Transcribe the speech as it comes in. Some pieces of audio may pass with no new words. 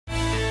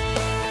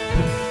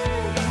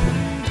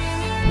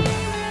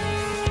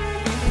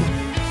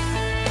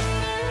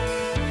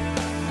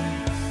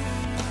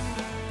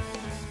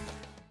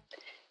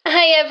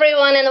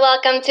everyone, and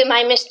welcome to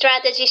my Miss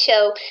Strategy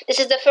show. This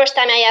is the first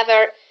time I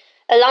ever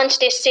launched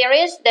this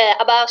series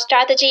about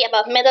strategy,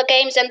 about middle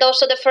games, and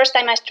also the first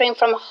time I stream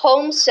from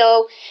home.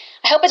 So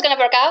I hope it's gonna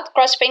work out.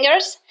 Cross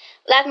fingers.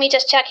 Let me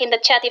just check in the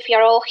chat if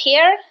you're all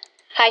here.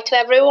 Hi to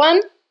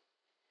everyone.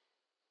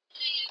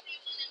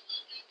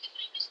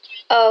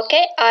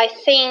 Okay, I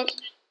think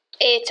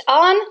it's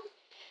on.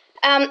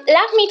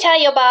 Let me tell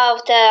you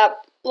about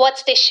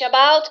what's this show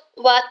about,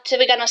 what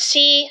we're gonna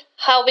see,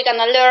 how we're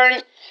gonna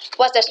learn,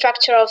 what's the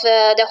structure of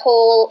the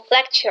whole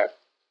lecture.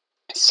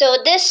 So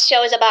this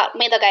show is about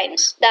middle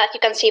games, that you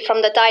can see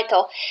from the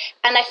title.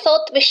 And I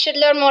thought we should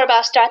learn more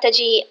about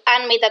strategy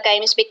and middle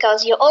games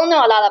because you all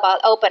know a lot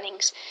about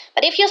openings.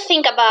 But if you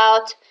think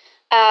about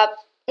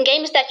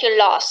games that you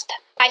lost,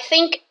 I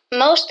think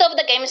most of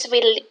the games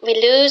we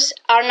lose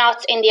are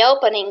not in the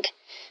opening.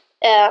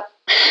 Now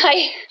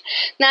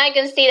I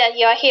can see that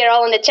you are here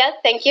all in the chat.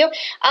 Thank you.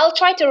 I'll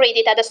try to read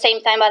it at the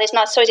same time, but it's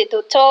not so easy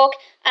to talk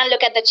and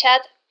look at the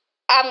chat.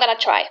 I'm gonna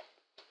try.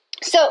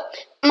 So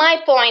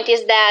my point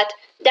is that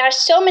there are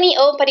so many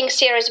opening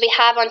series we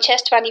have on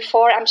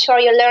Chess24. I'm sure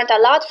you learned a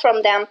lot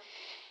from them,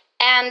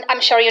 and I'm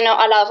sure you know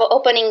a lot of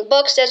opening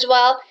books as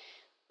well.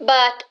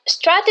 But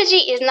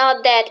strategy is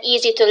not that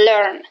easy to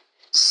learn.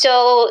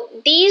 So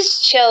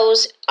these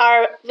shows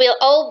will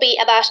all be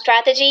about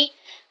strategy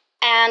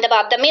and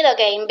about the middle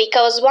game,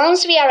 because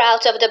once we are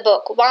out of the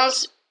book,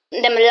 once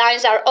the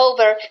lines are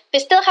over, we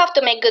still have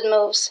to make good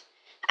moves.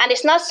 And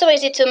it's not so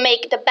easy to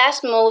make the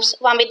best moves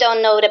when we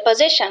don't know the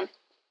position.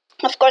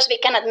 Of course, we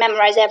cannot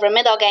memorize every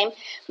middle game,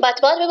 but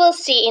what we will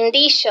see in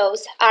these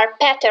shows are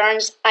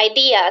patterns,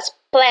 ideas,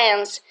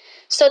 plans,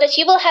 so that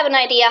you will have an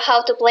idea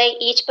how to play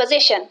each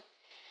position.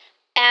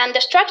 And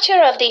the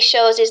structure of these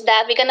shows is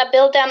that we're going to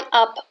build them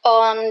up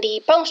on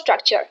the pawn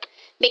structure,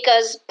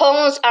 because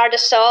pawns are the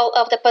soul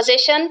of the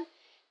position.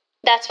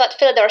 That's what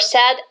Philidor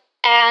said.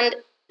 And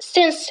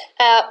since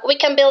we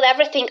can build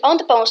everything on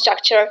the pawn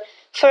structure,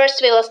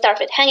 first we will start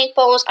with hanging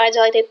pawns,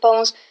 isolated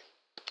pawns,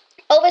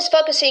 always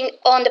focusing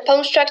on the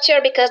pawn structure,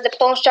 because the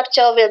pawn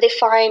structure will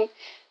define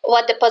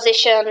what the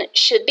position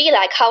should be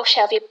like, how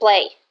shall we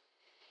play.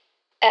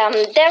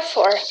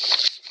 Therefore,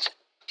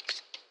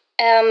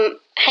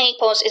 hanging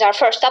pawns is our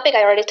first topic,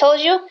 I already told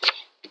you.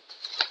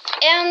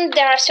 And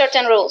there are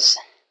certain rules,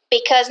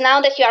 because now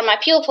that you are my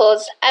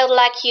pupils, I would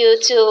like you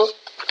to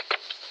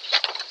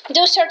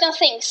do certain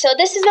things. So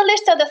this is a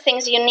list of the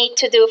things you need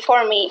to do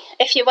for me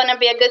if you want to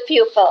be a good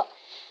pupil.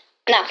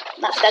 No,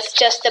 that's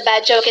just a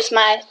bad joke. It's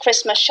my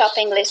Christmas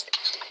shopping list.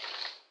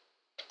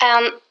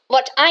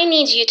 What I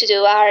need you to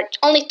do are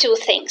only two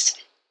things.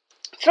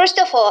 First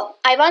of all,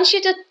 I want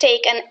you to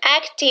take an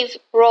active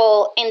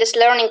role in this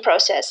learning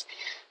process.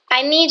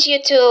 I need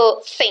you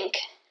to think.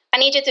 I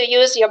need you to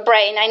use your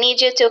brain. I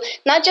need you to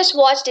not just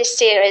watch this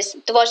series,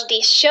 to watch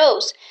these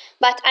shows,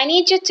 but I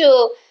need you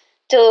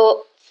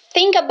to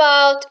think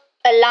about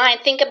a line,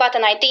 think about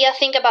an idea,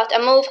 think about a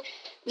move.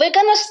 We're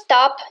going to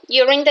stop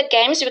during the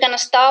games. We're going to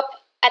stop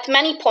at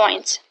many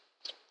points.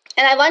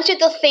 And I want you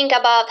to think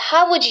about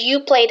how would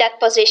you play that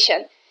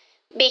position.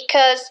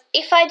 Because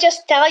if I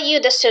just tell you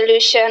the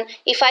solution,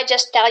 if I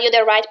just tell you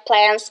the right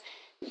plans,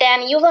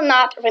 then you will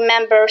not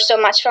remember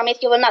so much from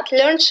it. You will not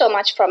learn so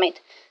much from it.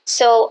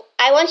 So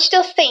I want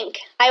you to think.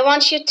 I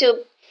want you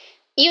to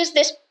use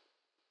this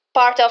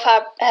part of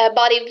our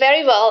body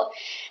very well.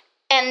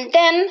 And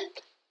then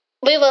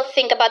we will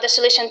think about the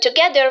solution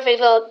together. We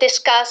will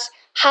discuss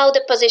how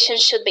the position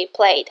should be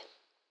played.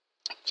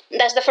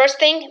 That's the first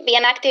thing. Be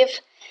an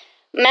active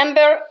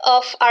member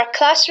of our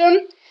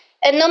classroom.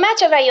 And no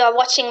matter where you are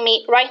watching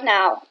me right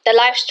now, the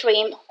live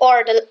stream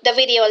or the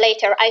video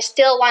later, I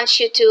still want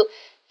you to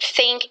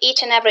think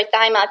each and every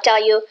time I'll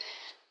tell you,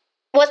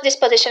 what's this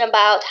position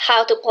about,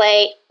 how to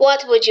play,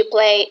 what would you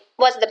play,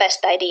 what's the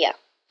best idea.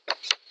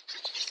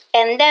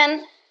 And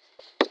then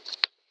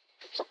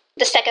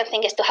the second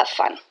thing is to have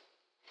fun.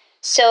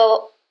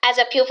 So as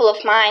a pupil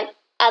of mine,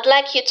 I'd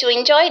like you to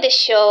enjoy this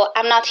show.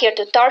 I'm not here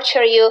to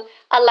torture you.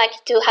 I'd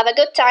like to have a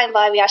good time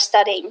while we are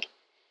studying.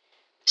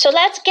 So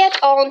let's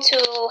get on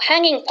to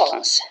hanging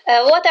pawns.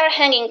 What are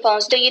hanging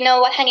pawns? Do you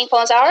know what hanging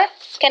pawns are?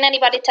 Can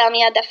anybody tell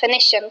me a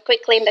definition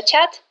quickly in the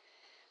chat?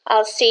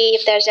 I'll see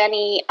if there's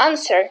any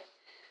answer.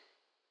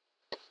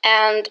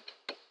 And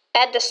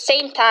at the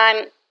same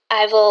time,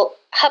 I will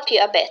help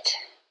you a bit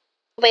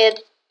with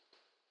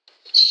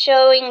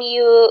showing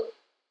you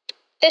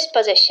this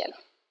position.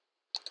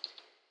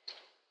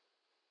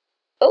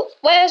 Oh,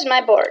 where's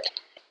my board?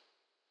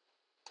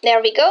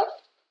 There we go.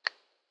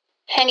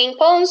 Hanging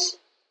pawns.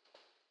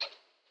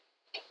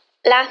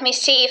 Let me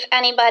see if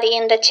anybody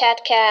in the chat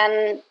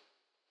can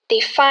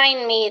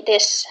define me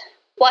this,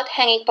 what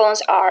hanging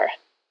pawns are.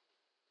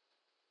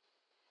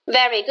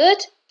 Very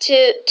good.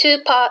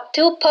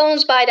 Two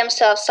pawns by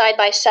themselves, side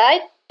by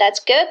side.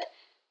 That's good.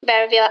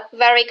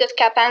 Very good,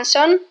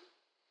 Capanson.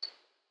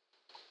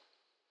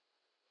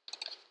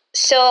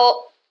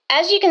 So,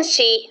 as you can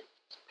see,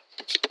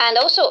 and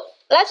also,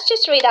 let's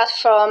just read out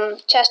from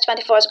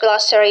Chess24's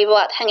glossary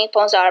what hanging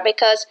pawns are,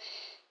 because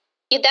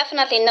you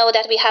definitely know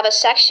that we have a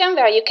section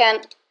where you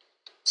can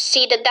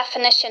see the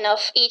definition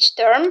of each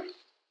term.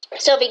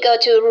 So we go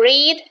to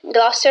Read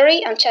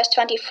Glossary on chess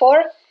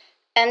 24,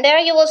 and there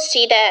you will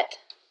see that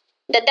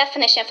the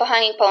definition for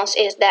hanging pawns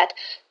is that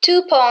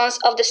two pawns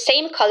of the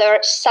same color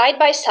side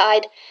by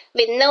side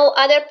with no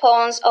other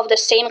pawns of the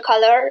same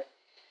color.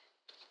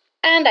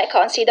 And I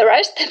can't see the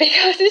rest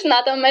because it's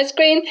not on my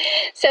screen.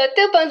 So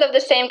two pawns of the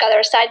same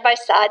color side by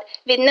side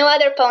with no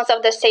other pawns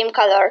of the same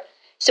color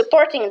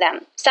supporting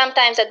them.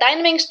 Sometimes a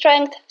dynamic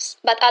strength,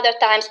 but other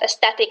times a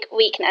static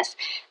weakness.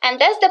 And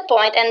that's the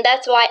point, and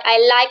that's why I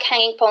like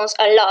hanging pawns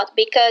a lot,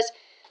 because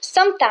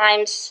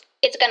sometimes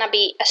it's gonna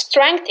be a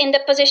strength in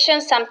the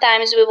position.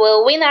 Sometimes we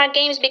will win our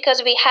games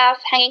because we have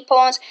hanging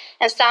pawns,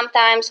 and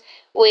sometimes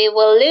we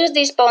will lose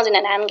these pawns in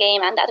an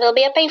endgame, and that will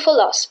be a painful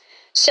loss.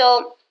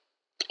 So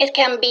it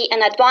can be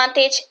an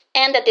advantage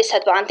and a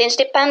disadvantage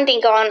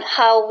depending on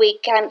how we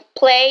can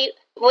play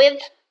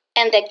with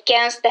and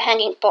against the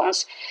hanging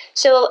pawns.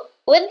 So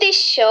with this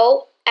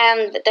show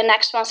and the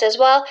next ones as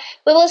well,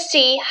 we will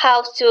see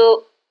how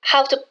to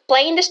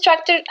play in the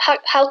structure,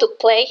 how to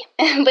play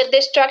with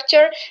this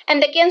structure,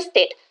 and against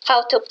it,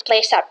 how to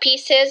place our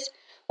pieces,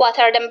 what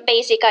are the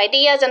basic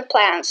ideas and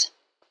plans.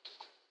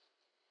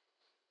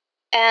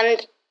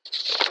 And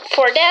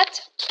for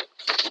that,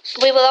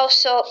 we will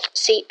also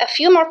see a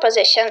few more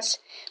positions,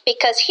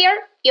 because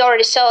here you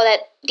already saw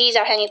that these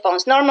are hanging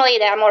pawns. Normally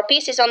there are more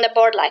pieces on the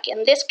board, like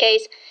in this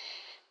case,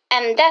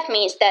 and that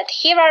means that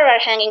here are our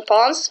hanging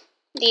pawns,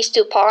 these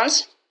two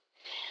pawns.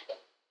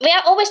 We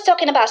are always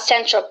talking about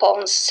central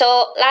pawns,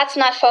 so let's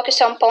not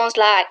focus on pawns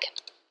like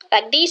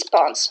these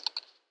pawns.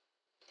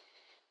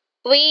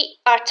 We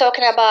are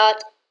talking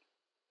about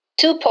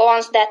two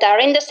pawns that are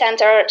in the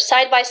center,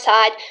 side by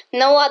side,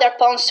 no other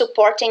pawns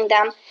supporting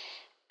them.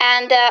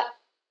 And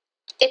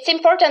it's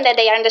important that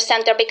they are in the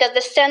center, because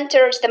the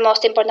center is the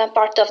most important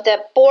part of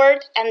the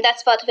board, and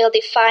that's what will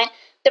define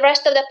the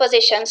rest of the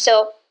position.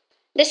 So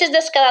this is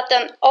the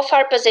skeleton of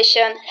our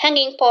position,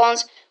 hanging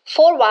pawns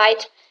for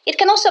white. It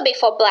can also be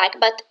for black,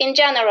 but in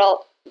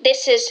general,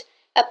 this is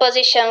a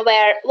position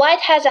where white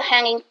has a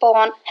hanging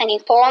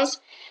pawns,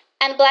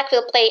 and black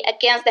will play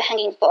against the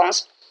hanging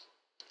pawns.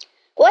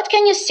 What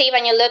can you see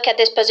when you look at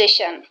this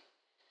position?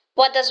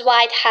 What does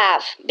white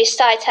have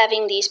besides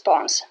having these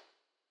pawns?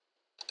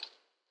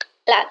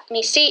 Let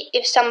me see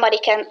if somebody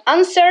can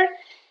answer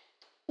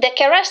the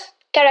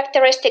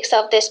characteristics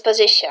of this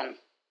position.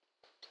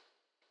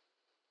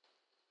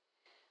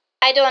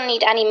 I don't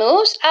need any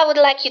moves. I would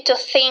like you to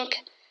think,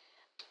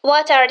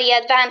 what are the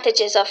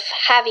advantages of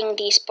having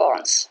these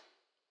pawns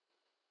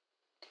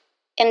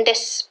in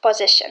this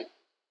position?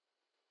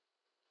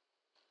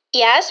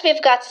 Yes,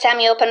 we've got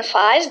semi-open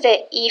files,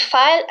 the E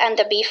file and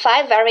the B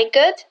file, very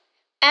good.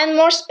 And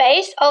more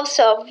space,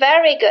 also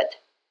very good.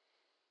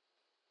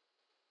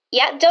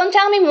 Yeah, don't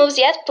tell me moves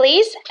yet,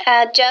 please.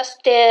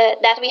 Just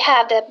that we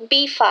have the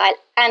B file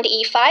and the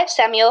E file,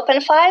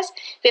 semi-open files.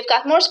 We've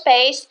got more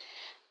space.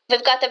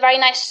 We've got a very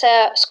nice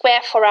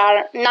square for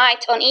our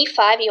knight on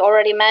E5. You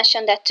already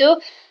mentioned that too.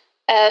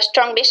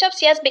 Strong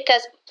bishops, yes,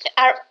 because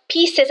our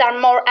pieces are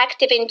more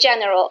active in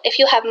general. If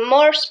you have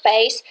more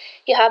space,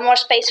 you have more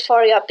space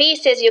for your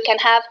pieces, you can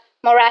have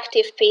more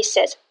active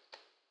pieces.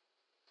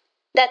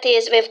 That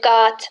is, we've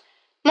got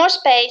more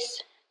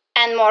space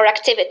and more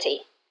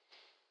activity.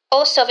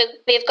 Also,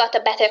 we've got a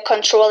better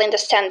control in the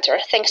center.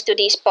 Thanks to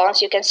these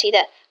pawns, you can see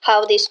that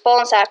how these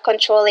pawns are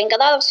controlling a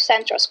lot of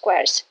central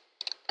squares.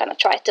 I'm gonna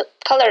try to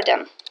color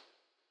them.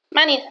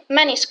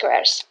 Many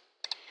squares.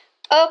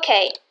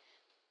 Okay.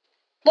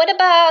 What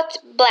about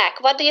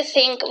black? What do you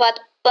think what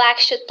black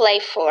should play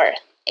for?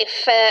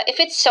 If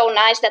it's so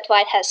nice that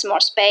white has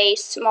more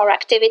space, more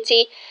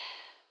activity,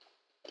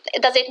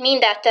 does it mean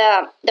that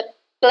the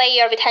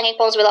player with hanging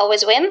pawns will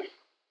always win?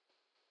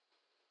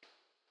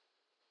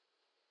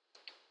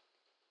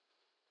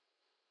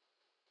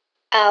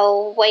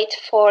 I'll wait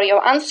for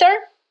your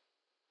answer.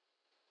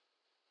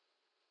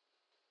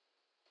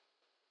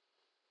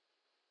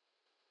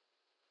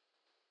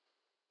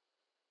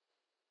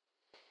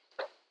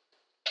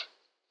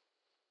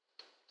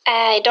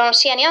 I don't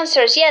see any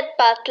answers yet,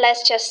 but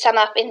let's just sum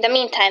up in the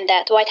meantime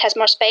that white has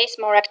more space,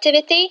 more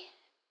activity.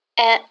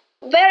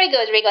 Very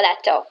good,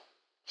 Rigoletto.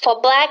 For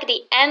black,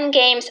 the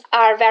endgames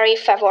are very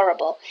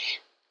favorable.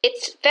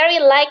 It's very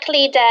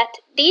likely that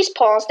these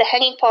pawns, the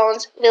hanging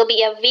pawns, will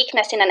be a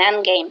weakness in an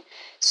endgame.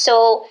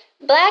 So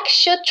black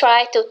should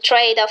try to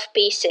trade off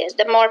pieces.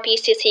 The more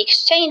pieces he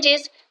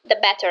exchanges, the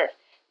better.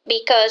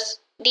 Because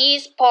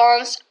these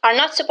pawns are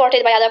not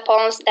supported by other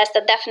pawns. That's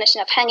the definition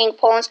of hanging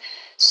pawns.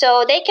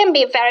 So they can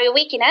be very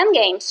weak in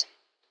endgames.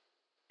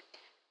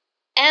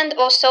 And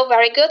also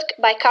very good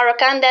by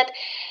Caro-Kann that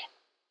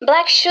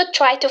black should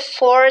try to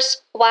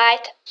force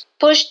white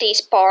push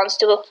these pawns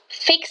to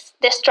fix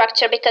the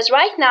structure, because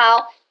right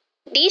now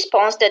these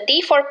pawns, the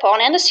d4 pawn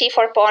and the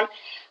c4 pawn,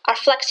 are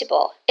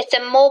flexible. It's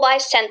a mobile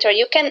center.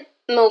 You can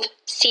move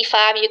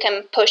c5, you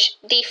can push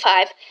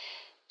d5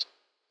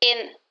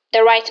 in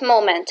the right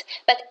moment.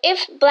 But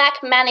if black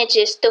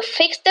manages to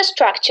fix the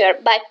structure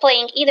by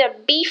playing either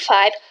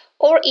b5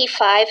 or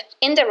e5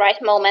 in the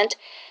right moment,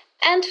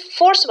 and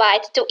force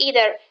white to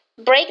either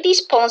break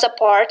these pawns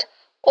apart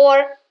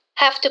or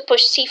have to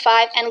push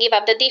c5 and give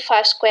up the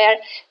d5 square.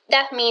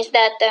 That means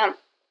that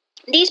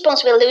these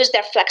pawns will lose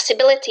their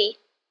flexibility,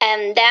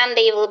 and then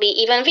they will be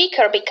even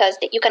weaker because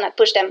you cannot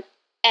push them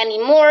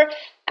anymore,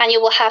 and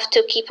you will have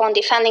to keep on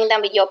defending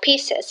them with your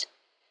pieces.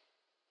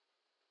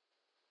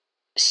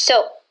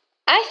 So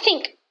I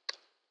think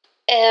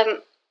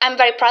I'm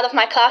very proud of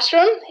my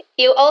classroom.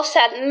 You all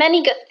said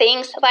many good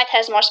things. White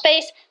has more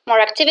space, more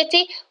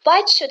activity.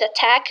 White should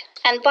attack,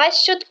 and white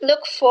should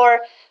look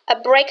for a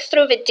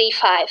breakthrough with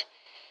d5.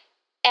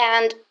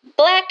 And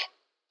black,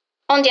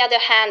 on the other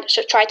hand,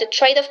 should try to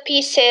trade off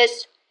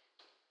pieces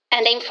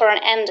and aim for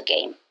an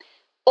endgame.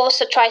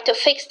 Also try to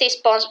fix these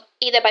pawns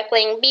either by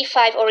playing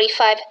b5 or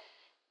e5,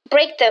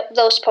 break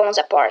those pawns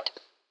apart.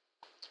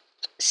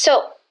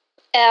 So,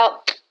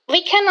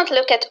 we cannot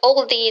look at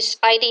all these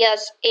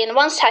ideas in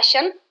one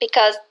session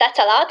because that's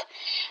a lot.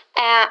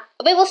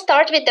 We will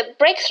start with the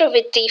breakthrough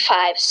with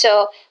d5.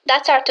 So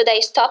that's our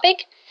today's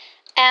topic.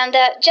 And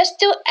just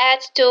to add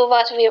to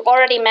what we've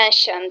already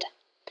mentioned,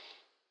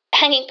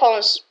 hanging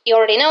pawns, you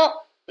already know,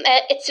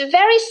 it's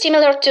very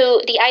similar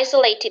to the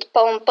isolated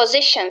pawn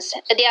positions,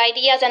 the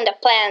ideas and the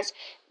plans,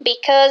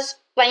 because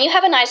when you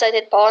have an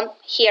isolated pawn,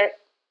 here,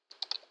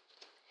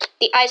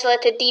 the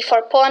isolated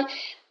d4 pawn,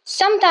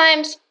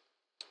 sometimes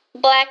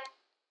black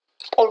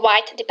or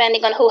white,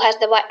 depending on who has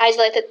the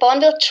isolated pawn,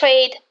 will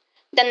trade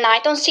the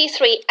knight on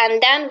c3,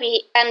 and then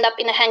we end up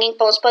in a hanging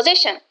pawns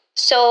position.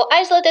 So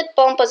isolated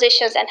pawn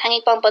positions and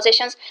hanging pawn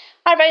positions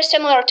are very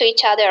similar to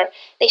each other.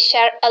 They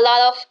share a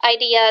lot of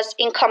ideas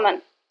in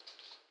common.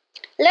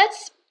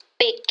 Let's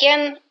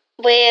begin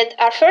with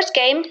our first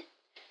game,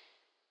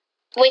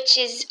 which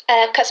is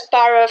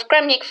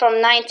Kasparov-Kramnik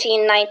from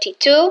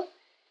 1992.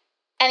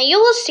 And you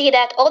will see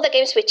that all the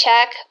games we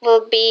check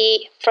will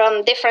be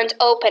from different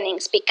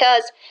openings,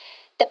 because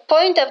the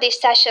point of these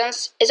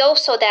sessions is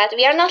also that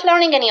we are not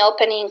learning any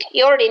opening.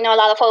 You already know a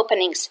lot of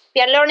openings.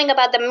 We are learning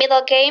about the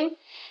middle game,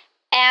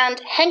 and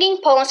hanging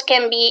pawns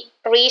can be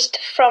reached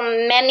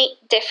from many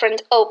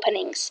different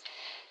openings.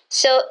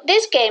 So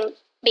this game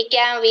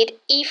began with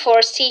e4,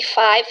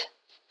 c5,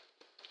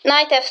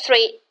 knight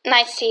f3,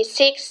 knight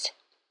c6,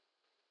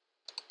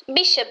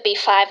 bishop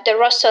b5, the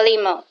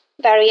Rossolimo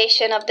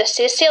variation of the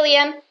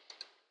Sicilian,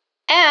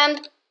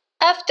 and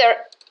after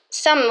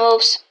some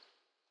moves,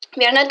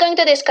 we are not going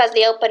to discuss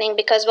the opening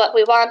because what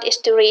we want is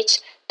to reach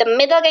the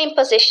middle game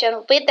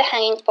position with the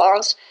hanging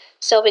pawns.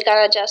 So we're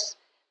gonna just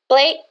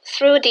play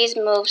through these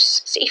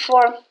moves.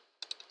 c4,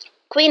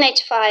 queen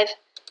h5,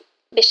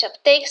 bishop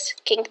takes,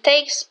 king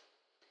takes,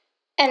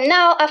 and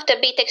now after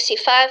b takes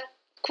c5,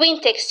 queen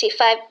takes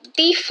c5,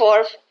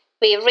 d4,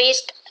 we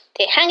reached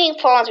the hanging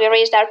pawns, we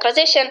reached our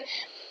position.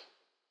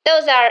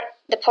 Those are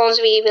the pawns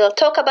we will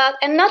talk about,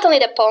 and not only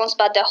the pawns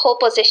but the whole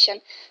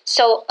position.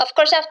 So of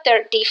course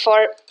after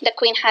d4 the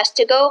queen has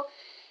to go.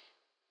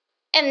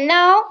 And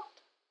now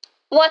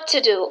what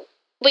to do?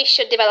 We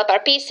should develop our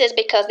pieces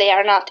because they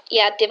are not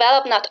yet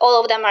developed, not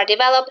all of them are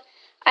developed.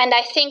 And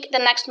I think the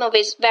next move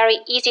is very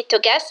easy to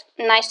guess,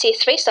 knight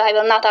c3, so I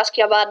will not ask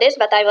you about this,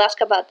 but I will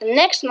ask about the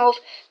next move,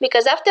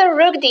 because after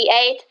rook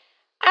d8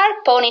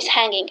 our pawn is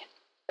hanging.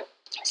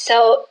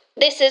 So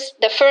this is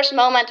the first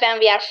moment when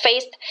we are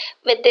faced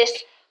with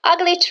this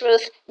ugly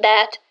truth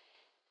that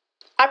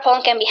our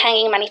pawn can be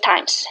hanging many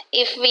times.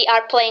 If we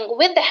are playing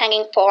with the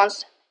hanging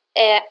pawns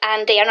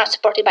and they are not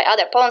supported by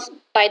other pawns,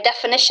 by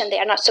definition they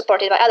are not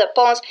supported by other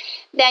pawns,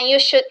 then you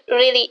should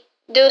really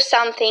do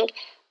something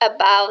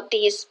about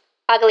these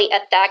ugly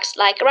attacks.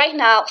 Like right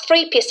now,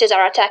 3 pieces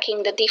are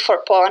attacking the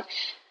d4 pawn,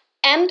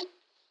 and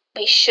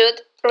we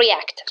should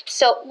react.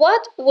 So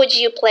what would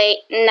you play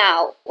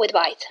now with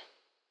white?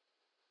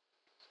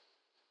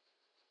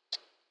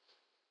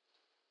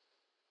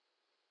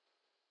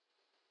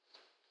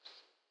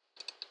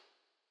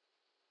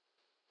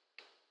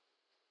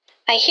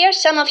 I hear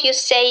some of you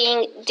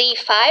saying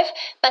d5,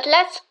 but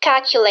let's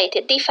calculate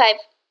it. d5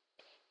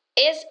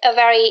 is a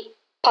very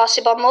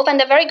possible move and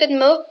a very good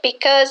move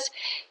because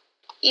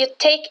you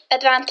take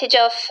advantage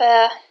of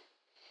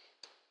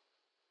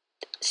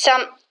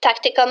some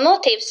tactical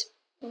motives,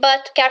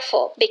 but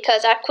careful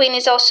because our queen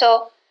is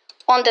also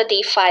on the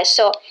d5,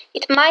 so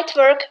it might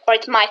work or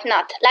it might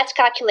not. Let's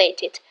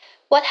calculate it.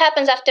 What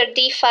happens after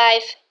d5,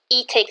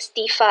 e takes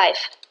d5?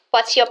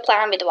 What's your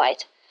plan with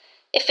white?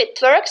 If it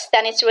works,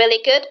 then it's really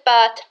good,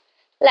 but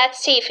let's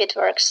see if it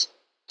works.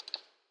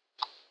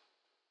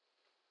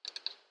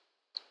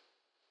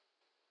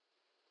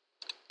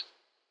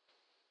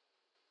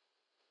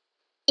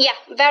 Yeah,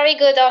 very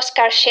good,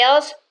 Oscar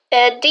Schills.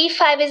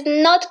 d5 is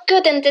not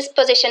good in this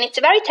position. It's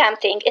very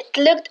tempting. It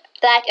looked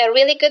like a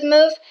really good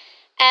move,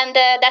 and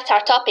that's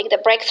our topic, the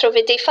breakthrough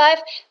with d5,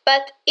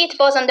 but it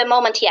wasn't the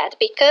moment yet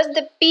because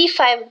the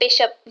b5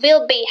 bishop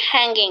will be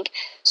hanging,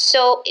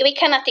 so we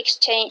cannot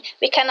exchange,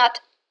 we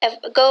cannot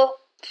go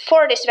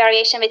for this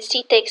variation with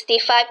c takes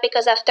d5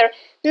 because after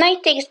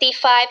knight takes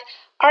d5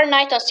 our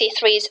knight on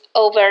c3 is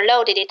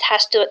overloaded. It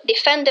has to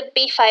defend the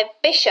b5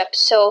 bishop,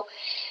 so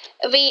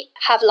we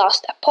have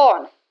lost a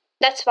pawn.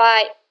 That's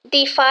why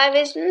d5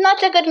 is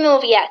not a good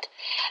move yet.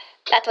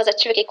 That was a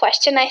tricky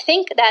question. I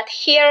think that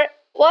here,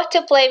 what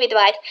to play with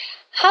white?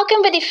 How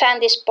can we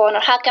defend this pawn,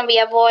 or how can we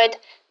avoid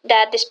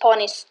that this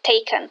pawn is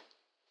taken?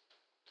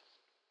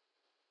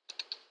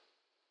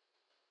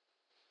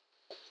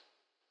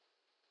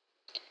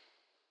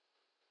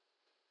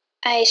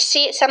 I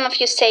see some of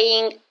you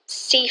saying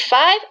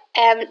c5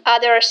 and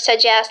others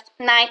suggest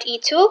knight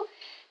e2.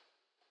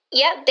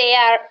 Yeah, they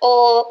are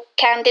all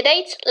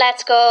candidates.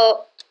 Let's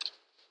go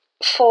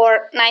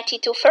for knight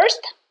e2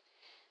 first,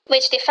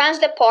 which defends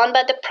the pawn,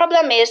 but the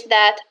problem is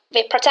that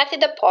we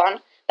protected the pawn,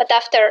 but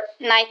after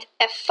knight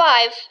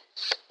f5,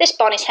 this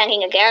pawn is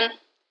hanging again,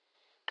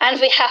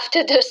 and we have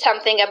to do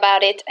something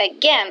about it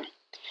again.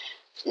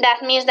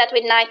 That means that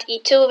with knight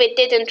e2, we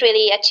didn't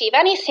really achieve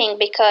anything,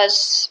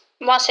 because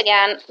once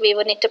again, we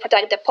would need to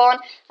protect the pawn,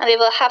 and we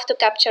will have to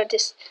capture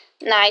this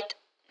knight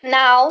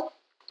now.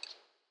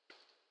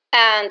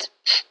 And,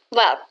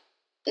 well,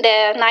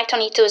 the knight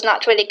on e2 is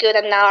not really good,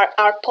 and now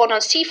our pawn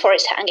on c4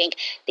 is hanging.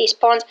 These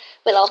pawns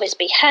will always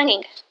be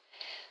hanging.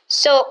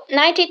 So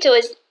knight e2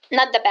 is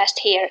not the best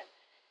here.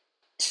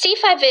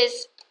 c5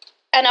 is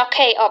an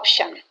okay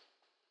option,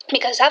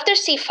 because after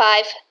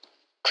c5,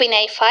 queen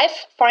a5,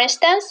 for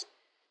instance,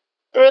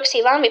 rook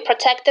c1, we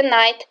protect the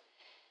knight,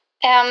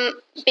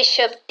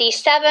 bishop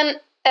d7.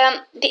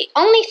 The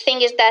only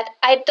thing is that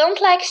I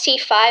don't like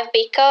c5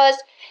 because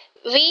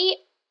we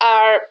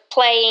are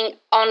playing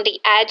on the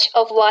edge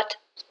of what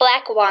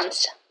black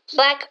wants.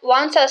 Black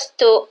wants us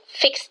to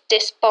fix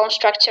this pawn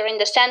structure in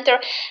the center,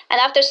 and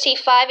after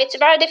c5 it's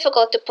very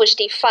difficult to push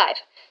d5.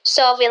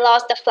 So we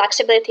lost the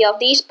flexibility of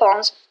these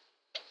pawns.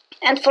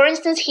 And for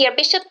instance here,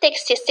 bishop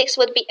takes c6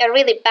 would be a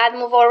really bad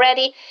move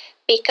already,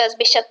 because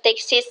bishop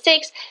takes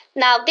c6.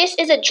 Now this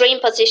is a dream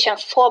position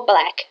for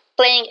black.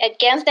 Playing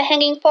against the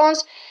hanging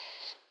pawns,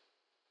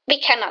 we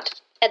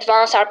cannot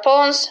advance our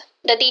pawns.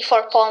 The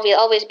d4 pawn will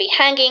always be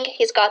hanging.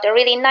 He's got a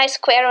really nice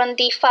square on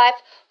d5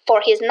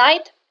 for his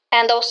knight,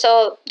 and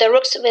also the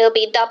rooks will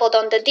be doubled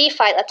on the d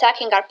file,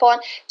 attacking our pawn.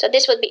 So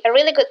this would be a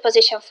really good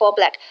position for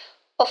black.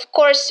 Of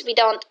course, we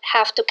don't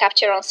have to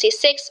capture on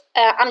c6.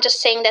 I'm just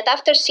saying that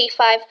after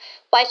c5,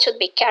 white should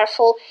be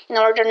careful in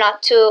order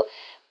not to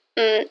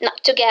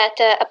get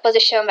a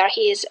position where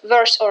he is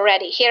worse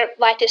already. Here,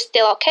 white is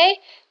still okay,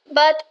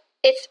 but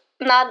it's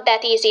not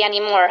that easy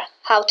anymore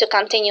how to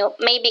continue.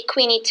 Maybe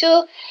queen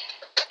e2,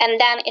 and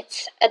then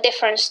it's a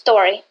different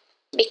story.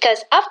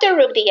 Because after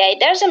rook d8,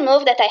 there's a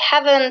move that I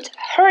haven't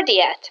heard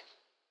yet.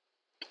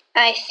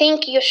 I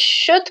think you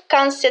should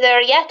consider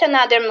yet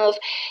another move.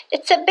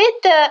 It's a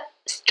bit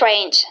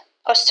strange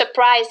or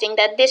surprising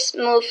that this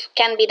move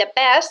can be the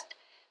best,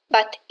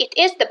 but it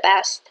is the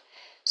best.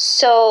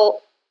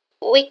 So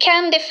we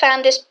can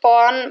defend this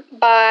pawn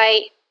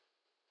by...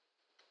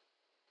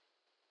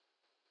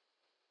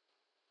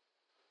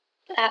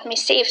 Let me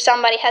see if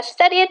somebody has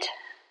said it.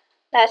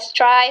 Let's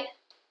try.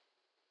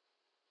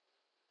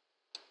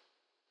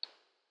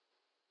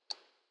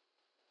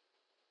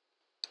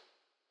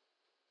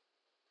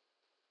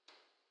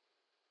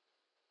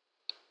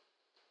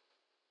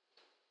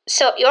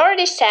 So you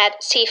already said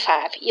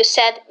c5, you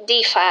said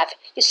d5,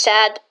 you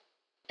said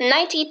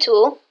knight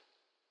e2,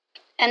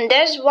 and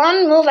there's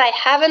one move I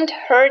haven't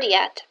heard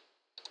yet,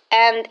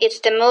 and it's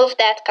the move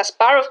that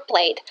Kasparov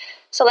played.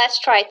 So let's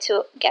try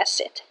to guess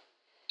it.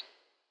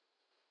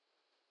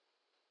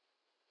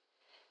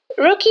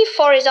 Rook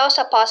e4 is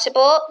also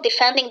possible,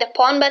 defending the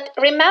pawn, but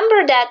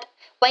remember that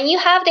when you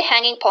have the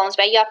hanging pawns,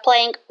 where you are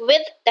playing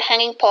with the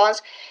hanging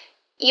pawns,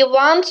 you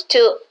want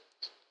to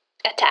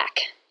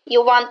attack.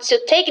 You want to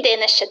take the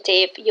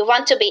initiative, you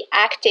want to be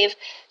active,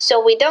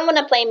 so we don't want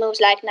to play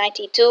moves like knight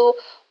e2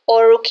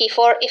 or rook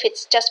e4 if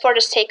it's just for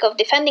the sake of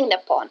defending the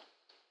pawn.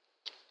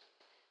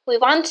 We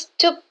want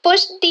to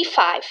push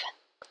d5.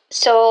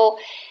 So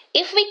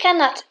if we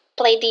cannot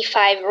play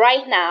d5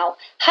 right now,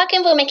 how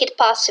can we make it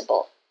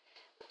possible?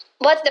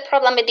 What's the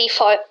problem with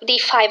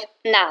d5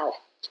 now?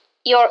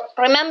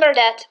 Remember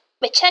that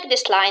we check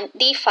this line,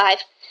 d5,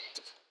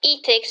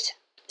 e takes,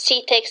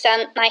 c takes,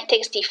 and knight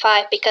takes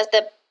d5, because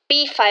the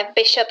b5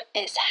 bishop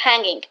is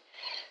hanging.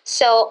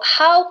 So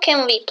how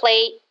can we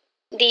play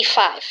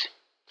d5?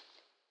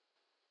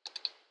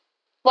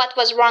 What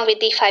was wrong with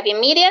d5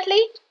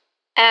 immediately?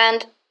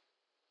 And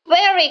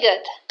very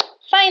good.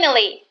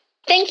 Finally,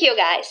 thank you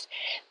guys.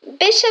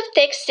 Bishop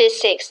takes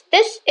c6.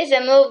 This is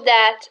a move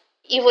that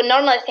you would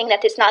normally think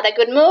that it's not a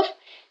good move,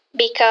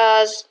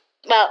 because,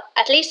 well,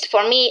 at least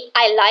for me,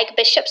 I like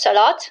bishops a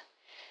lot.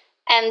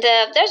 And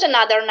there's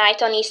another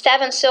knight on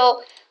e7,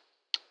 so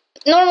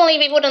normally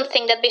we wouldn't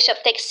think that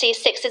bishop takes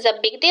c6 is a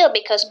big deal,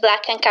 because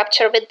black can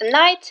capture with the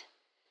knight.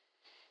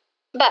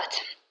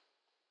 But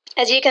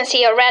as you can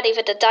see already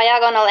with the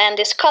diagonal and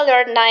this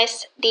colored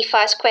nice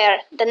d5 square,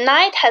 the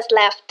knight has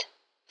left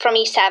from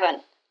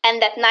e7,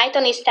 and that knight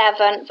on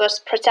e7 was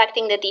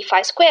protecting the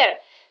d5 square.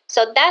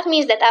 So that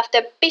means that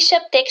after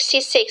bishop takes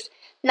c6,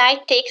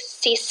 knight takes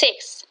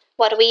c6,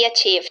 what we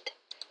achieved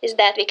is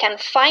that we can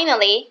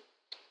finally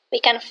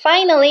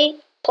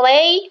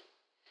play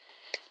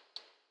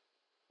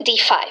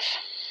d5.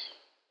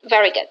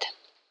 Very good.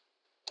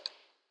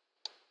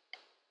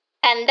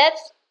 And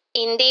that's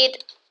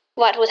indeed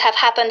what would have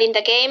happened in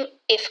the game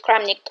if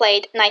Kramnik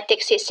played knight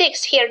takes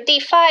c6. Here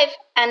d5,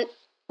 and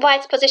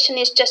white's position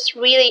is just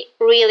really,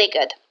 really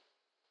good.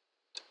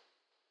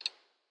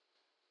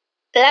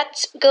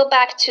 Let's go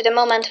back to the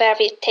moment where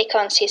we take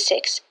on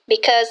c6,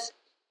 because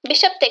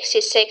bishop takes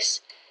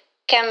c6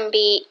 can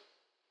be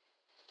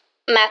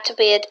met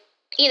with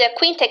either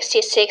queen takes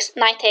c6,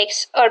 knight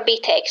takes, or b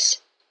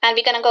takes. And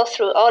we're going to go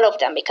through all of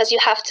them because you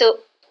have to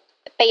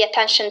pay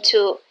attention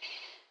to,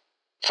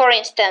 for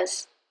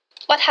instance,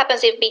 what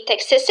happens if b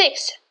takes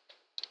c6?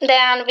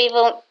 Then we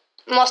will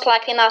most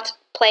likely not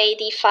play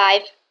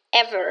d5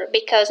 ever,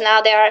 because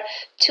now there are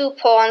two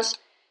pawns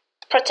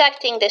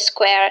protecting the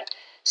square.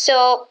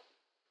 So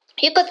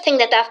you could think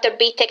that after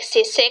b takes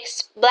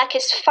c6, black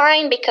is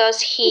fine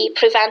because he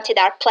prevented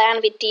our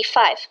plan with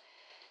d5.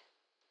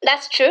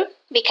 That's true,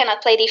 we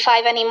cannot play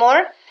d5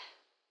 anymore,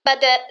 but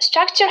the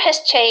structure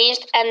has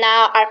changed and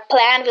now our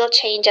plan will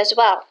change as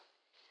well.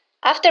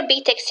 After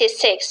b takes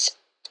c6,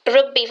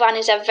 rook b1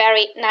 is a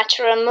very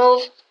natural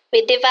move.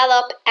 We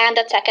develop and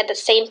attack at the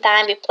same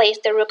time. We place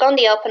the rook on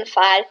the open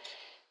file,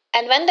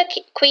 and when the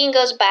queen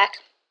goes back,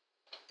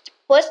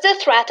 what's the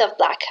threat of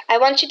black? I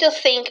want you to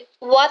think,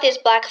 what is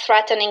black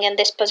threatening in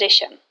this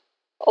position?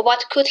 Or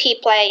what could he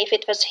play if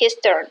it was his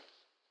turn?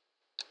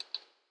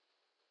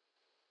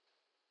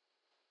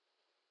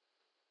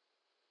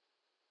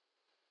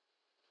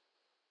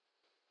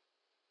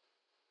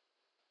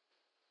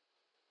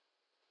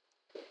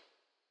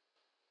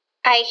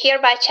 I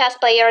hear by chess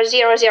player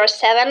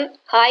 007,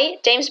 hi,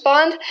 James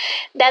Bond,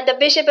 that the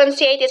bishop on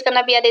c8 is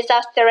gonna be a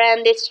disaster,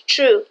 and it's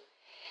true.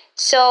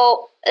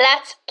 So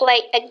let's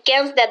play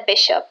against that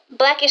bishop.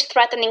 Black is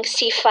threatening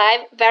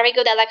c5, very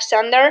good,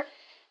 Alexander.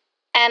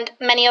 And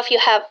many of you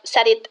have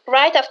said it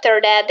right after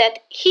that, that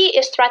he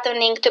is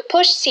threatening to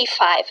push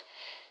c5.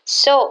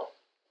 So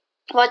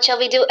what shall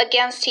we do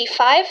against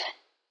c5?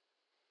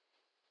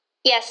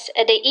 Yes,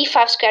 the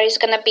e5 square is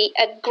going to be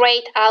a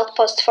great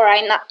outpost for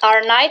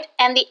our knight,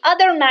 and the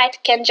other knight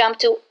can jump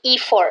to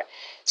e4.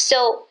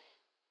 So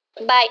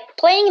by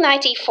playing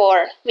knight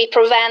e4, we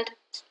prevent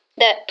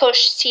the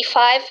push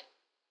c5,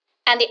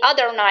 and the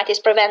other knight is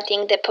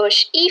preventing the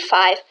push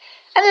e5.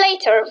 And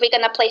later we're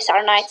going to place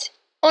our knights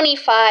on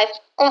e5,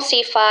 on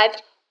c5,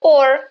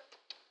 or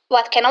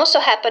what can also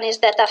happen is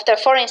that after,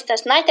 for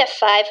instance, knight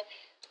f5,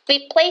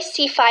 we play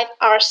c5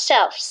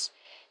 ourselves,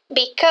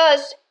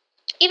 because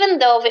even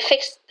though we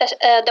fixed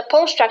the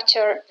pawn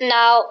structure,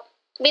 now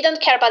we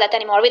don't care about that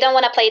anymore. We don't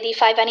want to play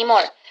d5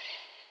 anymore.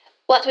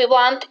 What we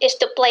want is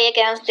to play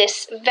against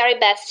this very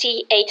bad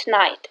c8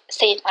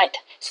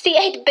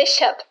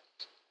 bishop.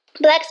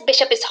 Black's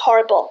bishop is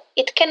horrible.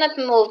 It cannot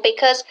move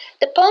because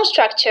the pawn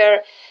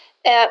structure,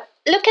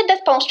 look at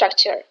that pawn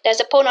structure. There's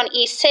a pawn on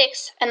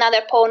e6,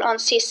 another pawn on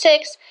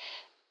c6.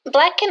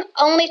 Black can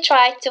only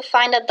try to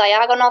find a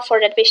diagonal for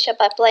that bishop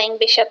by playing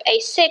bishop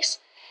a6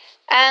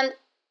 and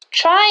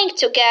trying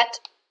to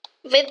get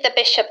with the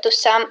bishop to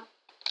some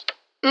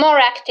more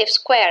active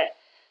square.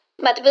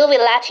 But will we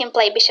let him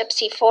play bishop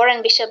c4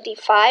 and bishop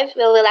d5?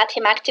 Will we let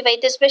him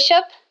activate this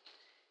bishop?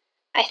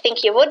 I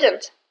think you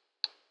wouldn't.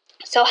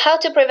 So how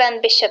to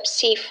prevent bishop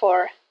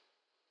c4?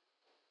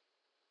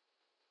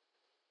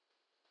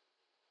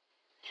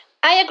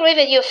 I agree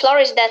with you,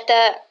 Floris, that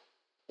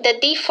the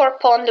d4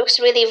 pawn looks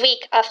really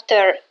weak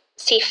after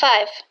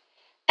c5,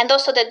 and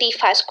also the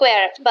d5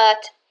 square,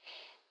 but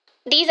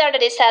these are the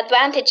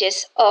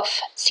disadvantages of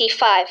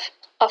c5,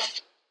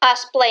 of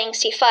us playing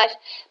c5,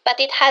 but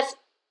it has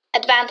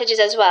advantages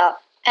as well,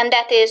 and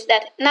that is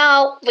that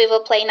now we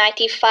will play knight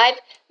e5.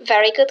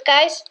 Very good,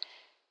 guys.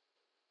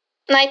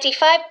 Knight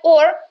e5,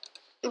 or,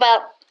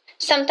 well,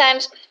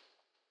 sometimes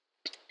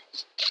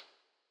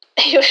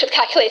you should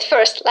calculate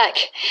first,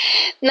 like,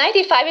 knight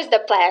e5 is the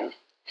plan.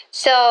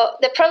 So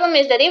the problem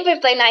is that if we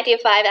play knight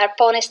e5, our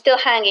pawn is still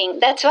hanging.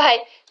 That's why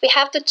we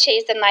have to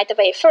chase the knight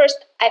away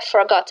first. I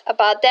forgot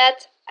about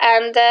that,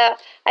 and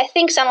I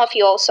think some of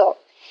you also.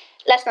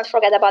 Let's not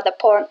forget about the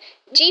pawn.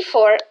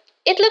 g4,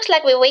 it looks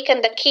like we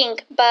weakened the king,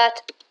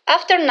 but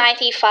after knight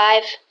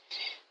e5,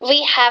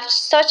 we have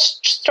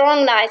such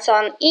strong knights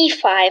on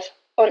e5,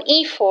 on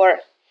e4,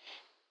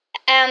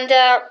 and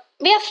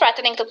we are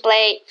threatening to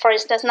play, for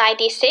instance, knight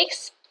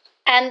d6,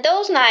 and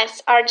those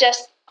knights are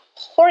just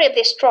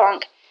horribly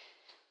strong.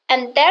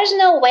 And there's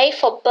no way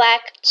for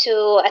black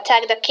to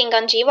attack the king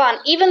on g1,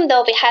 even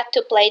though we had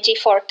to play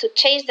g4 to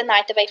chase the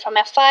knight away from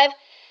f5.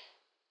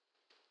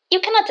 You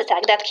cannot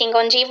attack that king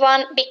on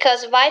g1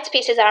 because white's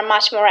pieces are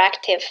much more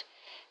active.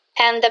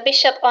 And the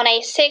bishop on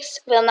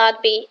a6 will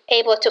not be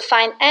able to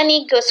find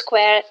any good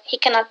square. He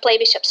cannot play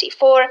bishop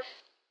c4,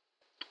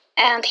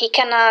 and he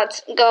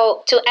cannot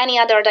go to any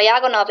other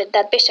diagonal with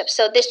that bishop.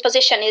 So this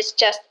position is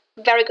just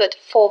very good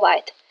for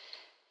white.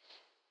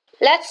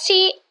 Let's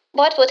see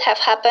what would have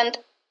happened.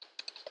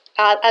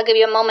 I'll give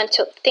you a moment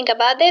to think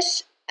about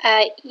this.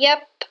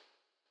 Yep,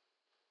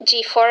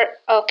 g4,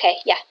 okay,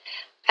 yeah.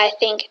 I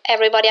think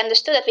everybody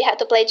understood that we had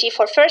to play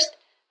g4 first.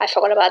 I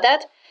forgot about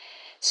that.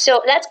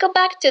 So let's go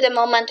back to the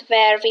moment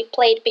where we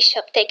played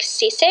bishop takes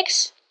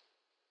c6.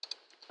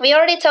 We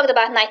already talked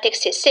about knight takes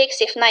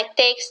c6. If knight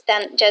takes,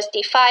 then just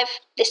d5.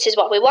 This is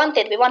what we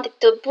wanted. We wanted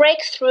to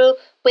break through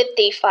with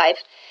d5.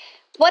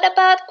 What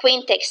about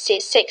queen takes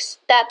c6?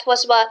 That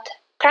was what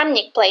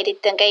Kramnik played in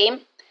the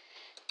game.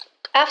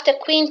 After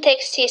queen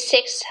takes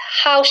c6,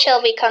 how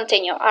shall we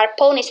continue? Our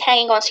pawn is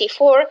hanging on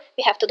c4.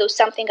 We have to do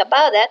something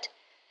about that.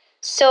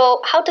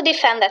 So how to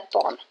defend that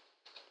pawn?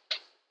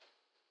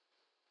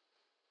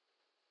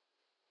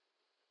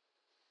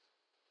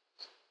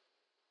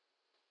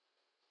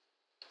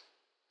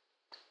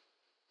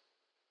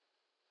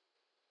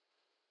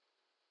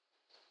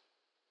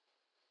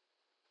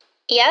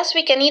 Yes,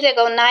 we can either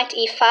go knight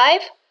e5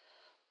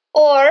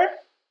 or...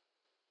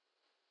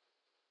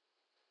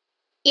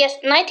 Yes,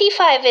 knight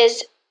e5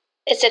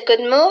 is a good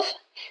move,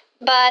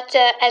 but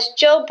as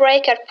Joe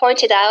Breaker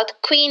pointed out,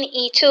 queen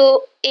e2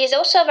 is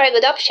also a very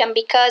good option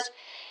because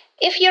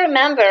if you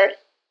remember,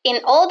 in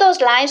all those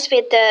lines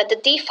with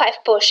the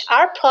d5 push,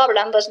 our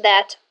problem was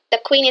that the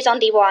queen is on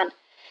d1.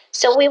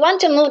 So we want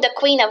to move the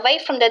queen away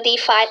from the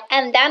d5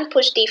 and then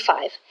push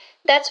d5.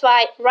 That's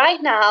why right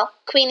now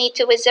queen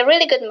e2 is a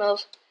really good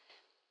move.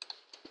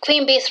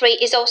 Queen b3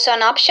 is also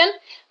an option,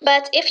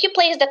 but if you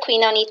place the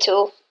queen on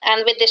e2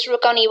 and with this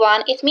rook on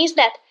e1, it means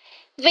that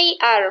we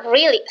are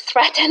really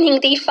threatening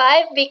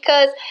d5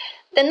 because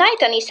the knight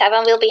on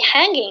e7 will be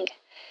hanging.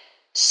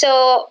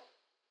 So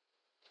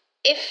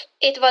if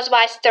it was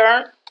white's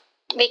turn,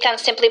 we can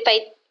simply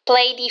play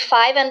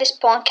d5 and this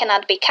pawn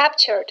cannot be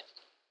captured.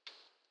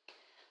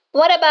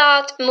 What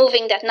about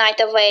moving that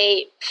knight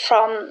away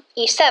from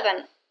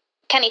e7?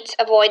 Can it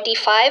avoid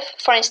d5?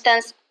 For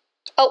instance,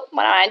 oh,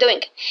 what am I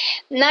doing?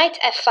 Knight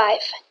f5.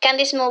 Can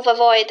this move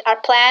avoid our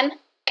plan?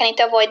 Can it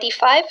avoid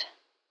d5?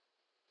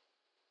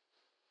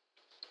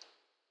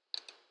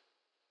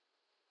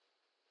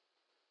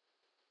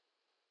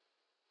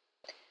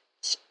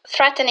 It's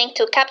threatening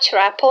to capture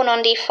our pawn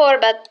on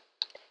d4, but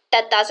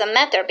that doesn't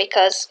matter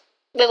because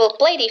we will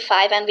play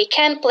d5 and we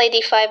can play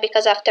d5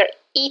 because after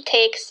e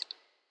takes,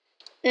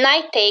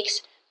 knight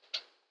takes.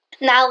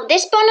 Now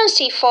this pawn on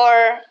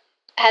c4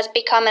 has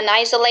become an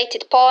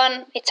isolated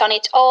pawn. It's on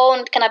its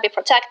own, cannot be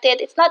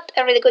protected. It's not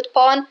a really good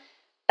pawn,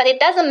 but it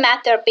doesn't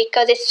matter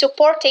because it's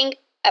supporting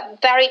a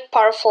very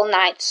powerful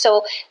knight.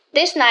 So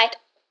this knight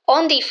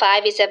on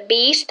d5 is a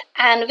beast,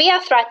 and we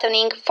are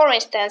threatening, for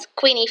instance,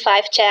 queen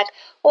e5 check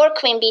or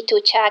queen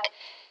b2 check,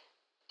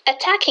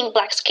 attacking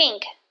black's king,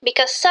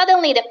 because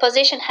suddenly the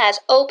position has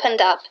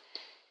opened up.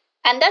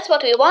 And that's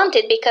what we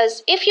wanted,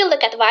 because if you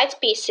look at white's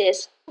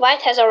pieces,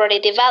 white has already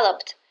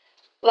developed,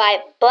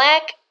 while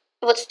black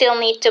would still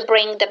need to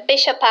bring the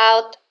bishop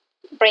out,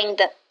 bring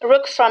the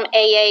rook from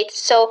a8,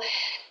 so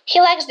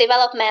he lacks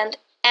development.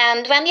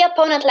 And when the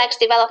opponent lacks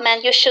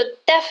development, you should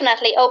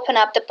definitely open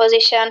up the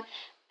position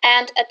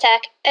and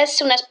attack as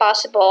soon as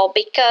possible,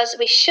 because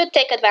we should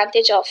take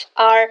advantage of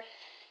our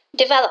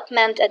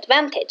development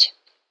advantage.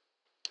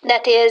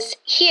 That is,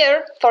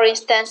 here, for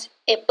instance,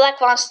 if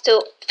black wants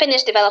to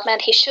finish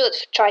development, he should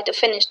try to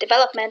finish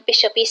development,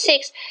 bishop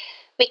e6.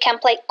 We can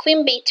play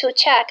queen b2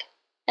 check,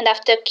 and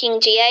after king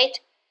g8,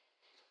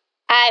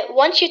 I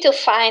want you to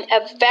find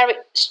a very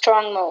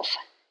strong move.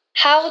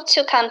 How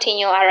to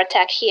continue our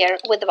attack here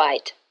with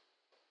white.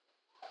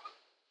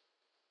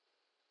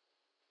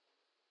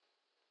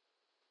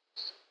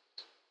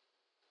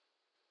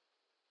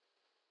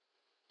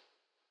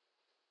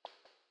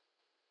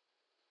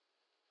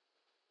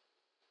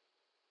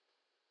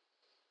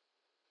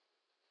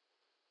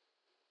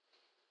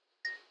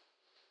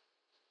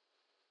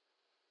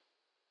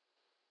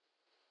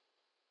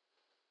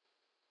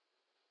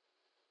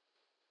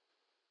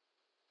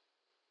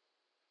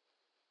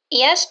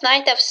 Yes,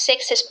 knight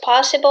f6 is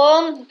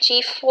possible,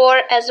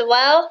 g4 as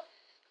well.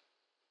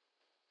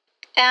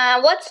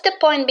 What's the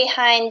point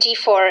behind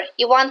g4?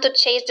 You want to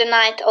chase the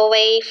knight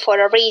away for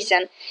a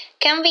reason.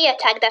 Can we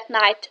attack that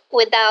knight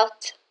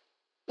without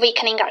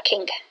weakening our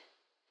king?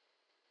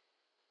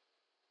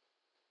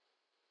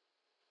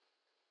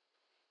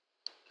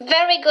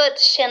 Very good,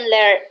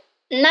 Schindler.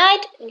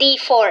 Knight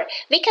d4.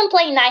 We can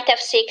play knight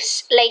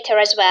f6 later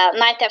as well.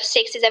 Knight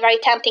f6 is a very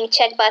tempting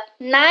check, but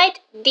knight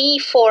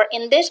d4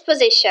 in this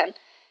position.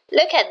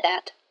 Look at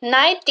that.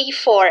 Knight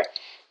d4.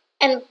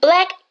 And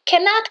black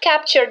cannot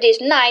capture this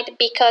knight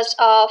because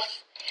of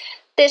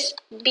this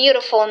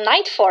beautiful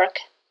knight fork.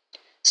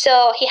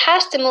 So he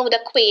has to move the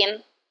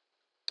queen,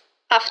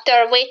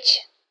 after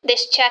which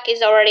this check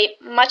is already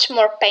much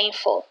more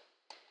painful.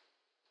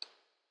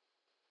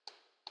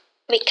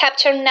 We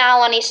capture now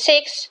on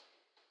e6,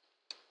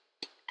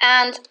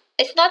 and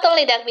it's not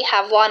only that we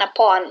have won a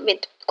pawn with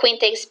queen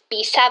takes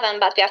b7,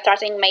 but we are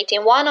starting mate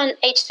in 1 on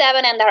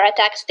h7 and our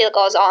attack still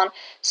goes on.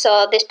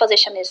 So this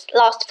position is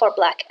lost for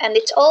black, and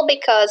it's all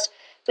because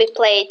we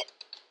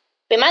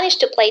managed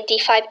to play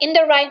d5 in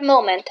the right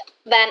moment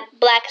when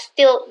black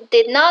still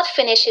did not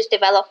finish his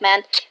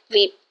development.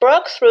 We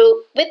broke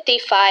through with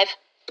d5,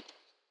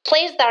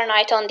 placed our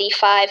knight on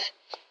d5,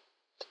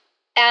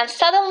 And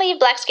suddenly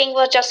black's king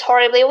was just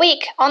horribly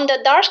weak. On the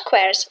dark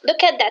squares,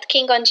 look at that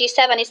king on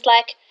g7. It's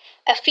like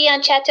a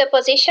fianchetto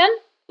position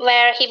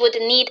where he would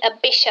need a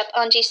bishop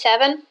on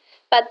g7,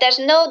 but there's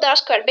no dark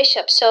square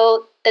bishop,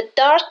 so the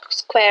dark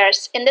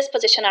squares in this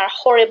position are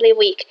horribly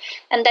weak,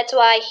 and that's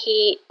why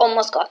he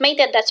almost got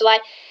mated. That's why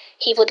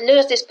he would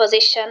lose this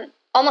position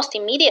almost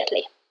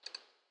immediately.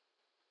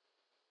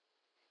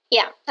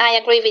 Yeah, I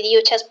agree with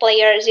you, chess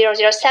player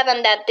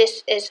 007, that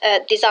this is a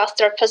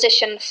disaster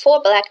position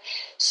for black.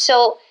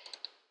 So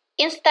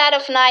instead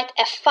of knight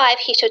f5,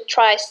 he should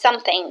try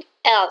something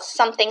else,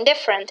 something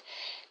different.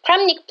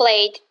 Kramnik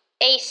played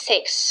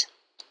a6.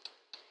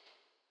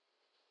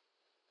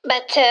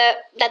 But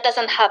that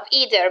doesn't help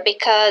either,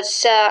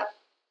 because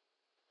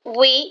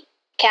we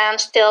can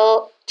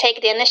still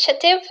take the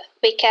initiative.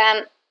 We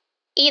can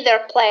either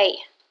play,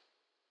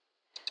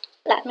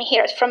 let me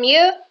hear it from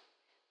you.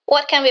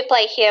 What can we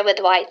play here with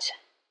white?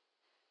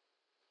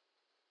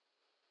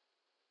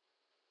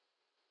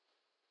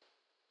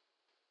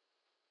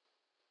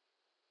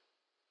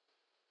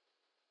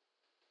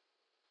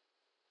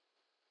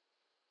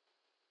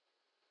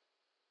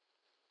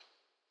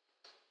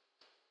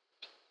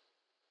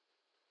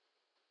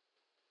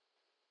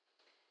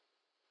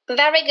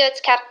 Very good,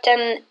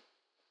 Captain.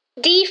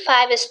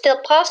 d5 is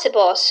still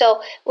possible,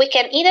 so we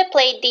can either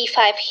play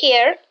d5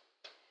 here,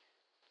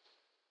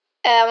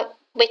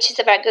 which is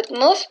a very good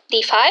move,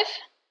 d5,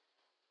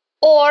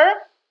 or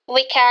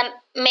we can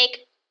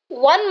make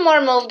one more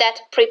move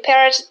that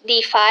prepares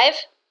d5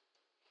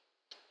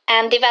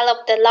 and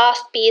develop the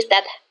last piece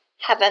that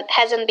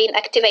hasn't been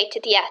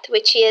activated yet,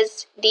 which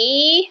is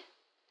the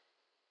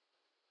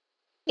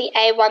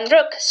a1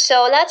 rook.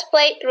 So let's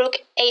play rook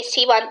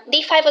ac1.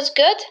 d5 was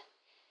good,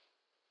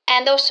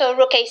 and also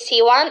rook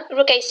ac1.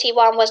 Rook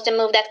ac1 was the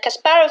move that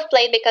Kasparov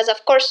played because,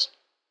 of course,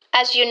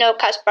 as you know,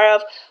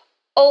 Kasparov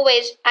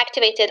always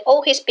activated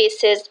all his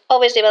pieces,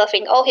 always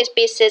developing all his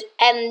pieces,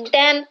 and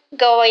then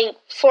going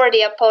for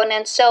the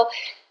opponent. So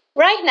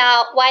right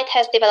now, white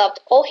has developed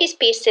all his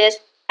pieces,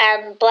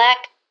 and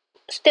black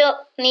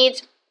still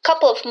needs a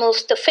couple of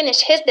moves to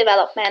finish his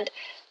development.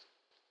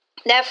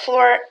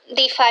 Therefore,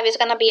 d5 is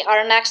going to be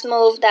our next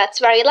move. That's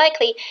very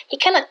likely. He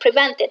cannot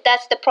prevent it.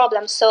 That's the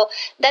problem. So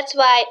that's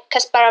why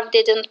Kasparov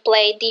didn't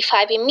play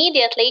d5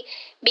 immediately,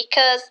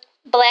 because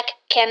black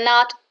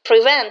cannot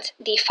prevent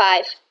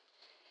d5.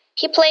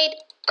 He played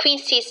queen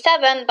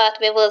c7, but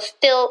we will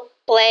still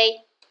play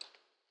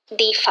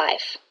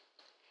d5.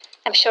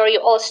 I'm sure you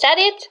all said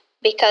it,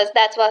 because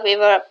that's what we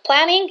were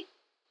planning.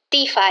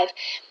 d5.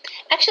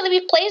 Actually, we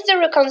placed the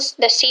rook on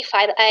the c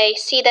file. I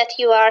see that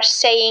you are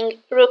saying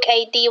rook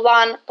a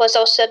d1 was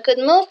also a good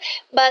move,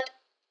 but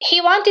he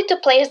wanted to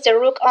place the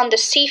rook on the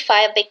c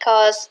file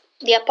because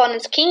the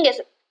opponent's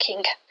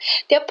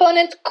the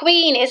opponent's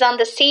queen is on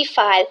the c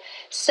file.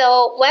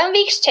 So when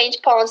we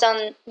exchange pawns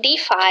on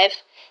d5,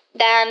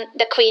 then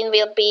the queen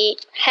will be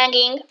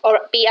hanging or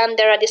be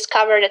under a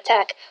discovered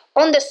attack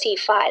on the c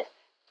file.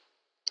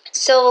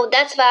 So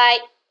that's why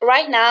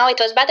right now it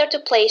was better to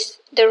place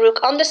the rook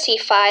on the c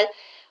file.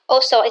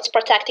 Also, it's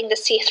protecting the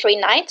c3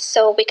 knight,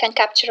 so we can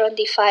capture on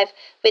d5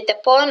 with the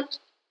pawn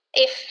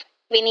if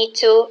we need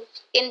to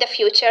in the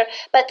future.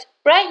 But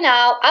right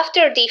now,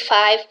 after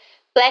d5,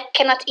 black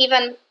cannot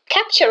even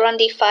capture on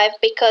d5,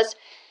 because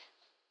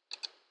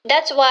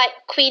that's why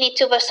queen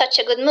e2 was such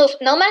a good move.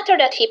 No matter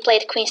that he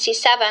played queen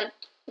c7,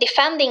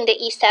 defending the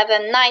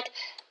e7 knight,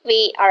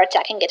 we are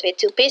attacking it with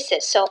two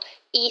pieces, so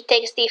e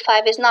takes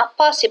d5 is not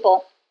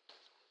possible.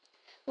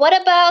 What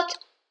about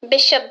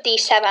bishop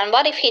d7?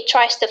 What if he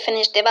tries to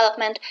finish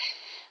development?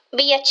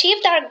 We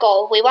achieved our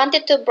goal. We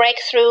wanted to break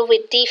through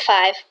with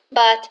d5,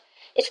 but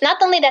it's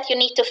not only that you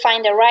need to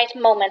find the right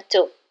moment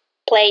to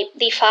play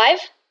d5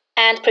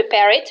 and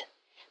prepare it,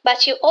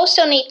 but you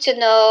also need to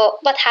know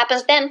what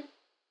happens then.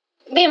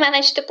 We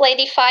managed to play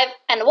d5,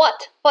 and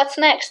what? What's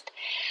next?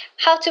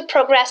 How to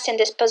progress in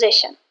this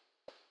position?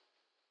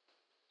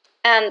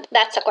 And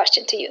that's a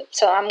question to you,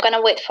 so I'm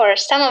gonna wait for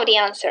some of the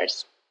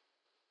answers.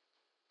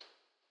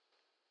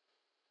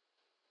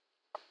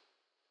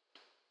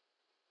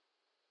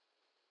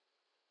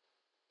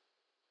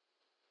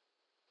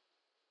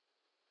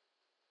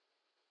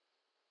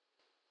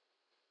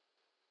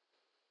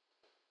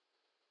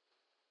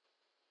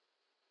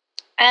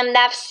 And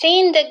I've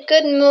seen the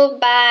good move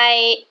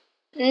by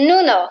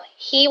Nuno.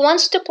 He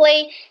wants to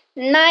play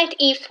knight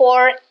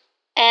e4,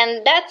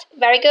 and that's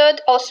very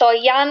good. Also,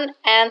 Jan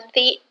and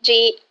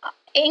G.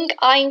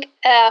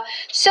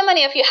 So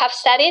many of you have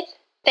said it.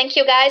 Thank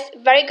you, guys.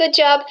 Very good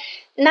job.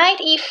 Knight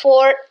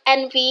e4,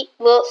 and we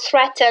will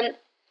threaten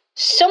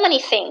so many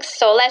things.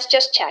 So let's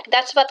just check.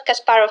 That's what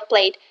Kasparov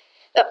played.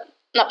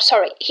 No,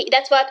 sorry.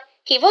 That's what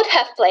he would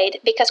have played,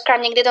 because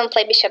Kramnik didn't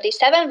play bishop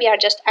d7. We are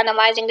just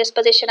analyzing this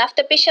position.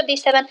 After bishop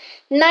d7,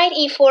 knight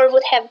e4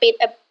 would have been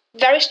a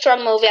very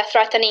strong move. We are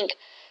threatening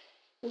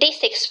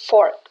d6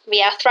 fork.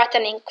 We are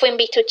threatening queen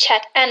b2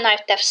 check and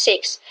knight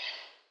f6.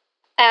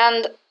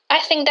 And I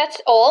think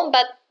that's all,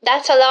 but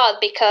that's a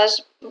lot,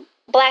 because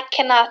black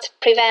cannot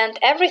prevent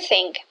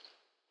everything.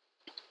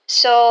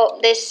 So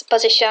this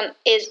position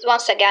is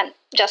once again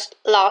just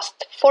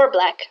lost for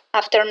black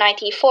after knight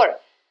e4.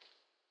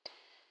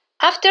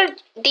 After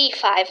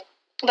d5,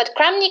 what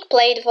Kramnik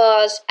played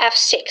was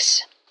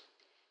f6.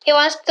 He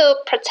wants to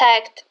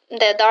protect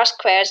the dark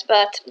squares,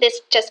 but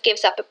this just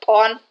gives up a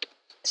pawn.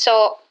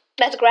 So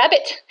let's grab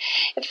it.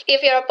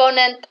 If your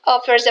opponent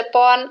offers a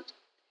pawn,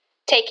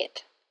 take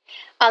it,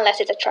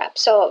 unless it's a trap.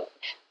 So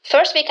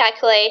first we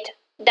calculate,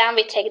 then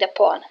we take the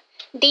pawn.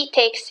 D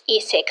takes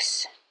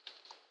e6.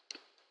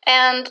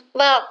 And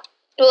well,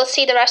 we'll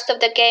see the rest of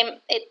the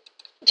game. It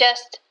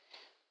just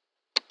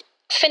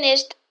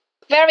finished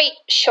very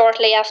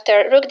shortly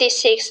after rook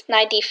d6,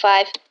 knight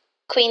d5,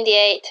 queen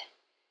d8,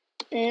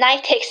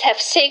 knight takes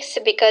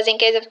f6, because in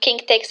case of king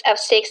takes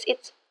f6,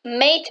 it's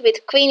mate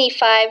with queen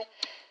e5,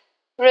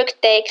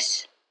 rook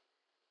takes,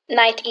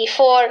 knight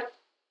e4,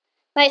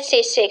 knight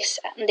c6,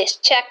 and this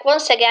check.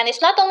 Once again,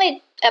 it's not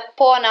only a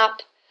pawn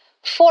up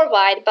for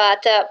white,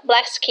 but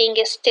black's king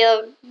is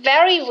still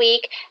very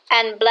weak,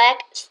 and black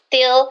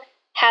still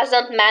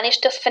hasn't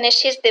managed to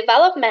finish his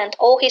development.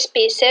 All his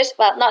pieces,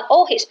 well, not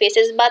all his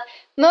pieces, but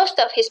most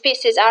of his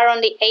pieces are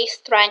on the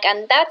 8th rank,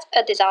 and that's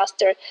a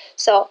disaster.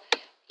 So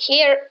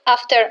here,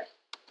 after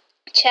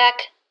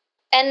check,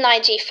 and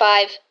knight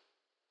g5,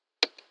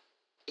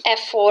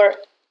 f4,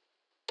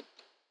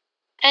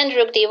 and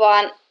rook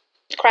d1,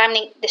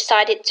 Kramnik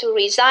decided to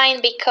resign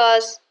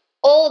because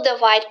all the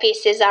white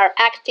pieces are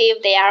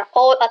active, they are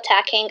all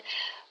attacking,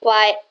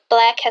 while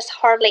black has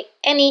hardly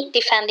any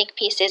defending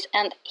pieces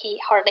and he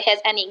hardly has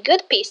any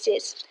good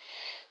pieces.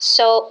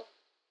 So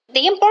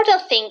the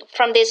important thing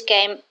from this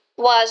game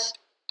was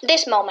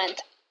this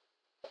moment.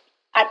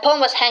 Our pawn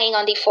was hanging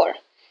on d4,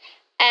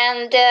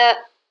 and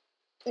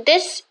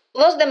this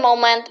was the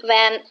moment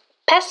when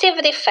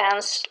passive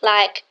defense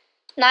like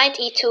knight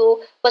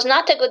e2 was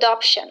not a good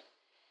option.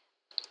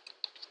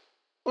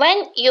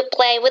 When you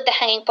play with the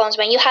hanging pawns,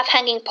 when you have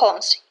hanging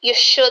pawns, you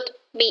should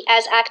be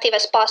as active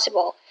as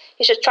possible.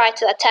 You should try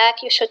to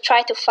attack, you should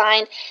try to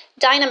find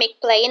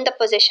dynamic play in the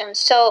position.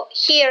 So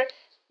here,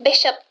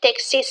 bishop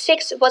takes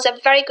c6 was a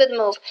very good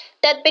move.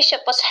 That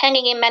bishop was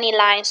hanging in many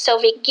lines, so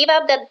we give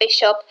up that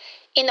bishop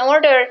in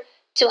order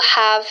to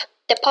have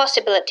the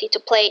possibility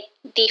to play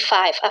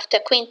d5. After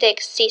queen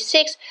takes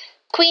c6,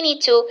 queen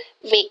e2,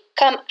 we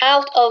come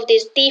out of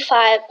this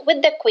d5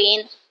 with the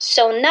queen.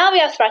 So now we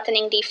are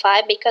threatening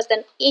d5 because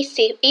then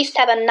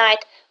e7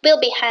 knight will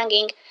be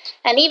hanging,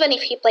 and even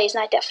if he plays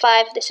knight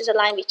f5, this is a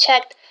line we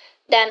checked,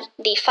 then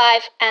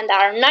d5, and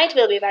our knight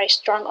will be very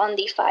strong on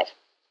d5.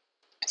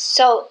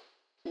 So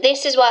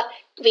this is what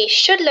we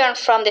should learn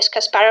from this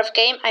Kasparov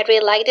game. I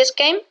really like this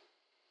game.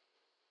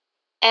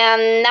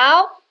 And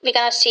now we're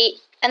gonna see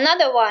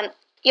another one.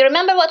 You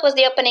remember what was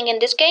the opening in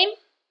this game?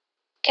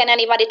 Can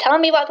anybody tell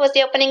me what was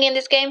the opening in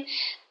this game?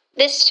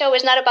 This show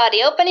is not about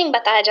the opening,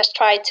 but I'm just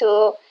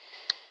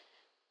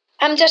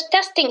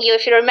testing you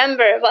if you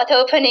remember what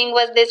opening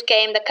was this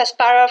game, the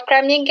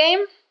Kasparov-Kramnik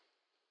game.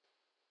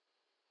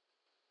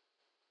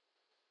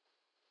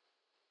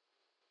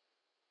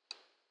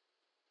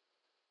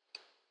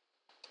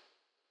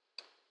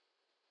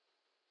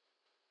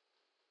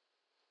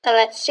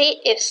 Let's see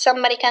if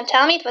somebody can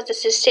tell me. It was the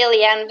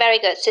Sicilian. Very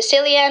good.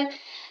 Sicilian,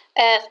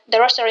 the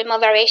Rosa-Riemann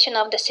variation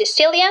of the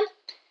Sicilian.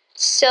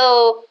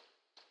 So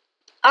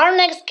our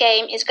next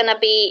game is going to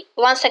be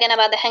once again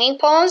about the hanging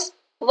pawns,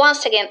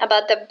 once again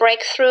about the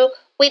breakthrough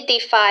with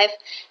d5,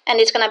 and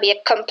it's going to be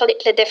a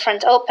completely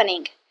different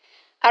opening.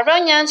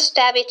 Aronyan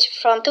Stavic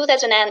from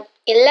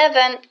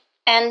 2011,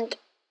 and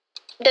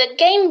the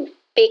game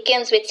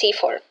begins with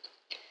c4.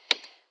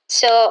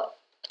 So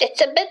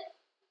it's a bit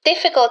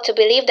difficult to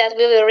believe that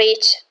we will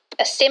reach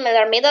a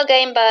similar middle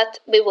game, but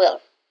we will.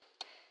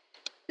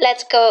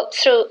 Let's go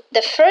through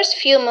the first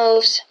few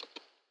moves.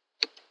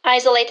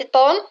 Isolated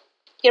pawn.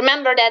 You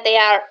remember that they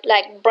are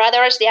like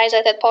brothers, the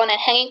isolated pawn and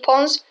hanging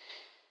pawns.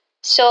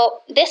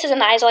 So this is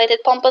an isolated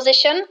pawn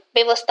position.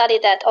 We will study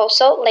that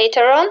also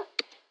later on.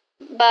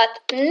 But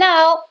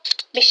now,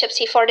 bishop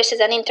c4, this is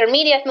an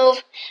intermediate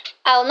move.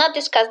 I'll not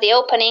discuss the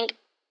opening,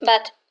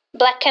 but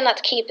black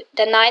cannot keep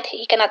the knight,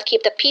 he cannot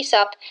keep the piece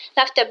up.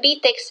 After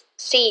b takes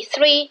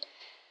c3,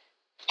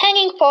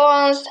 hanging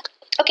pawns,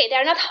 okay,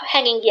 they're not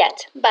hanging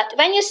yet, but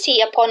when you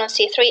see a pawn on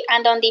c3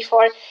 and on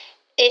d4,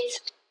 it's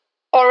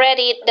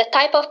already the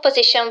type of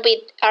position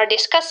we are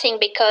discussing,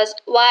 because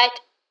white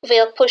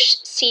will push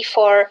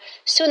c4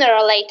 sooner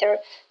or later,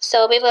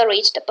 so we will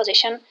reach the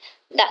position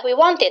that we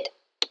wanted.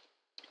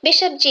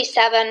 Bishop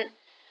g7,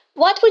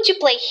 what would you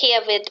play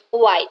here with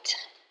white?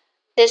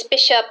 This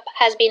bishop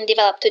has been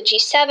developed to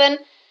g7,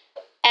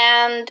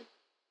 and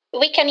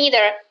we can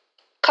either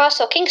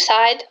castle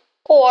kingside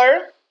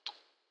or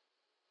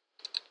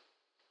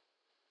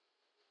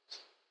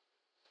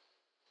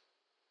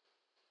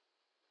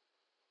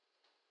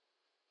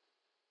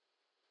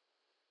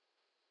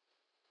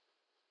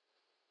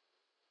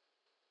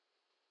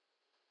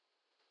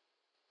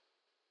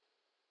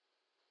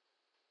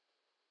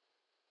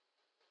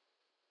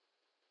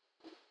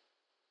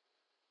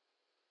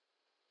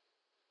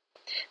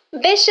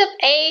Bishop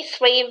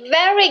a3,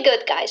 very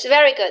good, guys,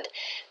 very good.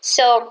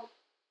 So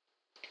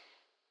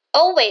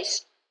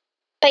always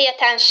pay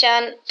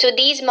attention to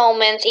these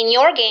moments in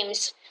your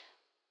games.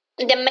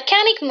 The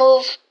mechanic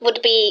move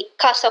would be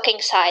castle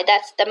kingside.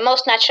 That's the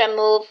most natural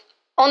move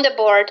on the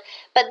board,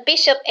 but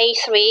bishop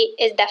a3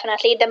 is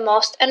definitely the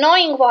most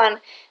annoying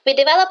one. We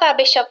develop our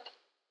bishop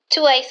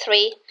to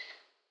a3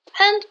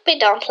 and we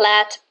don't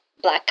let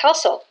black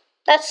castle.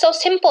 That's so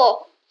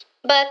simple,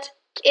 but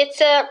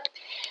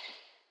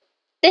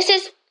this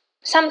is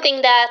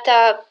something that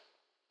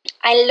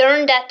I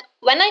learned that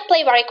when I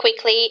play very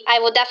quickly, I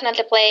would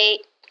definitely play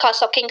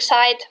castle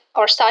kingside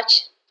or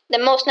such, the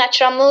most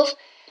natural move.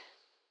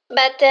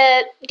 But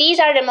these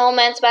are the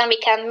moments when we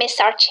can miss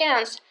our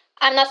chance.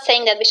 I'm not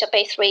saying that bishop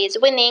a3 is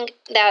winning.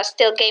 There are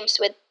still games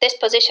with this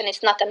position.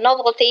 It's not a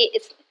novelty.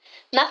 It's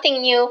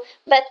nothing new.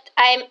 But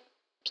I'm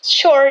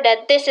sure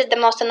that this is the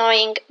most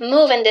annoying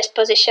move in this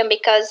position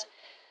because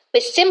we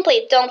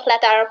simply don't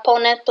let our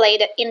opponent play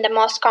in the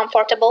most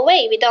comfortable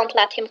way. We don't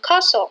let him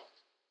castle.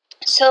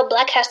 So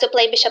black has to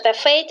play bishop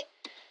f8.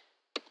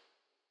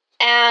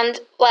 And,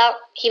 well,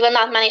 he will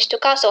not manage to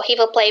castle. He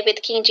will play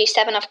with king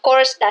g7, of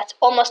course. That's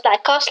almost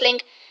like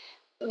castling.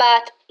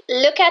 But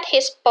look at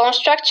his pawn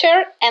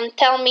structure and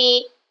tell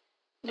me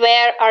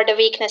where are the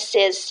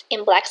weaknesses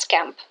in black's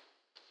camp.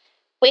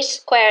 Which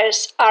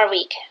squares are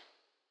weak?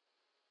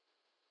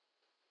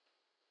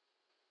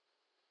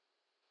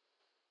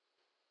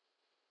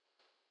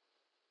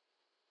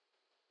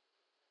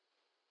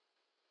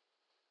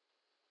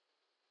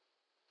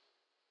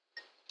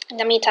 In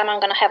the meantime, I'm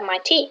going to have my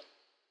tea.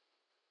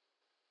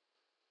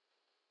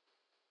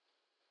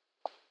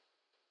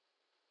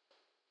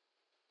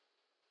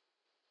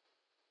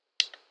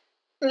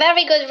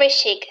 Very good,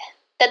 Rishik.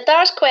 The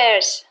dark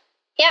squares.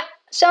 Yeah,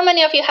 so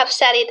many of you have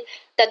said it,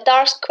 the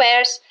dark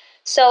squares.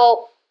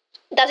 So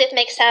does it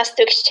make sense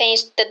to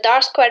exchange the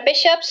dark square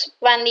bishops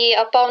when the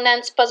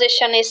opponent's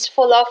position is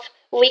full of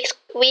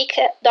weak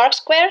dark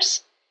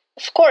squares?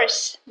 Of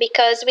course,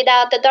 because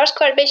without the dark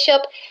square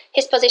bishop,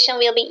 his position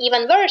will be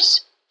even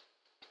worse.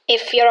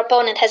 If your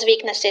opponent has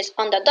weaknesses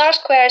on the dark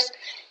squares,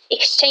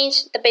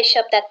 exchange the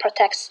bishop that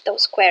protects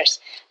those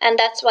squares. And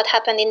that's what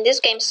happened in this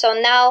game. So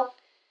now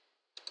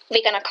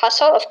we're gonna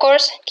castle, of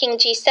course, king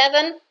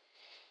g7.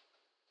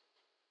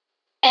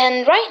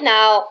 And right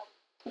now,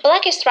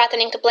 black is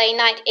threatening to play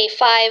knight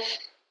a5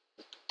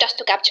 just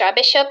to capture a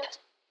bishop.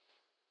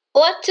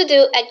 What to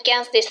do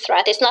against this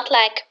threat? It's not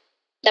like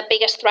the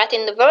biggest threat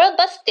in the world,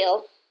 but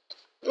still,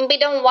 we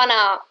don't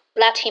wanna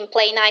let him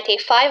play knight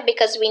a5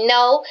 because we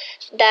know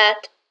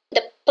that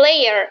the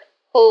player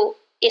who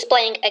is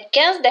playing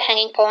against the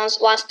hanging pawns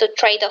wants to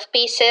trade off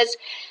pieces.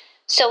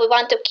 So we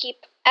want to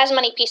keep as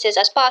many pieces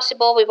as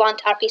possible. We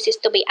want our pieces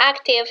to be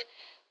active.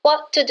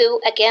 What to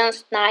do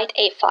against knight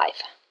a5?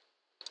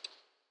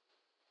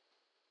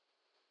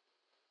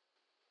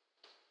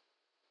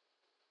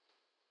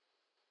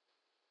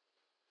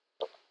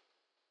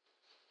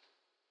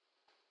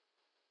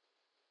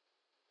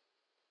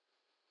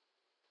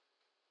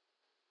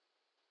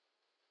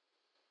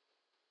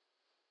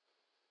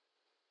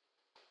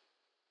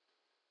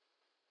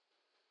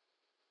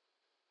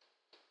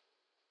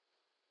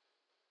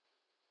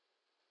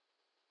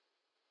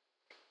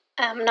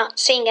 I'm not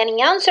seeing any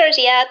answers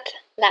yet.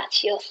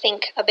 Let you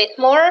think a bit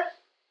more.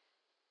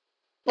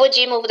 Would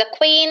you move the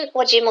queen?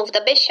 Would you move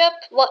the bishop?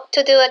 What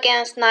to do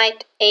against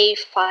knight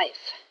a5?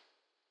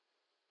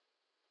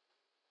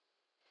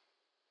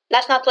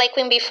 Let's not play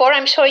queen b4.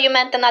 I'm sure you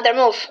meant another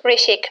move.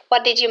 Rishik,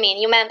 what did you mean?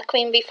 You meant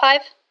queen b5?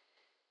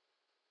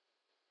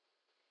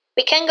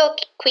 We can go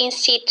queen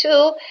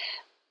c2,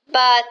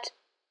 but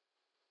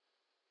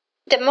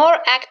the more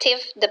active,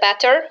 the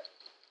better.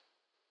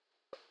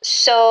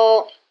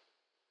 So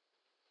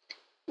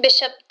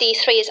bishop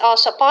d3 is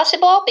also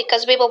possible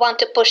because we will want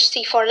to push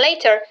c4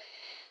 later.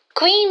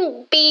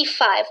 Queen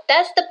b5,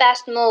 that's the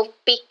best move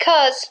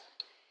because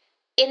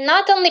it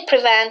not only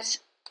prevents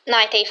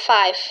knight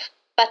a5,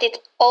 but it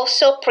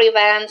also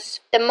prevents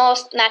the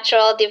most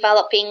natural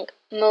developing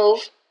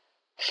move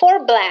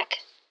for black.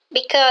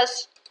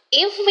 Because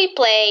if we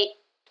play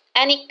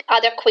any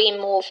other queen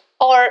move,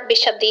 or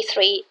bishop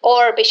d3,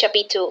 or bishop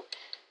e2,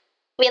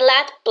 we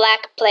let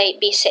black play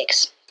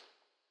b6.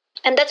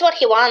 And that's what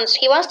he wants.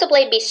 He wants to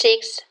play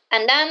b6,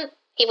 and then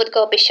he would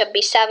go bishop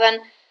b7,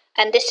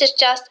 and this is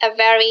just a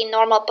very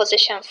normal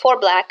position for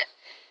black.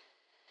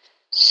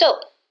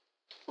 So,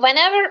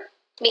 whenever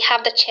we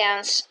have the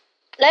chance,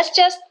 let's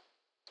just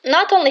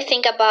not only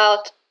think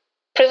about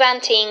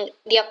preventing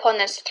the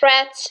opponent's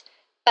threats,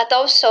 but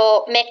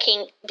also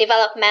making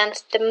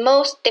development the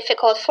most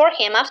difficult for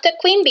him. After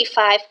queen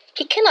b5,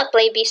 he cannot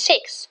play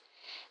b6.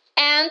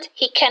 And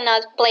he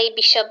cannot play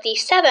bishop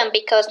d7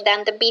 because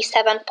then the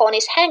b7 pawn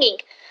is hanging.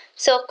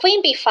 So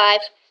queen b5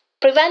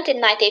 prevented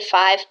knight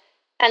a5,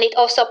 and it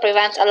also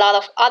prevents a lot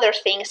of other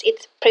things.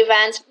 It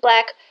prevents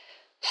black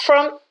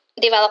from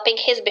developing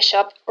his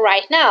bishop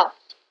right now.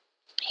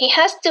 He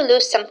has to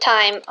lose some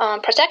time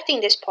on protecting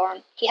this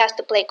pawn. He has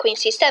to play queen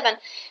c7,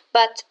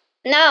 but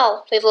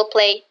now we will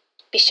play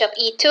bishop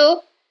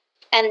e2,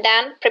 and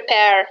then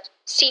prepare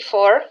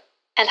c4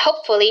 and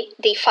hopefully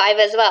d5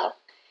 as well.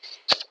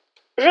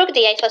 Rook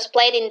d8 was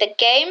played in the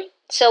game,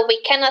 so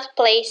we cannot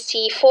play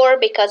c4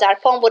 because our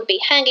pawn would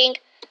be hanging,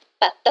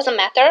 but doesn't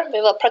matter,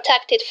 we will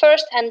protect it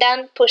first and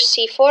then push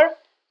c4.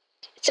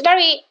 It's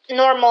very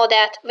normal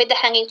that with the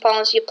hanging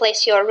pawns you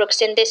place your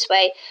rooks in this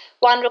way,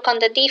 one rook on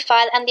the d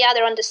file and the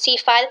other on the c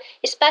file,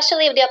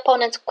 especially if the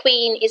opponent's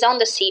queen is on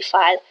the c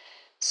file.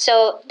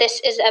 So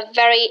this is a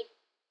very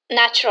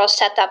natural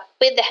setup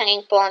with the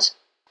hanging pawns.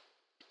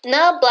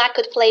 Now black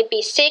could play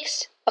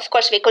b6. Of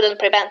course we couldn't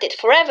prevent it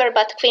forever,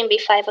 but queen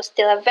b5 was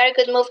still a very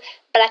good move.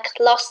 Black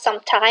lost some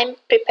time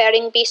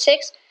preparing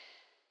b6.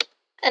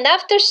 And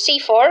after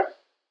c4,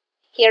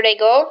 here they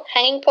go,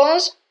 hanging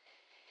pawns.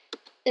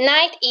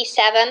 Knight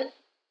e7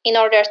 in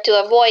order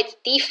to avoid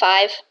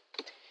d5.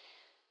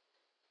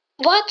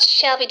 What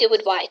shall we do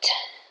with white?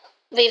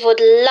 We would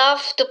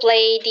love to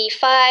play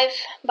d5,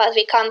 but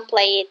we can't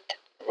play it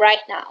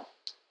right now.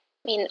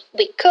 I mean,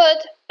 we could,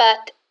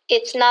 but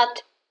it's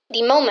not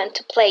the moment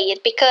to play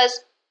it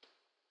because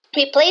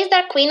we placed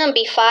our queen on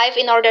b5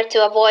 in order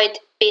to avoid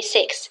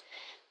b6.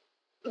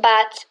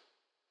 But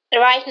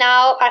right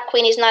now our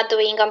queen is not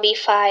doing on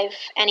b5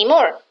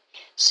 anymore.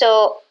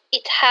 So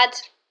it had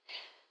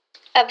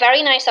a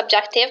very nice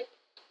objective,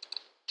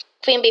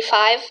 queen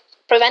b5,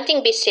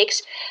 preventing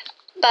b6,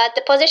 but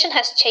the position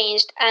has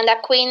changed and our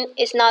queen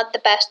is not the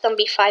best on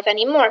b5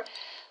 anymore.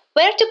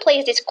 Where to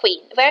place this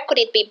queen? Where could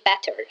it be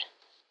better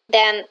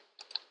than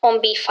on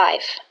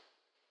b5?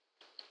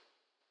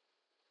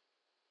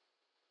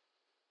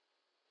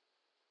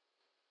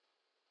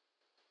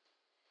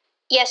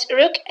 Yes,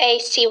 rook a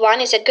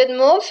c1 is a good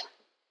move,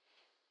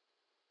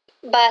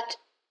 but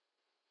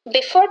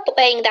before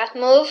playing that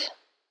move,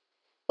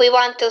 we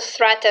want to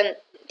threaten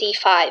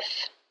d5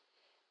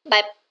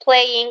 by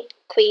playing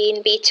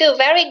queen b2.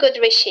 Very good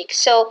reshik.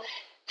 So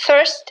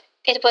first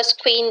it was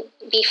queen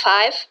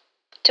b5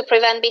 to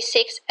prevent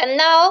b6, and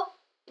now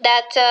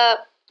that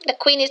the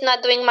queen is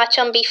not doing much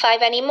on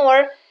b5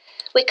 anymore,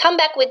 we come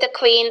back with the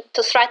queen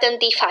to threaten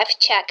d5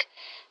 check,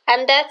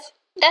 and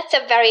that's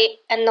a very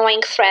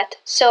annoying threat.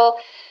 So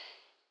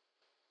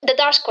the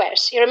dark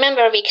squares, you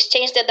remember we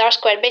exchanged the dark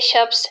square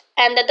bishops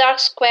and the dark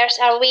squares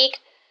are weak.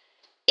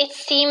 It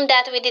seemed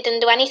that we didn't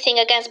do anything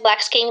against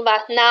black's king,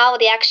 but now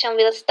the action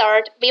will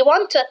start. We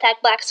want to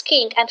attack black's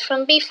king, and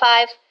from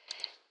b5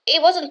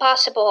 it wasn't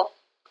possible.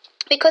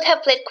 We could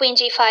have played queen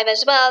g5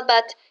 as well,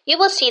 but you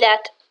will see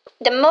that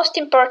the most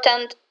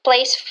important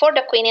place for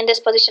the queen in this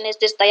position is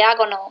this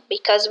diagonal,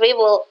 because we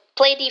will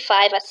play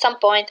d5 at some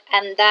point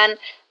and then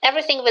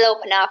everything will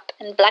open up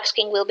and black's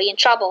king will be in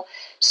trouble.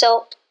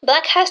 So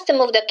black has to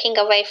move the king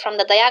away from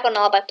the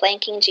diagonal by playing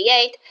king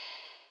g8.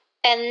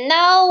 And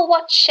now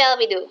what shall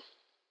we do?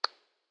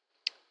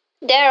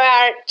 There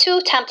are two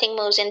tempting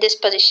moves in this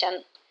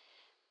position,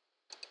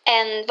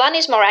 and one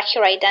is more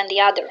accurate than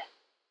the other.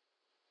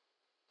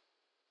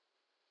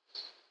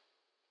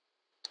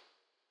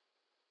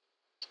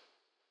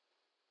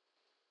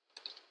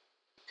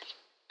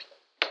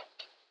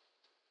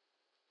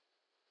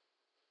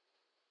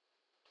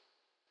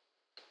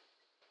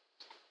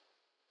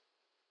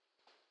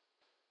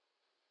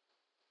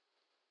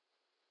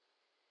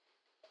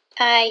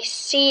 I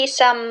see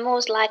some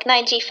moves like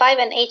knight g5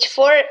 and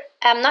h4.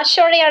 I'm not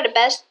sure they are the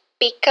best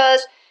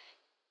because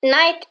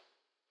knight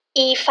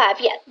e5,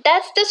 yeah,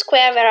 that's the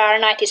square where our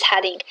knight is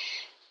heading.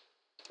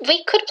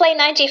 We could play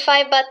knight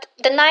g5, but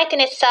the knight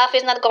in itself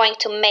is not going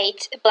to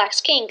mate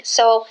black's king.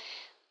 So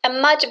a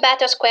much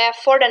better square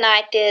for the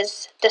knight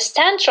is the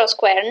central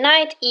square,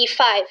 knight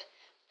e5.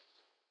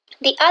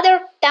 The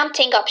other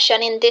tempting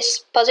option in this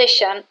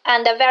position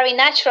and a very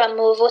natural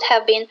move would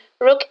have been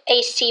rook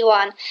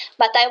ac1,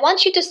 but I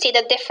want you to see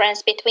the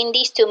difference between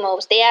these two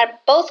moves. They are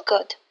both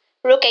good,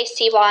 rook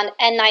ac1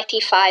 and knight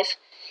e5.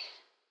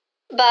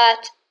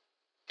 But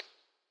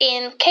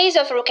in case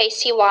of rook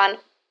ac1,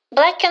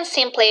 black can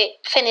simply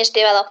finish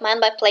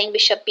development by playing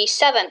bishop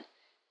b7.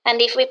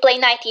 And if we play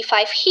knight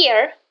e5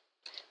 here,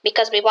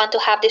 because we want to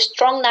have this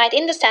strong knight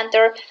in the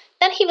center,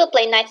 then he will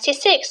play knight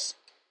c6.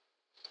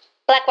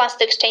 Black wants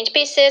to exchange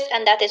pieces,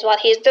 and that is what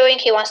he is doing.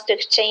 He wants to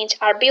exchange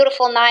our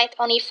beautiful knight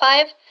on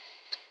e5.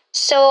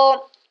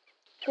 So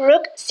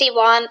rook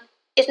c1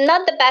 is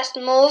not the best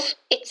move.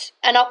 It's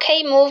an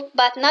okay move,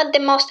 but not the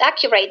most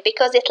accurate,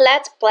 because it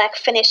lets black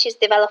finish his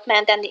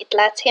development and it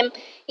lets him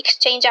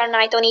exchange our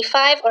knight on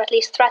e5, or at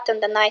least threaten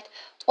the knight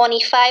on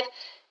e5.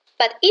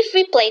 But if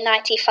we play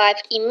knight e5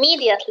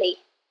 immediately,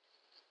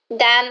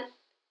 then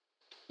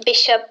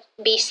bishop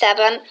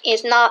b7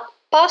 is not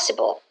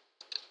possible.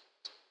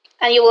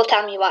 And you will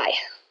tell me why.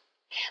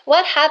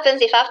 What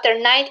happens if after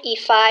knight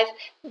e5,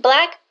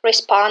 black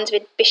responds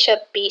with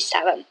bishop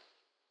b7?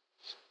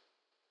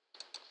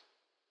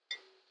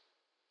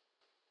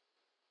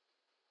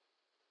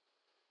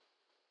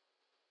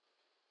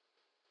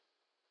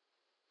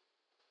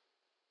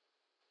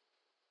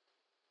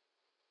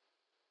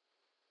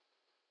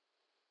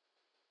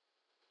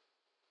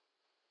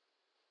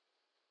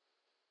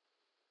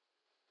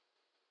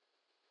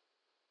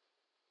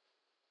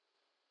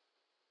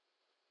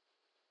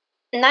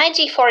 knight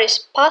g4 is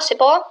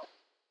possible,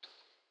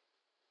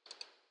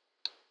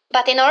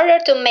 but in order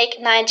to make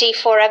knight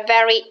g4 a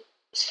very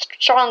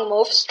strong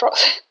move,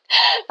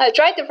 I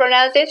tried to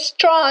pronounce it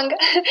strong.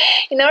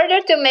 In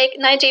order to make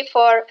knight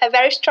g4 a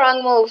very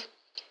strong move,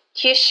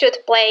 you should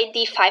play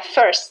d5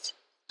 first.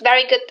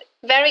 Very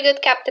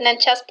good captain and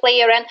chess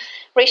player, and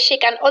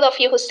Rishik and all of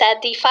you who said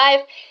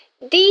d5.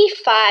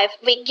 d5,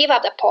 we give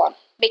up the pawn,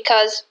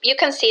 because you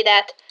can see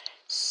that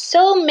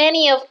so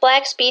many of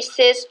black's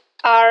pieces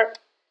are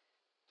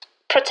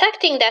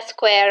protecting that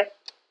square,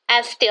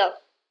 and still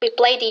we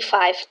play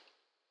d5.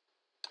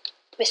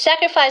 We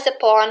sacrifice the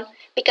pawn,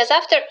 because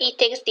after e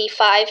takes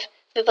d5,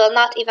 we will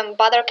not even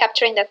bother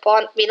capturing that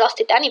pawn. We lost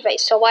it anyway,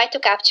 so why to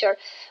capture?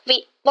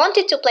 We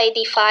wanted to play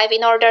d5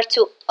 in order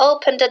to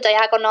open the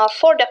diagonal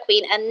for the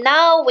queen, and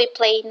now we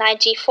play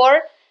knight g4.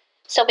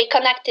 So we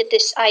connected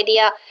this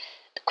idea.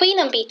 Queen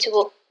on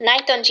b2,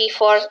 knight on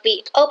g4,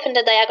 we open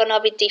the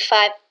diagonal with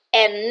d5,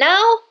 and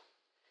now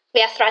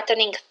we are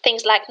threatening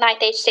things like knight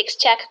h6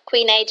 check,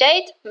 queen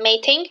h8,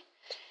 mating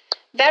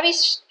very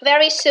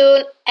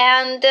soon.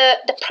 And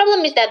the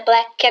problem is that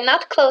black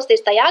cannot close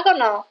this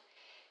diagonal.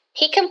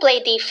 He can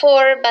play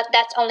d4, but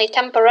that's only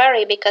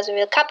temporary, because we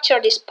will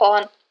capture this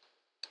pawn.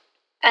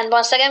 And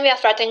once again we are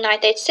threatening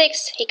knight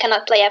h6. He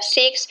cannot play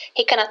f6,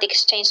 he cannot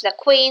exchange the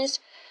queens.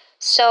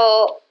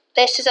 So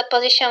this is a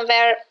position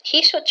where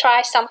he should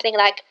try something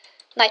like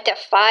knight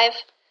f5.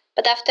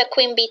 But after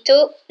queen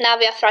b2, now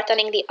we are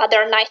threatening the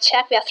other knight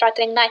check. We are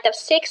threatening knight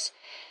f6.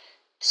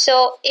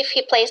 So if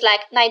he plays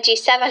like knight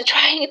g7,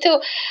 trying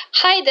to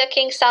hide the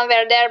king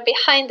somewhere there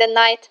behind the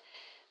knight,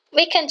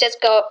 we can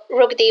just go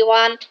rook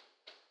d1.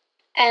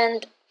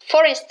 And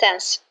for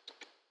instance,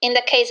 in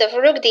the case of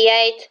rook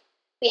d8,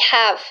 we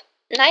have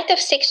knight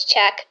f6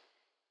 check.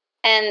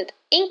 And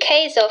in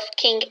case of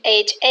king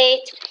h8,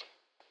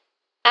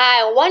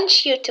 I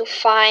want you to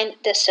find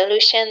the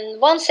solution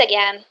once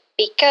again,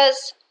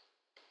 because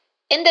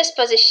in this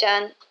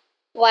position,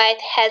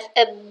 white has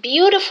a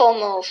beautiful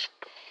move.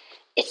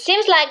 It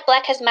seems like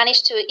black has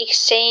managed to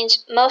exchange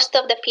most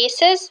of the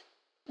pieces,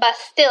 but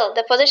still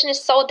the position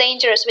is so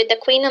dangerous with the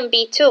queen on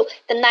b2,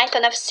 the knight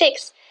on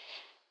f6,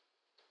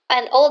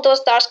 and all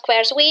those dark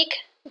squares weak,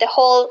 the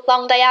whole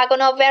long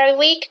diagonal very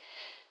weak.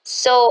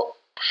 So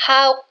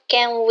how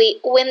can we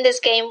win this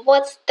game?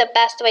 What's the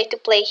best way to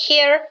play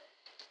here?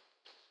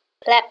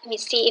 Let me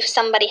see if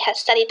somebody has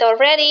studied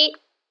already.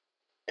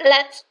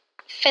 Let's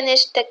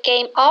finish the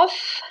game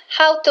off.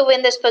 How to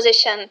win this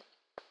position?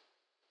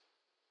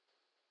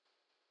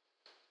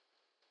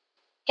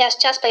 Yes,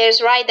 chess player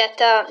is right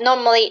that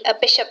normally a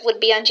bishop would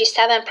be on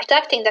g7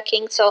 protecting the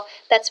king, so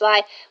that's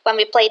why when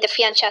we play the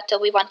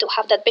fianchetto we want to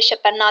have that bishop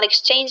and not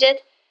exchange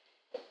it.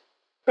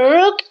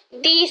 Rook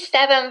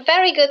d7,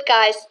 very good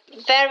guys,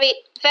 very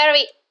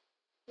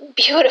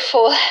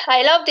beautiful.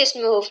 I love this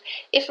move.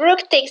 If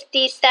rook takes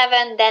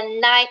d7,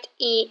 then knight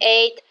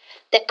e8,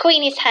 the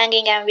queen is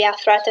hanging and we are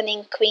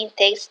threatening queen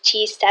takes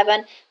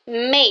g7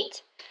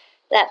 mate.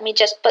 Let me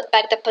just put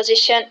back the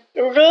position.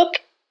 Rook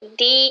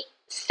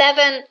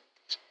d7,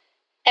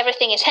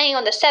 everything is hanging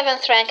on the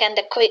 7th rank, and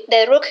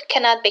the rook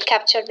cannot be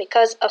captured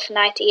because of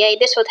knight e8.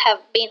 This would have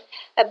been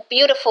a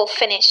beautiful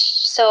finish.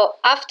 So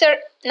after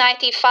knight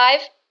e5,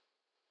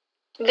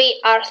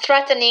 we are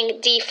threatening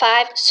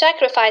d5,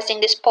 sacrificing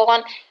this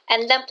pawn,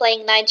 and then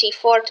playing knight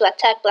g4 to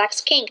attack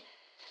black's king.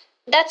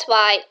 That's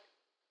why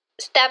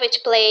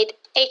Stavic played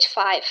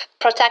h5,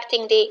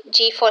 protecting the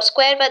g4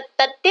 square,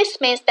 but this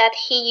means that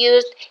he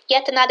used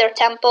yet another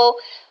tempo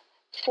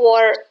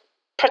for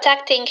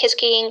protecting his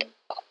king,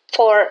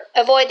 for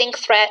avoiding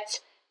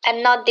threats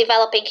and not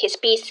developing his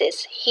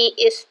pieces. He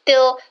is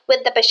still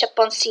with the bishop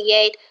on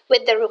c8,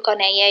 with the rook on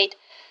a8.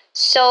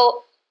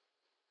 So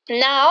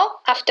now,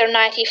 after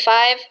knight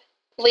e5,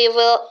 we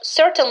will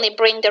certainly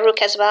bring the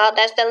rook as well.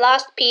 That's the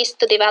last piece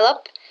to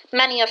develop.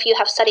 Many of you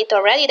have studied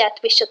already that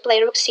we should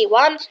play rook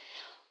c1.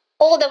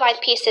 All the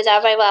white pieces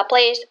are very well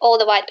placed, all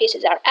the white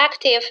pieces are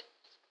active.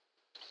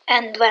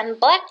 And when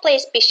black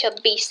plays bishop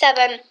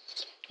b7,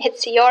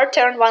 it's your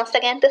turn once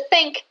again to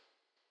think.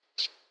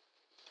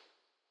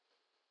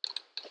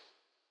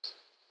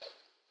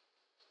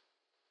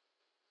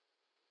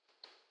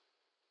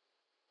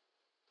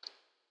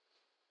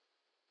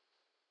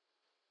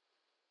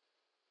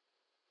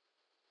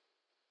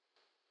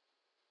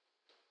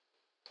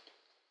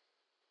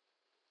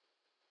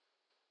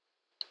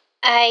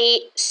 I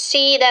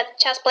see that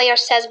chess player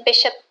says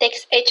bishop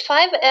takes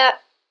h5.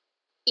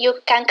 You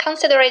can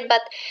consider it,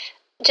 but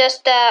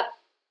just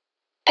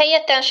pay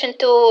attention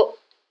to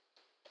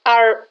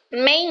our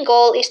main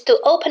goal is to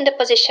open the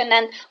position,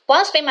 and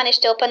once we manage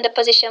to open the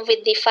position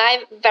with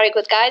d5, very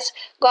good guys,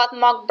 God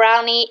Mog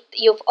Brownie,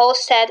 you've all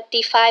said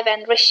d5,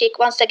 and Rishik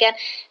once again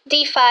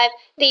d5,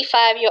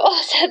 you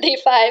all said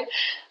d5.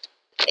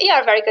 You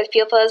are very good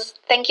pupils.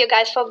 Thank you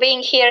guys for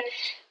being here.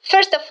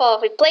 First of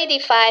all, we play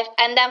d5,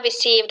 and then we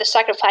see if the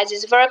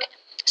sacrifices work.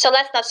 So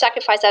let's not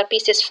sacrifice our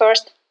pieces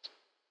first.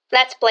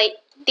 Let's play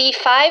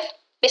d5.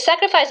 We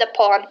sacrifice a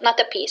pawn, not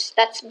a piece.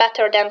 That's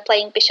better than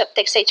playing bishop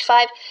takes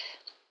h5.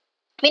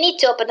 We need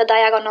to open the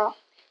diagonal.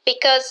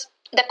 because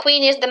the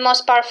queen is the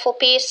most powerful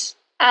piece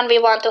and we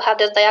want to have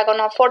this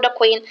diagonal for the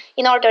queen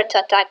in order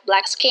to attack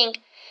black's king.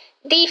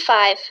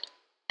 d5,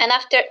 and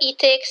after e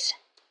takes,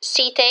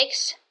 c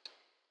takes.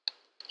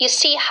 You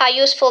see how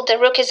useful the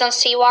rook is on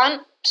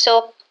c1,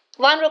 so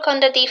one rook on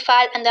the d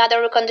file and the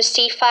other rook on the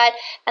c file,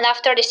 and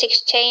after this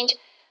exchange,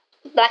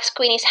 black's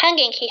queen is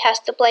hanging. He has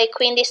to play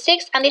queen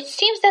d6, and it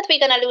seems that we're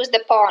gonna lose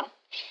the pawn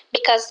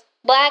because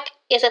black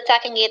is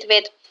attacking it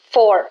with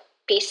 4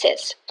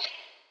 pieces.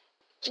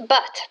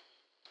 But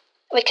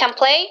we can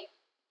play.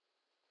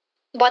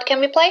 What can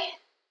we play?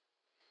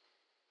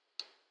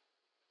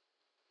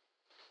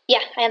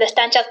 Yeah, I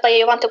understand, just player,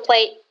 you want to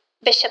play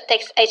bishop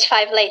takes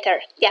h5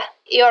 later. Yeah,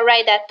 you're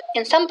right that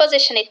in some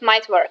position it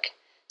might work,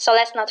 so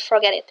let's not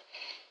forget it.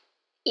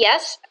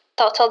 Yes,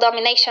 total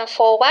domination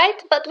for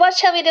white, but what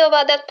shall we do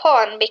about that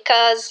pawn?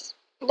 Because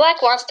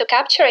black wants to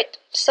capture it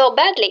so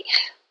badly.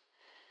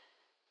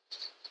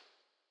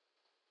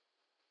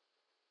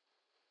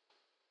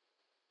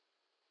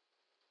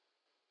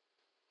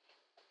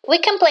 We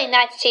can play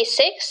knight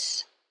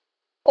c6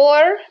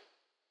 or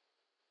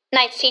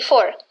knight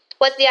c4.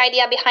 What's the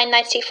idea behind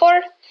knight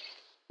c4?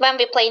 When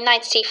we play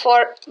knight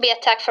c4, we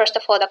attack first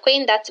of all the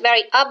queen. That's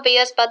very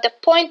obvious, but the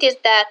point is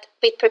that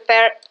we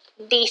prepare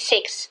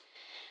d6.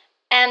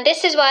 And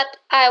this is what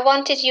I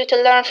wanted you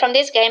to learn from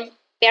this game.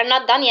 We are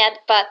not done yet,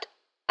 but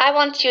I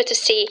want you to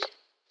see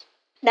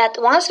that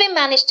once we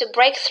manage to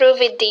break through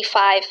with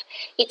d5,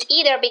 it's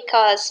either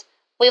because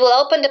we will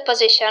open the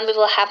position, we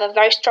will have a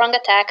very strong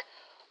attack,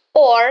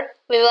 or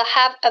we will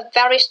have a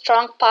very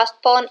strong passed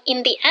pawn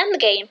in the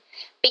endgame.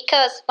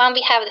 Because when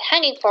we have the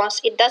hanging pawns,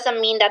 it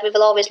doesn't mean that we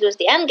will always lose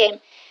the endgame.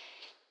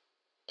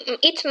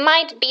 It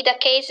might be the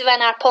case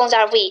when our pawns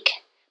are weak.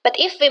 But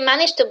if we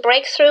manage to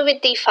break through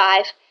with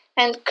d5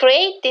 and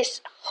create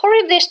this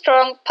horribly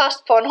strong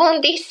passed pawn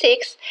on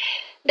d6,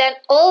 then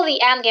all the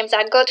endgames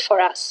are good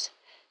for us.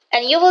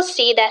 And you will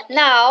see that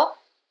now,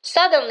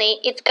 suddenly,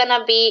 it's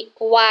gonna be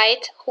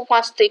white who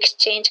wants to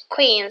exchange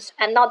queens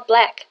and not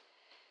black.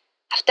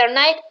 After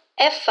knight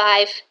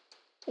f5,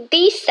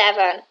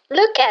 d7,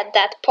 look at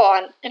that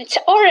pawn. It's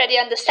already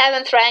on the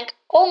 7th rank,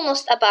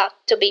 almost about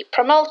to be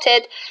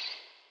promoted.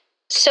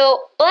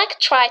 So black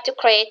tried to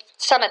create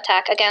some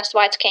attack against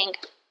white's king.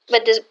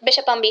 With this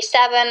bishop on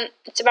b7,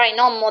 it's very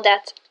normal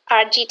that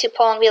our g2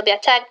 pawn will be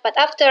attacked, but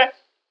after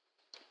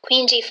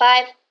queen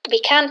g5, we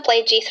can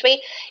play g3.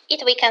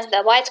 It weakens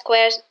the white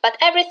squares, but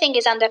everything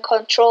is under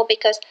control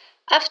because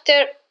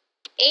after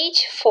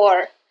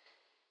h4,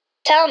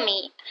 tell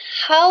me,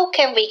 how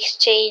can we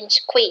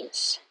exchange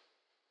queens?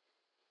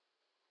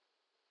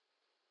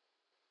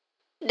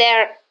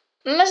 There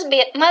must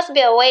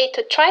be a way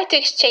to try to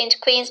exchange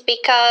queens,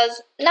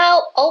 because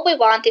now all we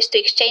want is to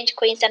exchange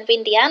queens and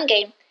win the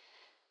endgame.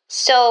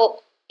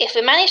 So if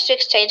we manage to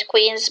exchange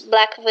queens,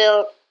 black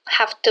will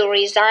have to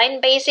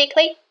resign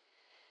basically.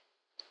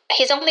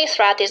 His only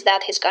threat is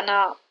that he's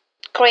gonna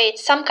create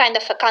some kind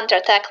of a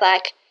counterattack,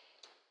 like,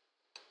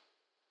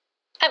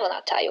 I will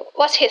not tell you.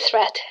 What's his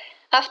threat?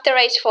 After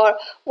h4,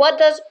 what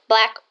does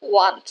black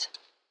want?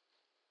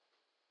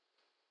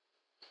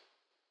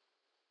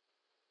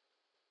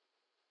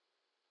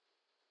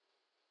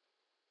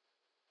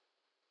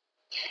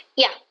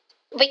 Yeah,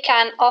 we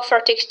can offer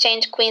to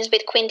exchange queens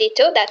with queen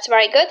d2, that's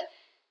very good.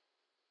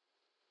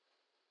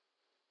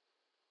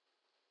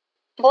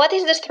 But what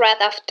is the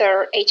threat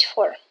after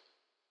h4?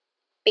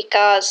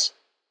 Because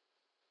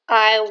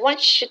I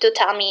want you to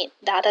tell me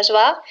that as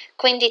well.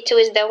 Queen d2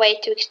 is the way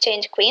to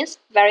exchange queens,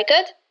 very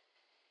good.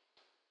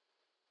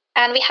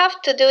 And we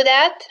have to do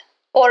that,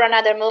 or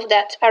another move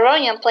that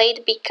Aronian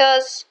played,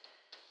 because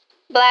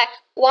black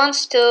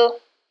wants to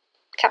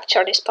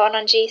capture this pawn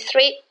on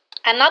g3,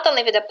 and not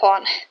only with the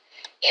pawn.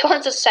 He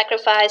wants to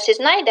sacrifice his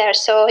knight there,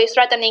 so he's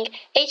threatening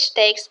h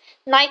takes,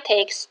 knight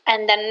takes,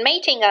 and then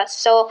mating us.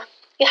 So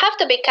you have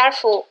to be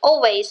careful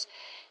always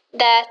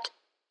that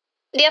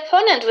the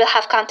opponent will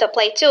have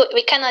counterplay too.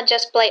 We cannot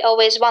just play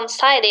always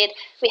one-sided,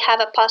 we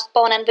have a passed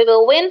pawn and we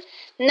will win.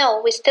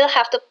 No, we still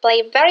have to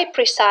play very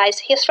precise.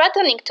 He's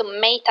threatening to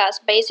mate us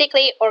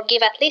basically, or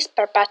give at least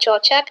perpetual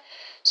check.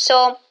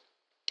 So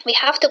we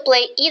have to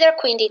play either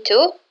queen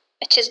d2,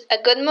 which is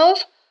a good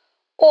move,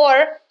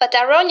 or what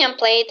Aronian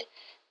played.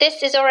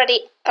 This is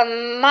already a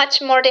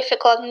much more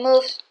difficult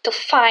move to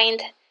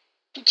find,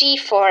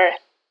 g4.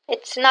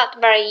 It's not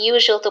very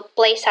usual to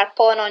place our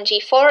pawn on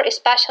g4,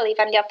 especially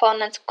when the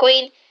opponent's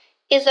queen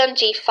is on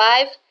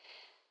g5.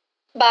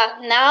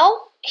 But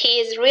now he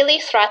is really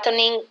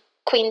threatening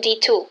queen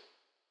d2,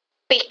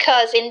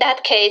 because in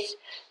that case,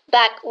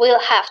 black will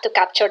have to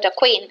capture the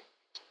queen.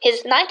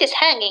 His knight is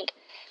hanging.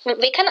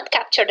 We cannot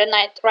capture the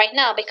knight right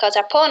now because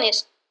our pawn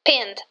is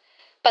pinned.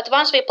 But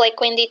once we play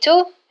queen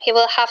d2, he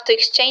will have to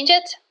exchange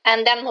it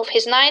and then move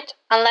his knight,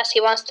 unless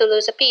he wants to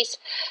lose a piece.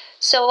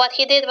 So what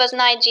he did was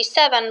knight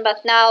g7,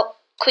 but now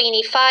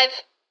queen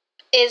e5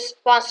 is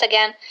once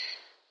again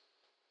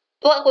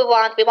what we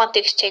want. We want to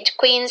exchange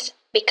queens,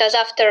 because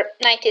after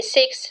knight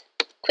e6,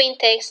 queen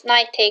takes,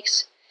 knight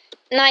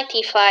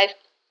e5,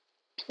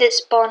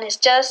 this pawn is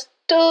just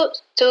too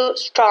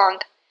strong.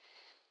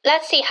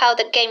 let's see how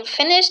the game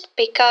finished,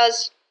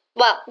 because,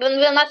 well, we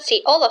will not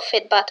see all of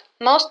it, but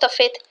most of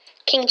it.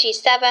 King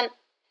g7,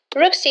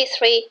 rook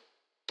c3,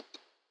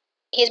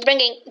 he's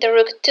bringing the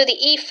rook to the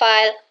e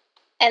file,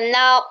 and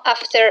now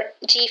after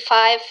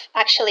g5,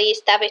 actually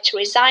Stavic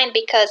resigned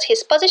because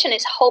his position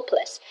is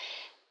hopeless.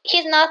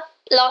 He's not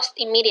lost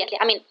immediately.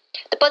 I mean,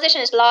 the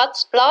position is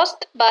lost,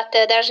 but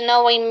there's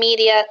no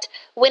immediate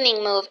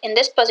winning move in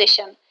this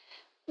position.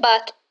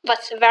 But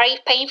what's very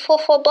painful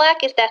for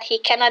black is that he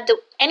cannot do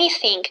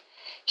anything.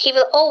 He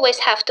will always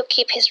have to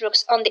keep his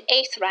rooks on the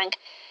 8th rank.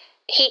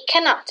 He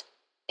cannot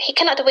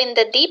win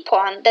the d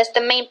pawn. That's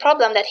the main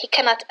problem, that he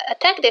cannot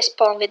attack this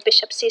pawn with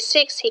bishop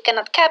c6. He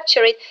cannot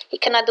capture it. He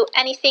cannot do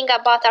anything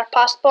about our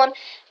passed pawn.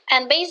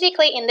 And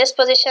basically in this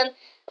position,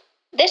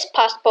 this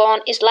passed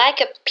pawn is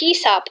like a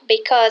piece up,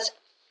 because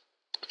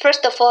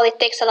first of all, it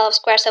takes a lot of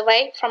squares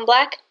away from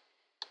black.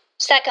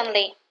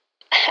 Secondly,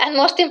 and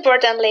most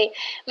importantly,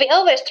 we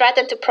always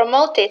threaten to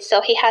promote it,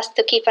 so he has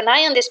to keep an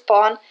eye on this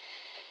pawn.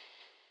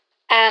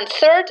 And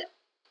third,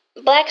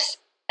 white's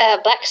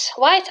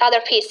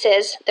other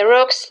pieces, the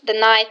rooks, the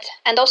knight,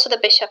 and also the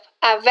bishop,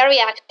 are very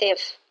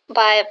active,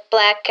 but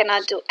black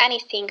cannot do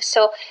anything.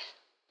 So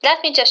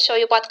let me just show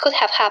you what could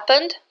have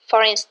happened.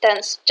 For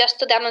instance, just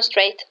to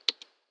demonstrate,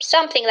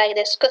 something like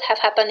this could have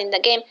happened in the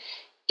game.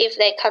 If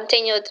they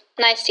continued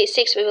knight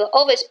c6, we will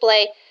always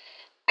play.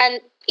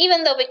 And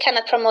even though we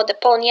cannot promote the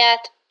pawn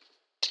yet,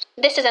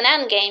 this is an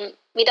endgame.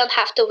 We don't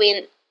have to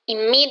win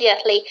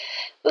immediately.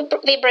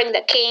 We bring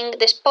the king.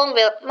 This pawn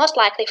will most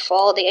likely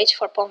fall. The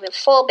h4 pawn will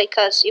fall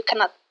because you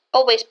cannot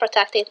always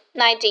protect it.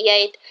 Knight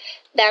d8.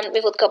 Then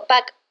we would go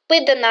back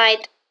with the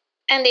knight.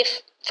 And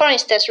if, for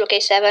instance, rook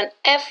a7,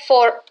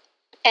 f4,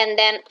 and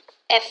then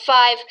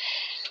f5,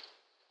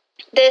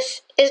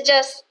 this is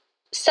just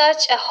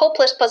such a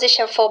hopeless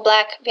position for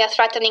black. We are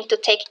threatening to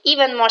take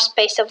even more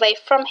space away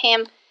from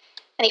him.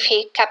 And if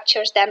he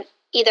captures, then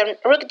either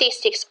rook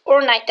d6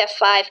 or knight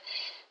f5,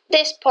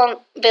 this pawn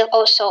will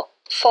also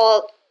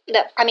fall.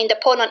 The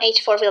pawn on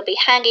h4 will be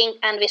hanging,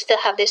 and we still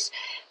have this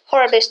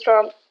horribly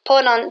strong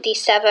pawn on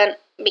d7.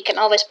 We can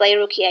always play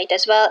rook e8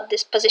 as well.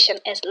 This position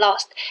is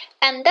lost.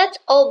 And that's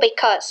all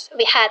because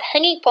we had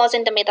hanging pawns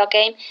in the middle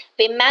game.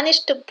 We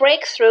managed to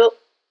break through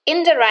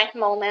in the right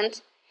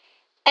moment.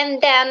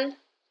 And then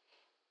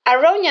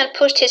Aronian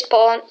pushed his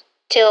pawn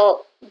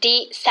till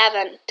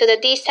d7, to the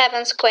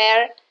d7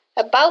 square,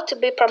 about to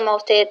be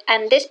promoted,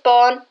 and this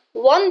pawn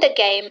won the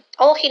game.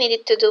 All he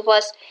needed to do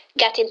was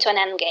get into an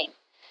endgame.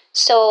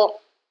 So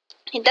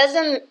it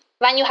doesn't,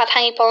 when you have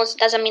hanging pawns,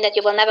 doesn't mean that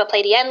you will never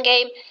play the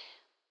endgame.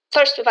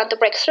 First we want to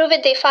break through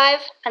with d5,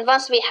 and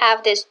once we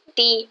have this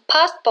d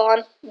passed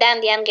pawn, then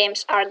the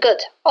endgames are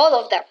good. All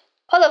of them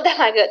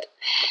are good.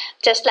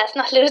 Just let's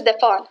not lose the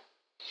pawn.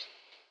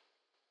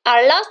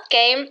 Our last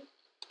game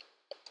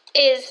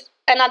is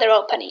another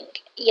opening,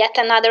 yet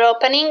another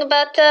opening,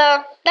 but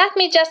let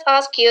me just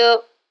ask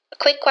you a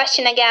quick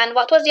question again.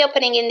 What was the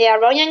opening in the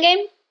Aronian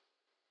game?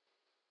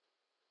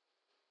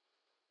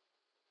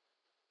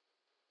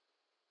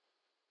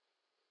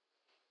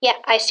 Yeah,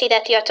 I see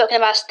that you're talking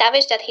about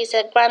Stavic, that he's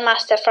a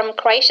grandmaster from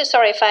Croatia.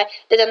 Sorry if I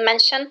didn't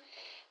mention.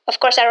 Of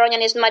course,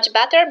 Aronian is much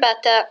better,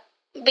 but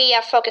we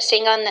are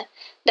focusing on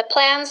the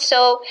plans,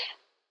 so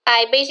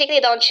I basically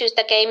don't choose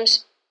the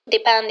games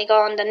depending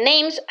on the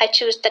names. I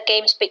choose the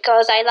games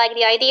because I like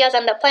the ideas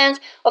and the plans.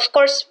 Of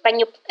course, when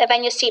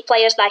you see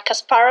players like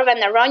Kasparov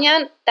and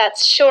Aronian,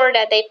 that's sure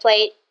that they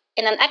play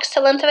in an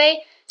excellent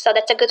way, so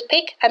that's a good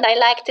pick, and I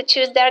like to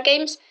choose their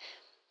games.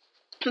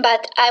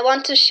 But I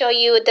want to show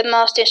you the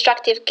most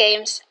instructive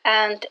games,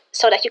 and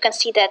so that you can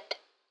see that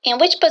in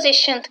which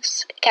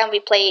positions can we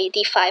play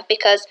d5,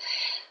 because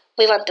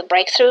we want to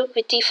break through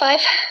with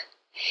d5.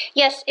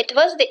 Yes, it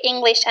was the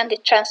English, and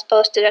it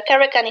transposed to the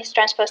Karakan, it's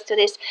transposed to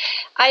this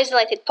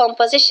isolated pawn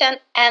position,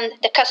 and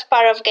the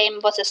Kasparov game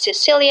was a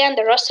Sicilian,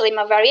 the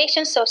Rossolimo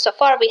variation. So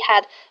far we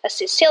had a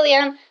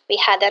Sicilian, we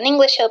had an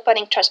English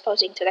opening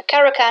transposing to the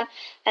Karakan,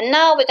 and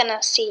now we're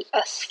gonna see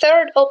a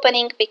third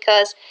opening,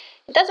 because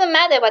it doesn't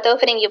matter what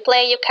opening you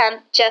play, you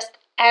can just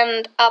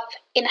end up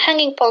in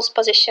hanging pawns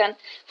position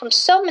from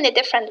so many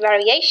different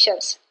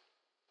variations.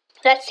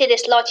 Let's see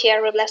this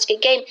Lotier Wroblewski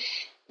game.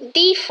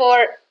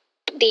 d4,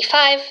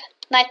 d5,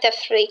 knight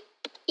f3,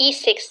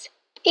 e6,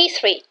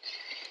 e3.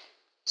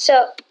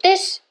 So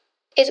this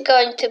is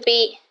going to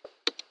be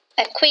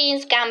a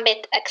queen's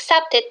gambit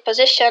accepted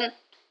position,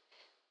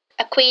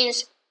 a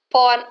queen's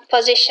pawn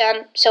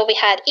position. So we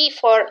had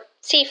e4,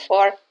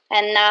 c4,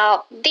 and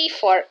now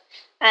d4.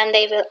 And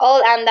they will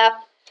all end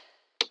up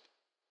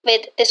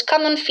with this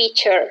common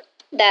feature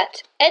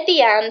that at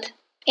the end,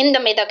 in the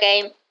middle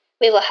game,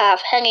 we will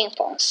have hanging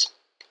pawns.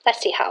 Let's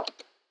see how.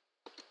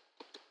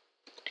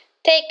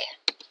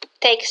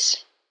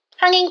 Takes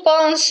hanging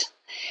pawns.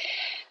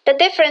 The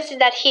difference is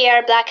that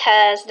here black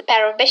has the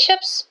pair of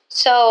bishops,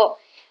 so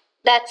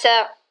that's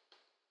a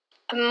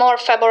more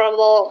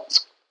favorable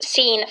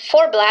scene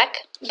for black,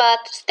 but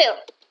still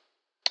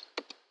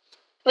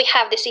we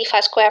have this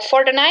e5 square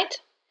for the knight,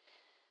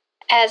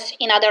 as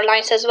in other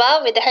lines as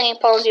well. With the hanging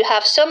pawns, you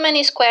have so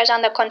many squares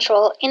under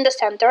control in the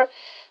center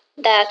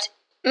that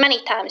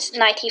many times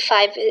knight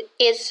e5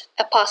 is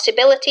a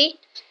possibility.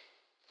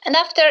 And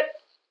after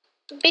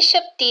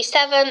bishop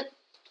d7,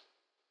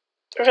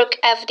 rook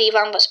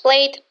fd1 was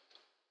played.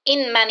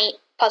 In many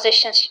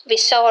positions, we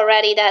saw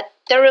already that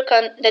the rook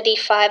on the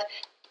d5,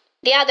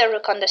 the other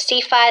rook on the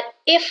c5,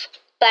 if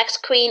black's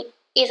queen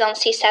is on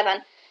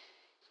c7.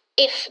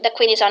 If the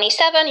queen is on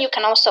e7, you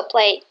can also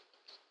play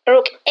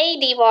rook a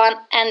d1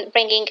 and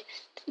bringing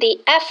the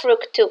f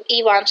rook to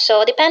e1.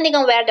 So depending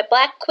on where the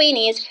black queen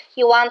is,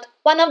 you want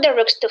one of the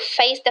rooks to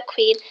face the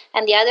queen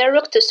and the other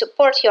rook to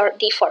support your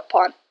d4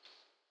 pawn.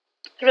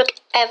 Rook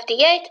f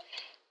d8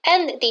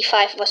 and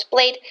d5 was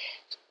played.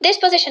 This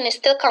position is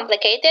still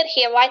complicated.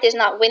 Here white is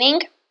not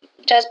winning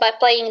just by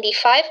playing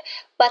d5,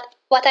 but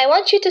what I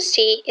want you to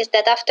see is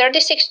that after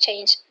this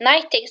exchange,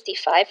 knight takes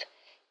d5,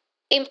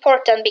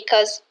 important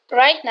because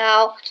right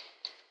now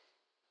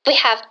we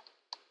have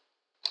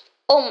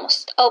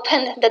almost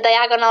opened the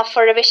diagonal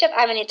for the bishop.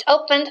 I mean, it's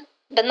opened,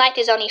 the knight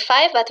is on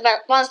e5, but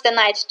once the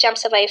knight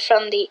jumps away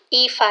from the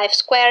e5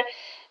 square,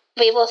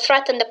 we will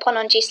threaten the pawn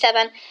on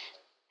g7,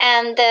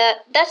 and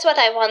that's what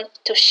I want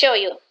to show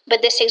you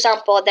with this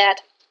example,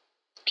 that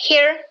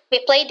here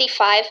we play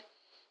d5,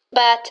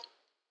 but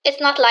it's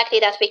not likely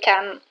that we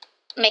can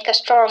make a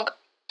strong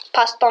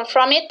passed pawn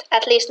from it,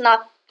 at least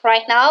not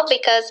right now,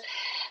 because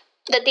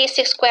the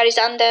d6 square is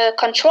under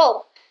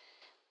control.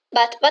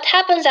 But what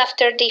happens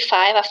after d5,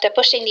 after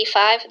pushing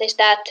d5, is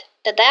that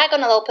the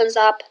diagonal opens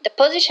up, the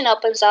position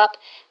opens up,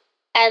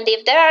 and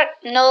if there are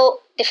no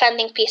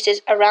defending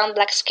pieces around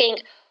black's king,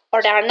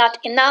 or there are not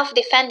enough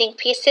defending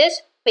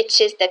pieces,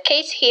 which is the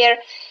case here,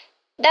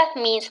 that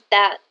means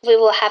that we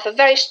will have a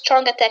very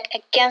strong attack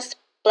against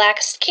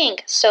black's king.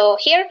 So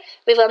here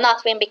we will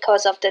not win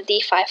because of the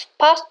d5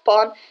 passed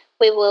pawn,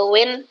 we will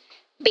win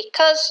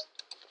because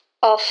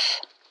of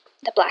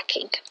the black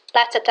king.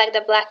 Let's attack the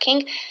black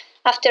king.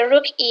 After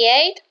rook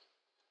e8,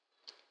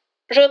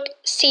 rook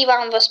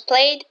c1 was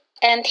played,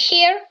 and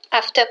here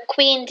after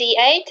queen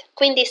d8,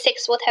 queen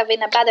d6 would have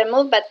been a better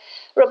move, but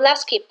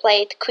Wróblewski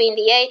played queen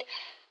d8.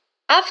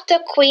 After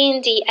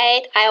queen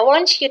d8, I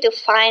want you to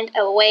find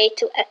a way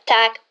to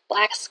attack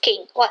black's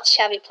king. What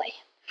shall we play?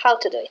 How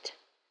to do it?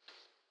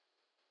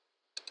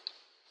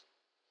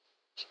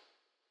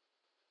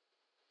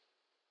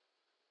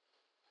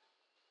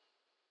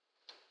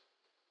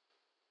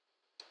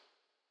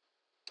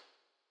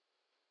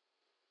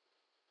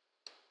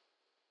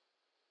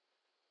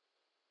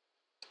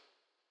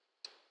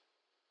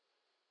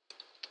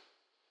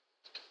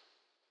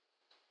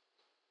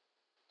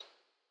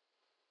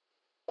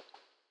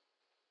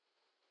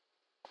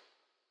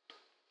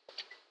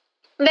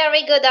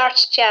 Very good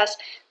arch chess.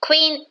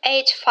 Queen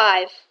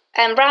h5.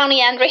 And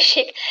Brownie and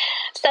Rishik,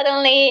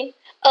 suddenly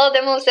all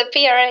the moves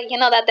appear. You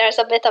know that there's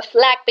a bit of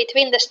lag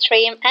between the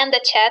stream and the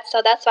chat,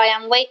 so that's why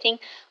I'm waiting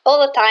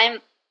all the time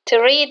to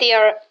read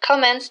your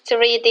comments, to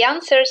read the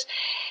answers.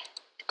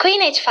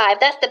 Queen h5,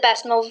 that's the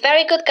best move.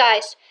 Very good,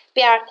 guys.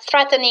 We are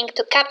threatening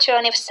to capture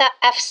on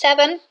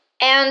f7,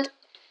 and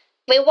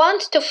we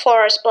want to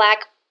force black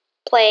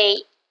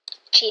play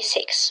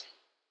g6.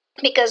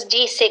 Because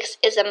g6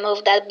 is a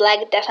move that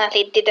black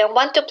definitely didn't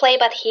want to play,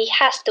 but he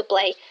has to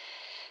play.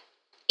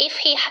 If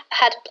he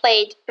had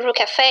played rook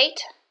f8,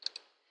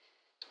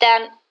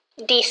 then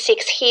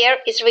d6 here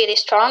is really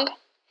strong.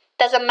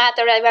 Doesn't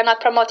matter that we're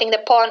not promoting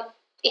the pawn,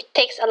 it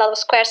takes a lot of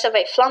squares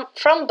away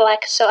from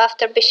black. So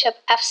after bishop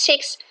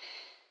f6,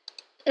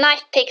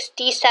 knight takes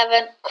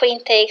d7,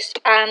 queen takes,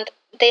 and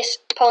this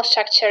pawn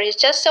structure is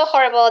just so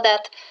horrible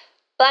that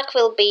black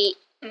will be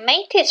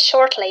mated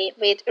shortly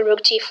with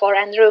rook g4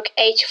 and rook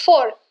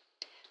h4.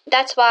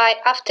 That's why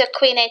after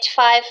queen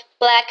h5,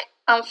 black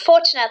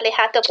unfortunately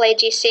had to play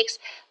g6,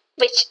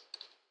 which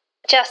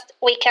just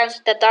weakens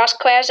the dark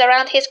squares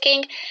around his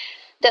king,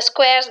 the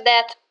squares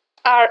that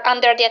are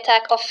under the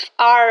attack of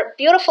our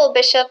beautiful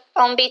bishop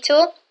on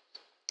b2.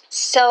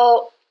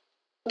 So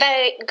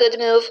very good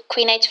move,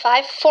 queen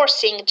h5,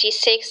 forcing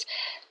g6,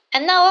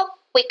 and now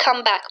we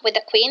come back with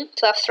the queen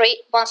to f3,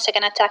 once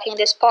again attacking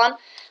this pawn,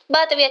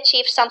 but we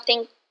achieve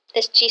something,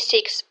 this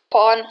g6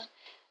 pawn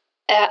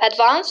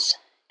advance,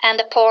 and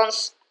the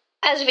pawns,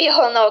 as we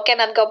all know,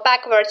 cannot go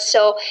backwards,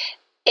 so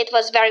it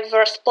was very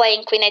worth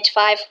playing queen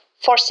h5,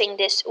 forcing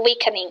this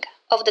weakening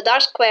of the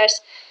dark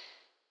squares.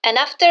 And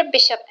after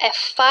bishop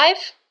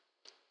f5,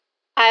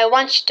 I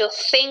want you to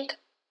think,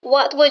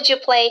 what would you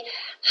play,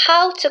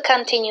 how to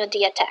continue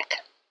the attack.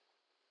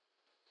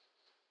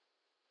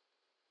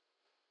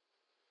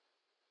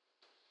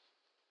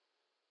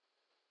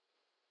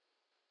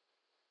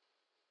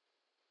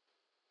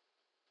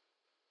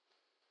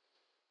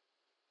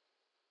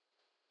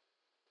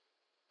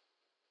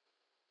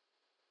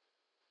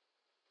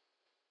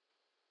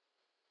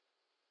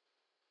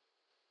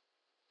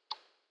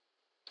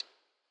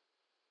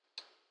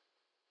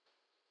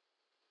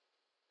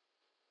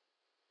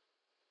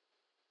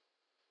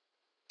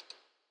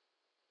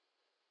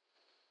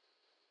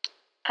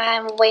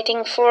 I'm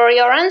waiting for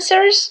your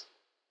answers.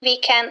 We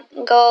can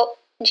go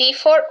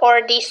g4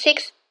 or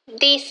d6.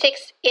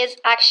 d6 is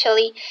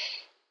actually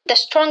the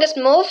strongest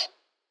move.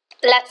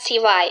 Let's see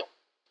why.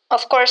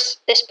 Of course,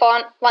 this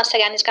pawn, once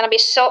again, is going to be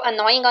so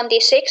annoying on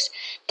d6,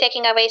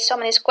 taking away so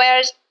many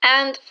squares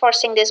and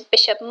forcing this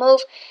bishop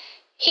move.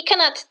 He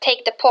cannot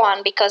take the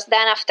pawn because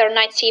then after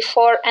knight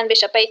c4 and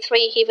bishop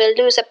a3, he will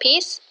lose a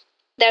piece.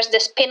 There's the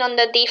spin on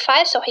the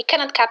d5, so he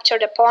cannot capture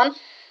the pawn.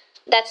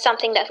 That's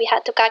something that we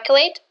had to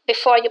calculate.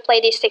 Before you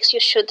play d6, you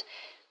should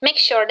make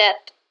sure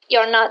that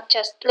you're not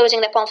just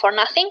losing the pawn for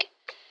nothing.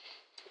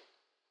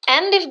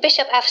 And if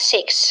bishop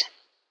f6,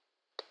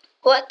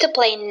 what to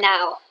play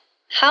now?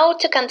 How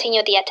to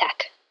continue the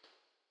attack?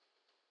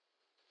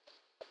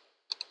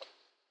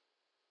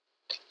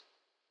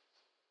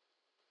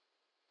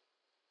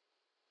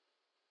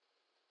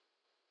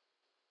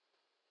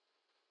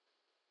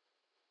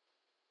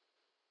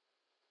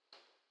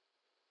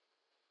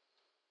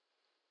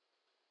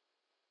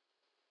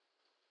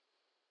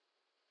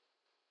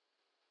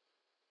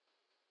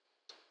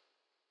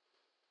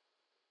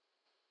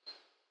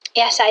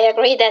 Yes, I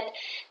agree that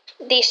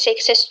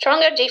d6 is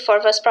stronger.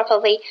 g4 was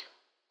probably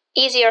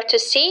easier to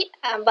see,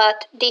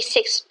 but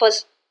d6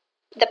 was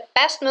the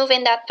best move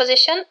in that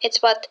position.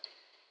 It's what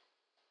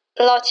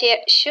Lothier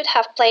should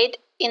have played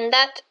in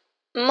that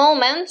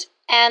moment,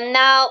 and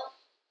now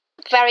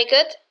very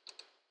good.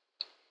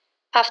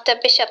 After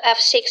bishop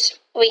f6,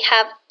 we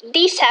have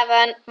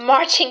d7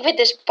 marching with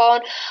this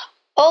pawn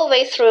all the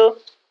way through.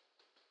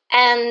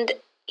 And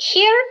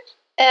here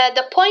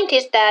the point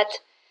is that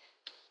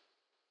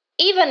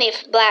even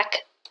if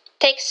black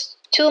takes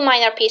two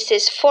minor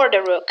pieces for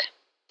the rook,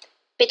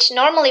 which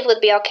normally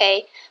would be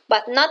okay,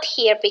 but not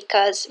here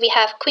because we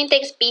have queen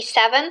takes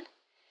b7,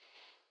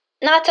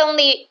 not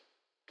only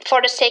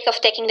for the sake of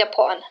taking the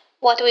pawn.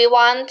 What we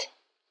want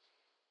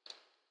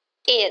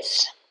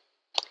is,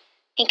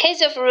 in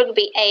case of rook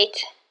b8,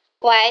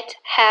 white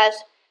has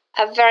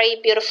a very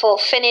beautiful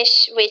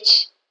finish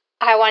which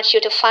I want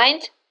you to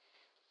find.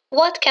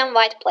 What can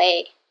white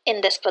play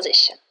in this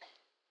position?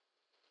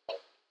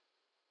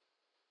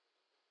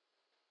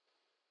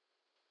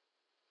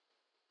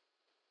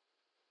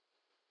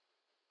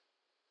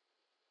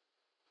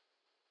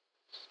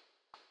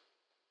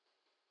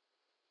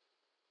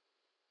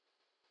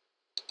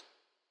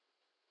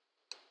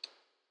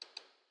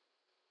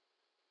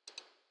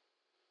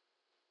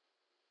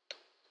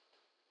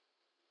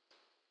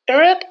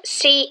 Rook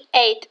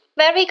c8.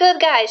 Very good,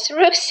 guys.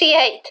 Rook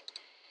c8.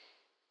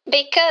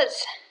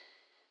 Because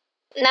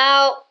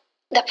now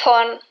the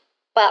pawn,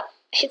 well,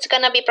 it's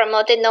gonna be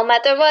promoted no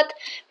matter what.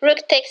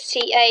 Rook takes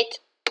c8.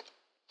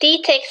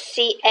 D takes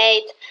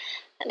c8.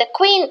 The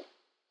queen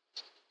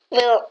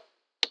will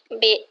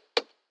be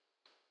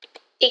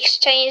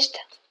exchanged.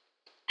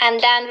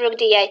 And then rook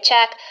d8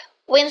 check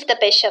wins the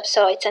bishop.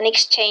 So it's an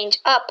exchange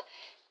up.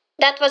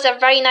 That was a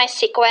very nice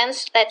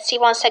sequence. Let's see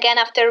once again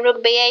after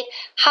rook b8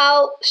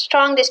 how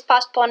strong this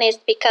passed pawn is,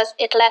 because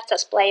it lets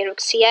us play rook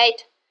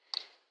c8,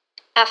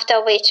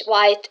 after which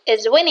white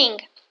is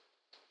winning.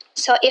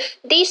 So if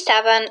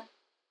d7,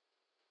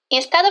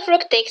 instead of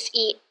rook takes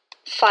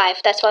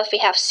e5, that's what we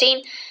have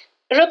seen,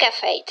 rook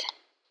f8,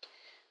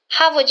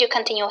 how would you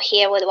continue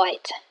here with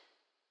white?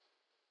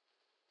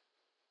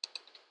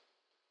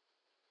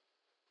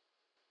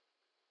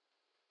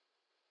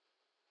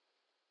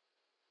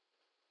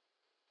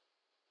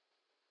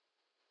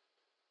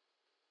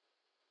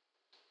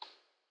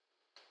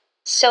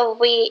 So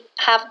we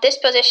have this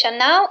position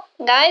now.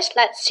 Guys,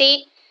 let's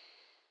see.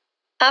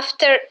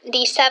 After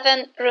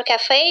d7, rook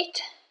f8.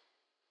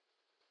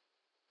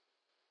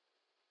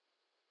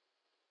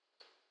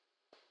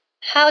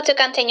 How to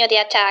continue the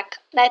attack?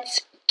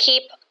 Let's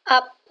keep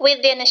up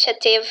with the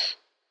initiative.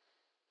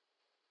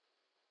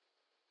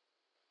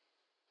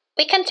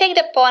 We can take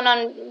the pawn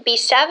on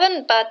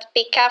b7, but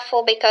be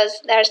careful because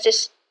there's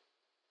this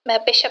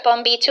bishop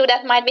on b2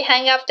 that might be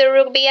hanging after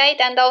rook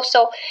b8, and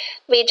also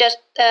we just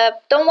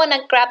don't want to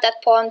grab that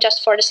pawn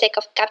just for the sake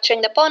of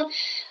capturing the pawn.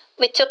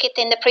 We took it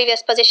in the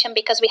previous position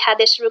because we had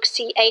this rook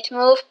c8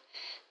 move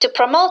to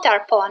promote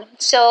our pawn.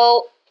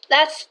 So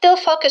let's still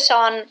focus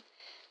on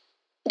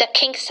the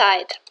king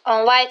side,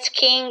 on white's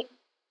king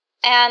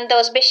and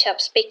those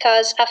bishops,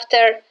 because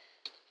after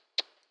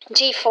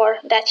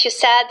g4 that you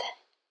said,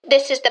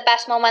 this is the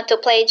best moment to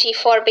play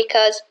g4,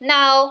 because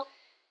now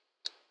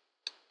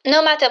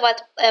no matter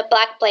what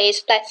black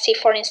plays, let's see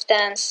for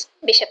instance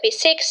bishop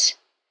e6,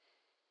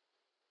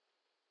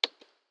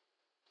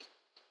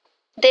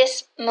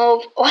 this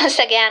move once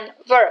again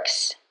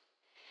works.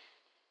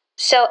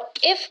 So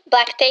if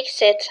black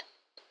takes it,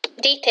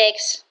 d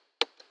takes,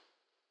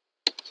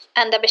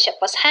 and the bishop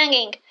was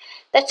hanging,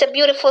 that's a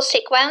beautiful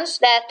sequence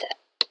that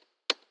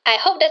I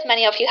hope that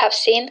many of you have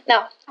seen.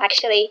 No,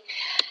 actually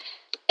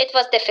it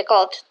was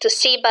difficult to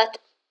see, but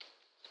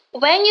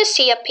when you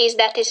see a piece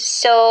that is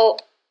so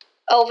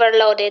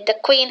overloaded, the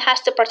queen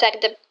has to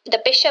protect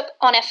the bishop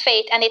on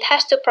f8, and it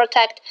has to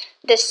protect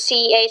the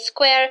c8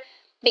 square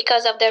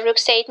because of the rook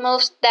c8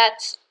 moves.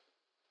 That's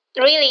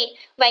really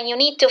when you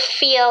need to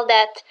feel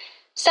that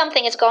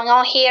something is going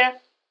on here.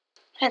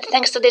 And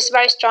thanks to this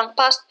very strong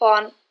passed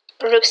pawn,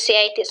 rook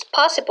c8 is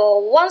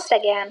possible once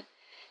again.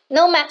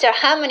 No matter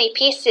how many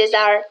pieces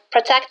are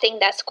protecting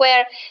that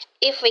square,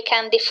 if we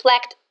can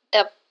deflect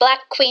the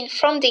black queen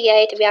from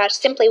d8, we are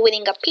simply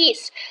winning a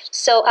piece.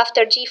 So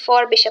after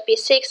g4, bishop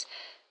e6,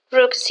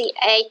 rook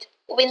c8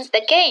 wins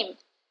the game.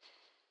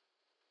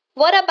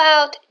 What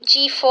about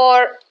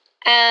g4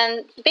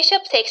 and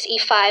bishop takes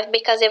e5?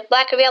 Because if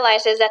black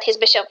realizes that his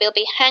bishop will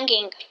be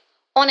hanging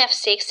on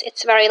f6,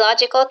 it's very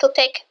logical to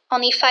take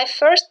on e5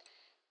 first,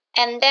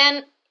 and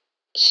then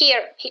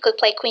here he could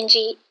play queen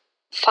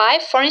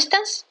g5, for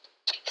instance,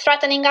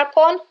 threatening our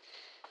pawn,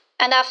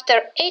 and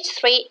after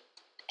h3,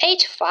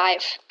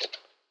 h5.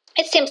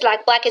 It seems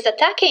like black is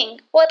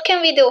attacking. What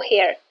can we do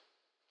here?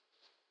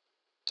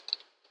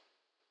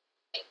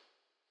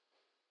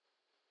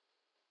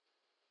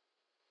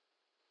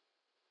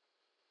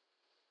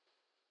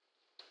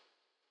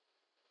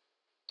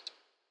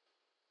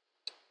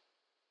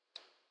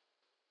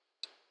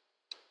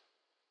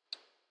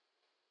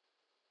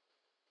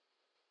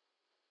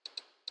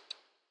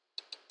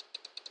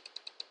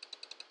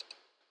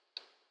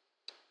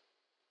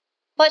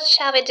 What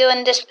shall we do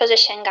in this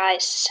position,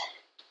 guys?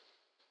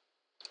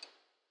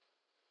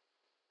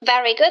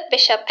 Very good,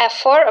 bishop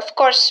f4. Of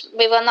course,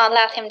 we will not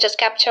let him just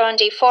capture on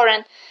g4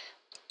 and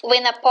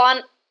win a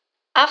pawn.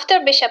 After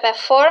bishop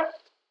f4,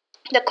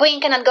 the queen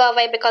cannot go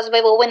away because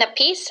we will win a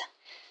piece.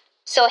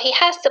 So he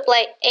has to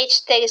play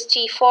h takes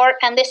g4,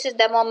 and this is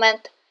the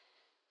moment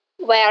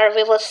where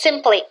we will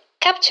simply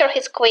capture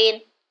his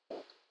queen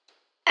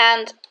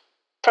and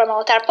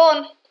promote our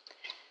pawn.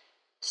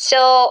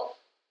 So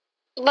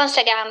once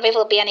again, we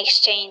will be an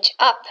exchange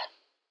up.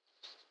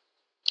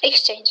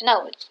 Exchange,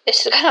 no,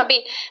 this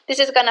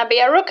is gonna be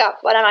a rook up.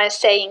 What am I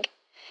saying?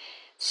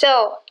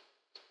 So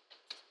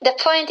the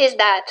point is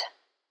that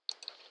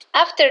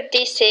after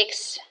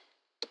d6,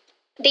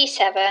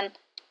 d7,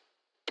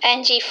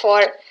 and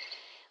g4,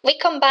 we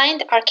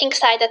combined our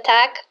kingside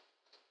attack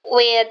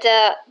with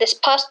this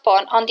passed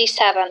pawn on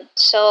d7.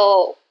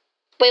 So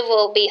we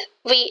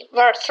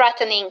were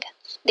threatening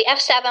the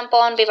f7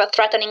 pawn, we were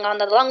threatening on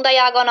the long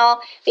diagonal,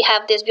 we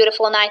have this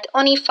beautiful knight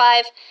on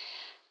e5,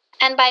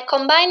 and by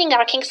combining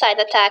our kingside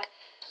attack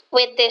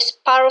with this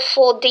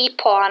powerful d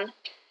pawn,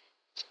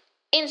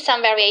 in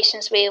some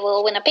variations we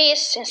will win a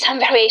piece, in some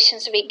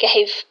variations we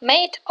gave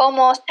mate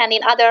almost, and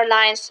in other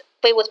lines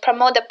we would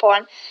promote the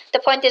pawn. The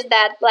point is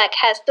that black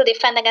has to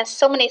defend against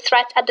so many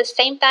threats at the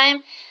same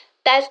time.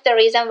 That's the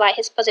reason why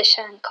his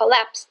position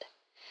collapsed.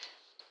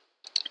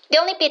 The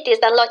only pity is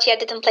that Lothier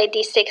didn't play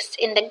d6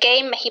 in the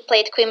game. He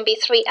played queen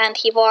b3 and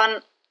he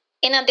won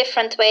in a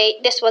different way.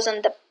 This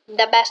wasn't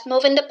the best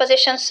move in the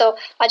position, so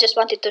I just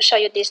wanted to show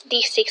you this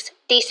d6,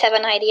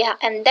 d7 idea,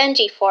 and then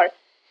g4.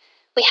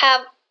 We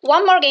have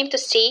one more game to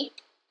see,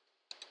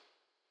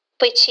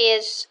 which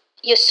is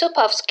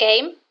Yusupov's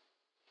game,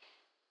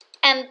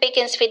 and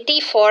begins with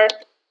d4.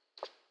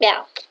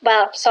 Yeah,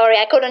 well, sorry,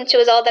 I couldn't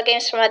choose all the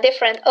games from a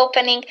different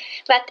opening,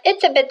 but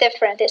it's a bit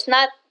different. It's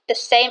not the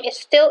same, it's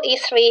still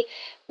e3,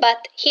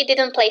 but he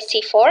didn't play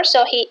c4,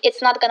 so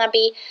it's not gonna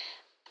be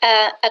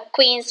a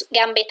queen's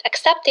gambit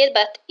accepted,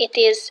 but it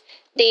is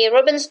the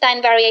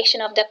Rubinstein variation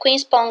of the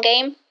queen's pawn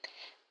game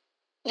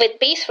with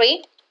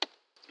b3.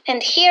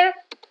 And here,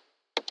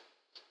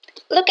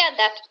 look at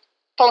that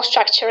pawn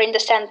structure in the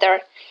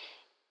center.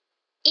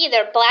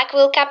 Either black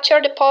will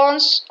capture the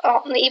pawns,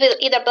 or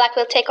either black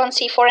will take on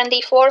c4 and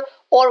d4,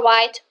 or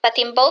white, but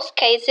in both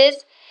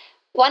cases,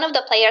 one of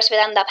the players will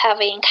end up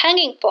having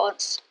hanging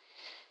pawns.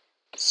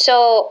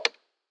 So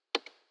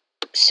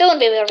soon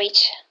we will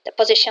reach the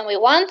position we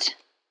want.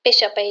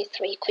 Bishop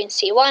a3, queen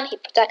c1, he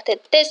protected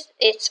this.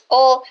 It's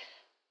all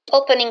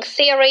opening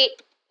theory.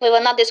 We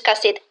will not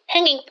discuss it.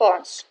 Hanging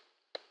pawns.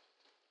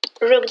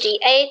 Rook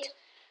d8.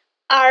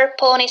 Our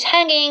pawn is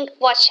hanging.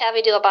 What shall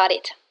we do about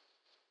it?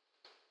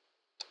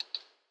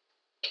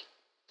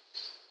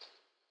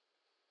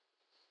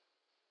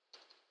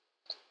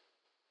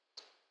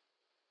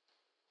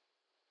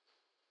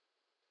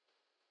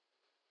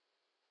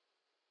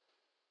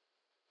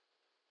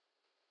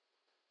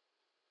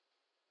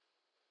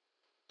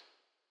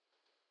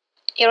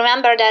 You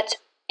remember that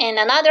in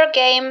another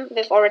game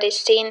we've already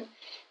seen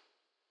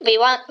we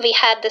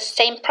had the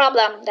same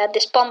problem, that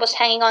this pawn was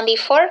hanging on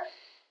d4.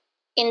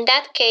 In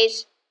that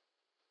case,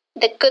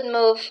 the good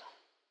move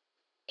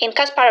in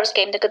Kasparov's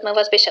game, the good move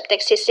was bishop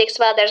takes c6.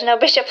 Well, there's no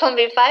bishop on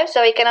b5,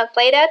 so we cannot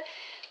play that.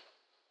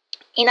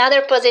 In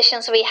other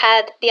positions we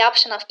had the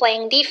option of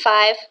playing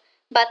d5,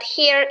 but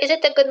here, is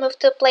it a good move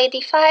to play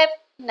d5?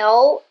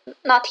 No,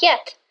 not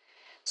yet.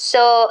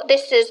 So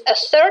this is a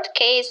third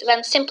case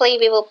when simply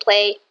we will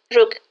play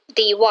rook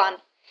d1.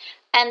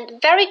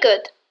 And very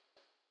good.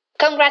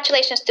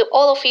 Congratulations to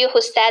all of you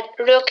who said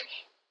rook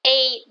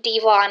a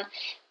d1,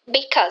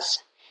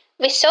 because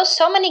we saw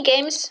so many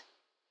games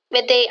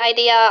with the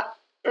idea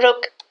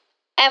rook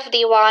f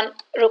d1,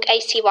 rook a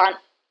c1.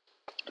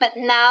 But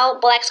now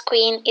black's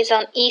queen is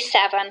on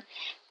e7,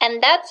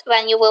 and that's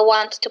when you will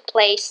want to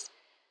place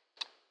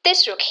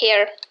this rook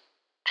here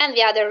and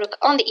the other rook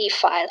on the e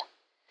file.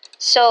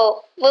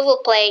 So we will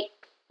play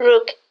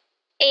rook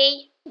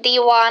a,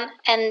 d1,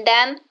 and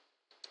then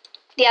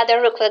the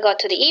other rook will go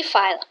to the e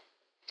file.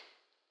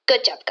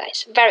 Good job,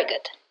 guys. Very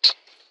good.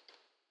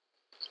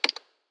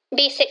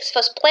 b6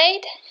 was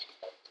played.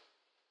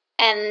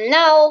 And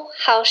now,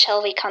 how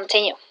shall we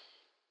continue?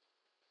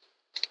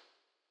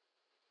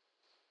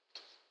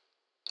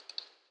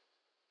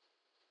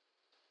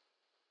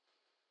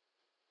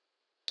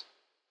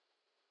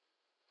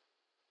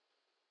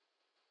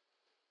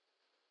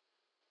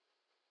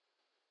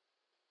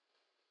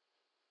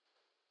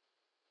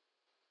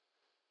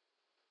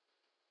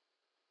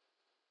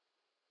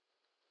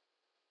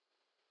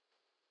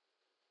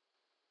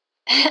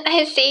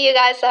 I see you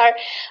guys are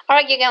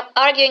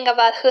arguing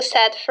about who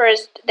said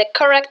first the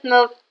correct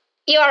move.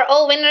 You are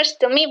all winners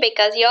to me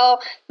because you all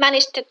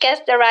managed to guess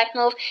the right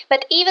move.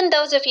 But even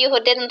those of you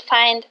who didn't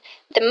find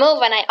the move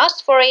when I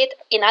asked for it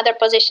in other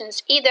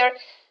positions either,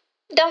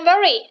 don't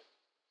worry.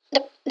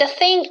 The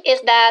thing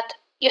is that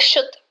you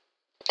should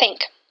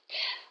think.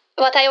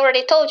 What I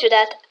already told you,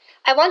 that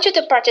I want you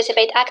to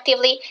participate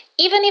actively,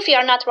 even if you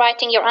are not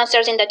writing your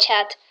answers in the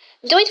chat.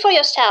 Do it for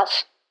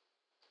yourself.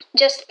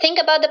 Just think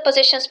about the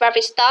positions where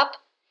we stop,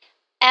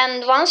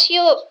 and once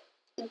you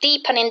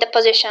deepen in the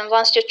position,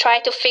 once you try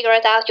to figure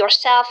it out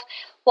yourself,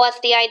 what's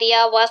the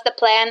idea, what's the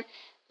plan,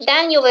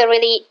 then you will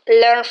really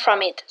learn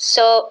from it.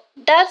 So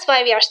that's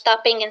why we are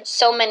stopping in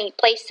so many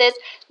places.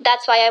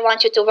 That's why I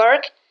want you to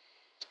work.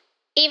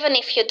 Even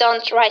if you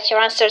don't write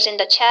your answers in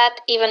the chat,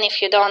 even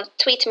if you don't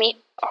tweet me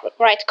or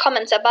write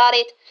comments about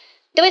it,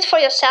 do it for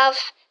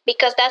yourself,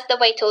 because that's the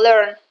way to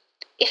learn.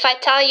 If I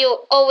tell you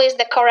always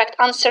the correct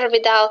answer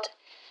without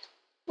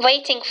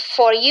waiting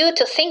for you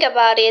to think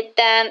about it,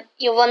 then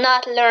you will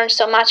not learn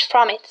so much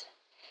from it.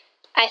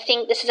 I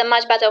think this is a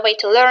much better way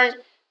to learn.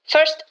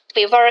 First,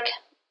 we work,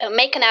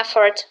 make an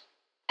effort,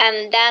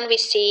 and then we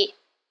see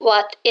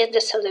what is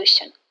the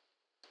solution.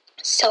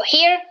 So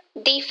here,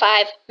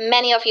 d5,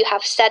 many of you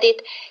have said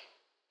it.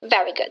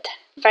 Very good,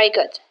 very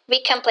good.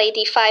 We can play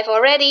d5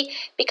 already,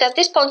 because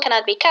this pawn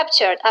cannot be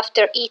captured.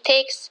 After e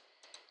takes,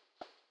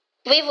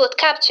 we would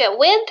capture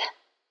with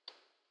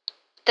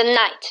the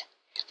knight.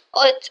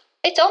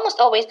 It's almost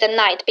always the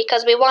knight,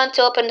 because we want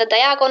to open the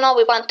diagonal,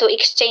 we want to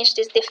exchange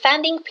this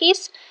defending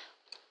piece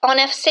on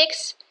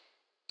f6,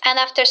 and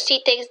after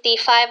c takes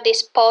d5,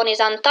 this pawn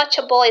is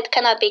untouchable, it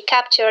cannot be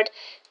captured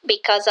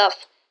because of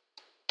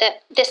the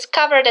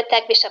discovered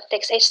attack bishop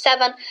takes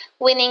h7,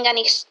 winning an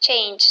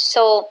exchange.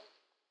 So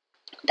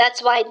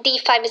that's why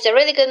d5 is a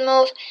really good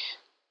move.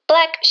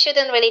 Black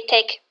shouldn't really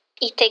take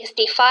e takes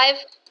d5.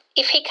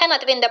 If he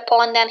cannot win the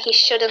pawn, then he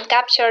shouldn't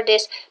capture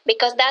this,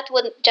 because that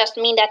would just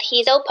mean that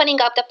he's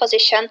opening up the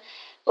position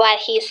while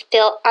he's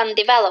still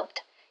undeveloped.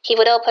 He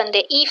would open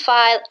the e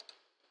file.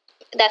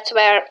 That's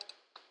where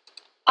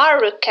our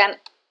rook can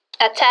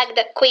attack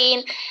the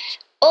queen.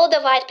 All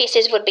the white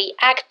pieces would be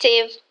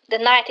active. The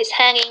knight is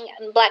hanging,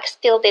 and black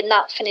still did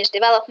not finish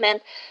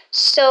development.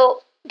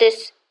 So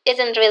this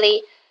isn't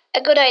really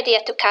a good idea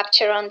to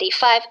capture on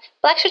d5.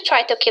 Black should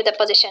try to keep the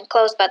position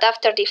close, but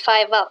after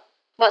d5, well,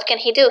 what can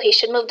he do? He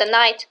should move the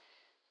knight.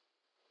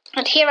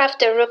 And here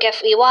after rook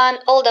fe1,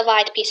 all the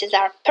white pieces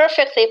are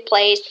perfectly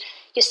placed.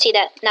 You see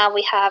that now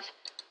we have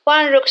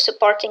one rook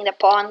supporting the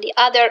pawn, the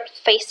other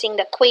facing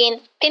the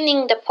queen,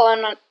 pinning the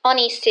pawn on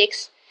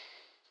e6.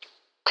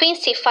 Queen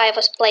c5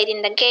 was played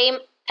in the game,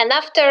 and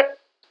after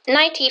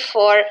knight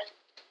e4,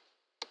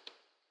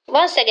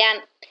 once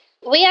again,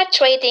 we are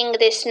trading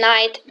this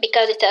knight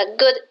because it's a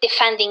good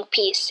defending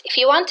piece. If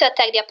you want to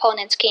attack the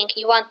opponent's king,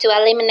 you want to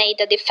eliminate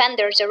the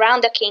defenders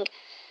around the king.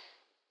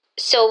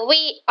 So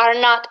we are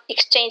not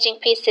exchanging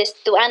pieces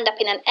to end up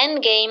in an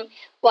endgame.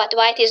 What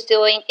white is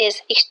doing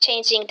is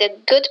exchanging the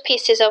good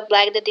pieces of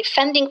black, the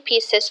defending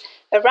pieces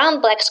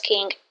around black's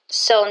king.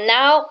 So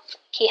now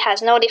he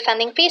has no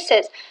defending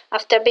pieces.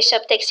 After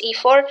bishop takes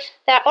e4,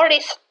 there are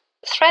already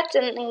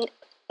threatening.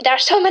 There are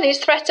so many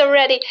threats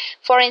already.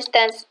 For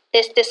instance,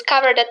 this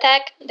discovered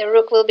attack, the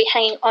rook will be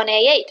hanging on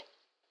a8.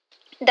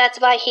 That's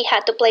why he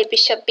had to play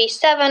bishop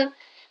b7.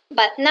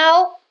 But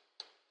now,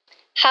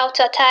 how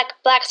to attack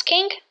black's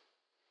king?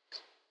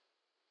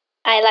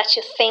 I let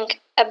you think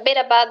a bit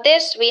about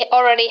this. We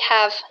already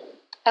have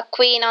a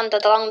queen on the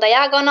long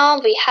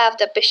diagonal. We have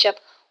the bishop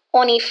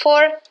on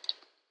e4.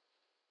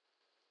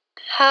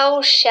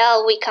 How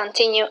shall we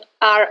continue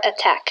our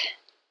attack?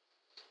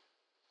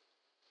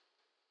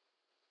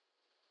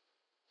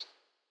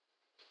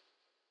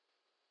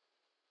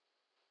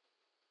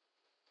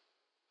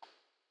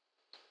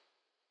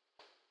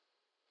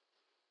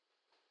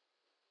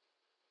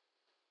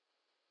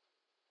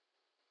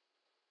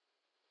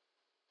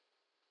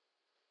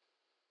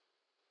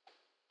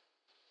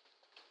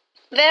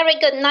 Very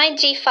good, knight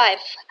g5.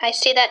 I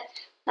see that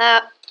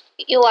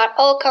you are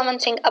all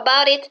commenting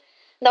about it.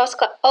 Those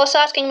also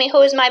asking me who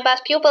is my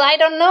best pupil. I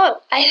don't know.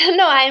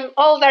 I'm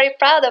all very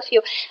proud of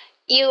you.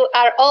 You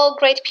are all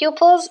great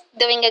pupils,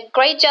 doing a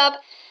great job.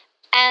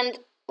 And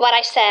what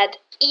I said,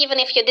 even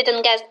if you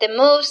didn't guess the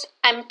moves,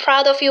 I'm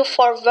proud of you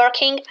for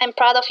working. I'm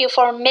proud of you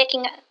for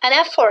making an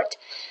effort.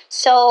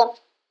 So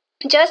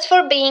just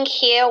for being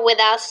here with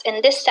us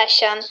in this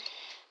session,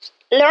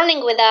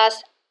 learning with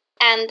us,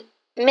 and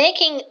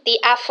making the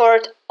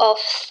effort of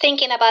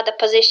thinking about the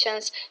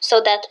positions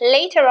so that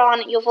later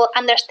on you will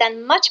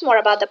understand much more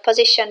about the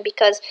position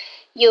because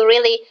you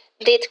really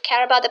did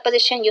care about the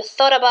position, you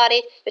thought about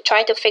it, you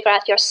try to figure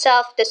out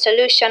yourself the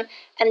solution,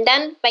 and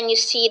then when you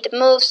see the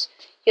moves,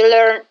 you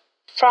learn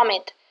from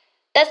it.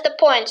 That's the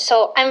point.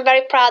 So I'm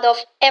very proud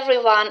of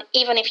everyone,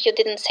 even if you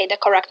didn't say the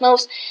correct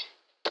moves.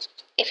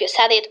 If you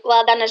said it,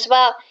 well done as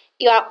well.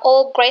 You are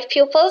all great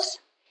pupils.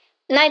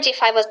 Knight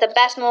g5 was the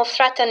best move,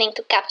 threatening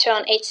to capture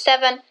on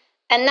h7.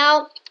 And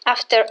now,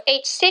 after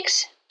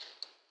h6,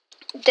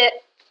 the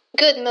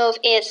good move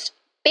is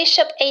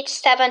bishop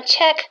h7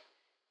 check,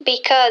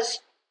 because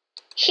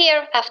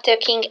here, after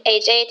king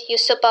h8,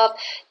 Yusupov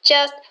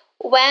just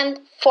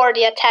went for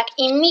the attack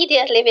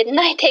immediately with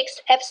knight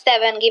takes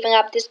f7, giving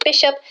up this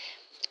bishop.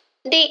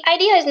 The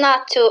idea is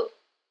not to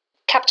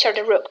capture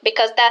the rook,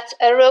 because that's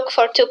a rook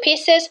for two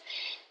pieces.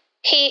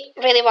 He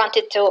really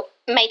wanted to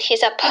mate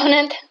his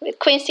opponent with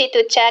queen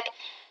c2 check.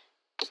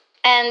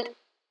 And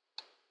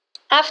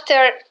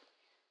after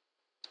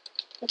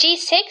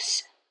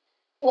g6,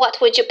 what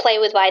would you play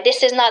with white?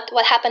 This is not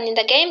what happened in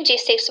the game.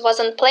 g6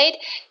 wasn't played.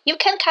 You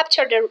can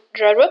capture the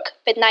rook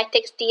with knight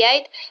takes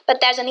d8, but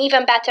there's an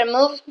even better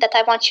move that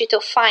I want you to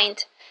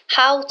find.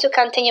 How to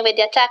continue with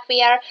the attack.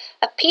 We are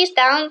a piece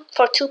down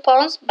for 2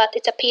 pawns, but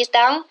it's a piece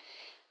down.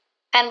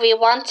 And we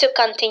want to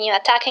continue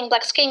attacking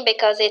black's king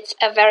because it's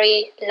a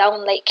very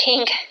lonely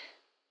king.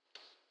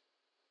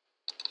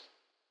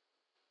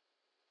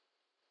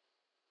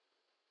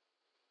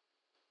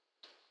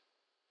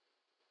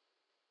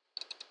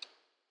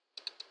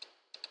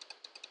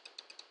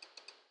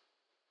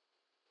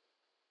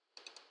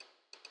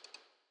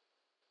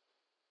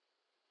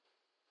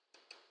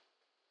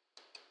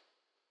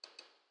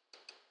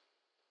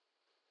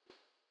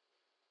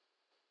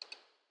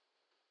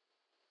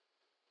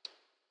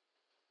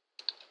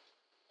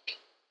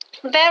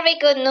 Very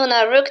good,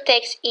 Nuno. Rook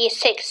takes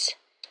e6,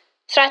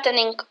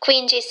 threatening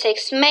queen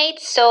g6 mate,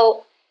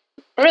 so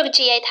rook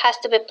g8 has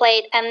to be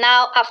played. And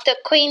now after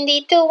queen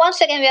d2,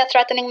 once again we are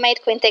threatening mate,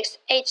 queen takes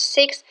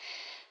h6.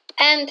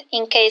 And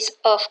in case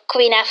of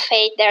queen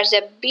f8, there's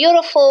a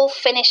beautiful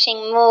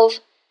finishing move.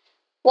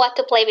 What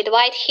to play with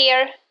white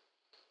here?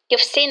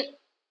 You've seen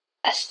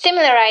a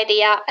similar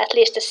idea, at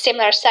least a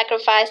similar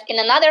sacrifice in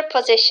another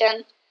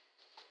position.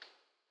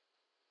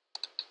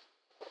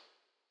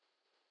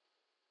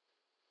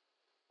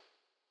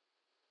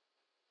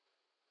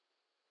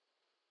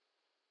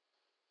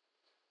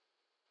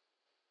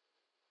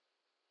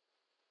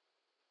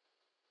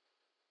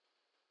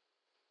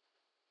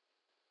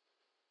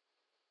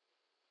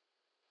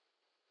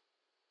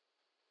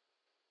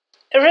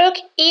 Rook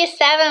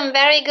e7,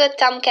 very good,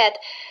 Tomcat.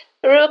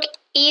 Rook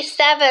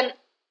e7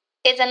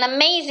 is an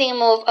amazing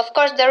move. Of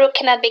course, the rook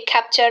cannot be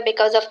captured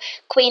because of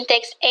queen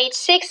takes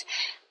h6.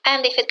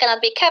 And if it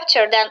cannot be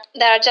captured, then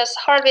there are just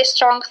horribly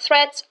strong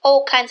threats,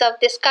 all kinds of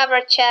discover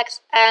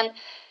checks, and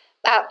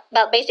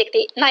well,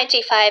 basically knight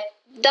g5,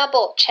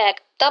 double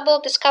check,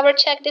 double discover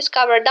check,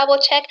 discover, double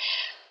check.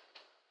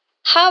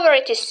 However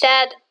it is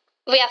said,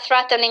 we are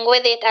threatening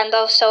with it, and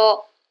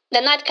also the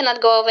knight cannot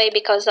go away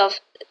because of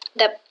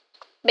the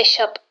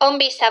bishop on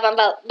b7,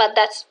 but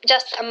that's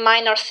just a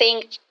minor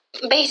thing.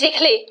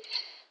 Basically,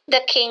 the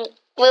king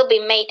will be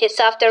mated,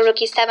 so after rook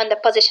e7 the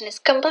position is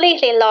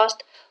completely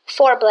lost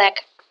for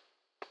black.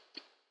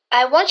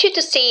 I want you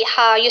to see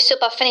how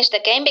Yusupov finished the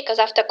game, because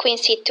after queen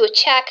c2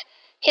 check,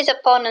 his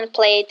opponent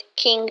played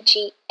king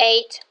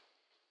g8.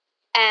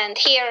 And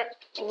here,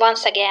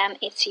 once again,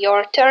 it's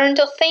your turn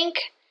to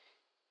think.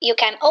 You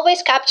can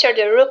always capture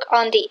the rook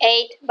on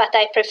d8, but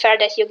I prefer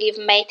that you give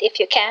mate if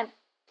you can.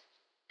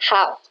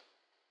 How?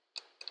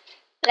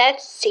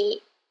 Let's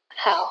see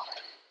how.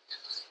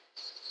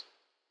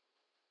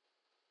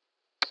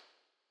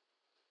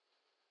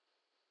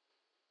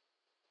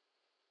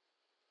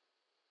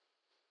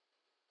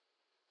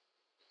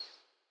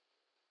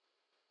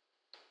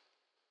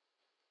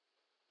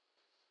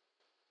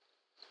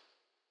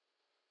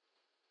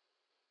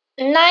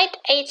 Knight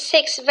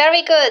h6,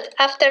 very good.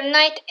 After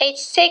knight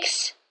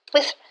h6,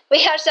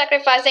 we are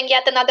sacrificing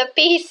yet another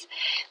piece,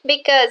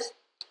 because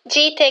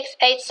g takes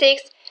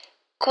h6,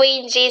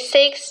 queen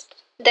g6,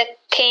 the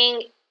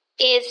king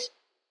is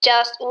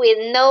just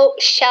with no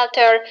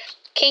shelter.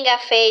 King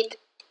f8,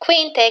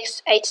 queen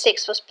takes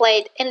h6 was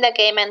played in the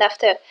game, and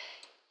after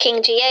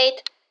king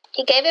g8,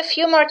 he gave a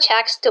few more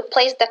checks to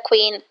place the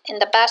queen in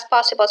the best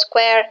possible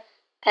square,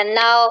 and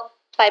now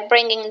by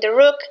bringing the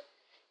rook,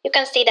 you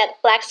can see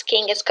that black's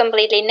king is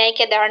completely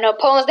naked. There are no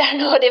pawns, there are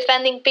no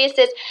defending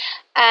pieces,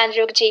 and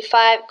rook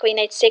g5, queen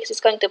h6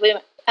 is going to be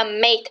a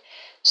mate.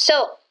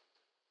 So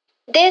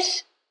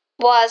this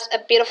was a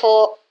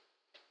beautiful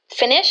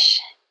finish,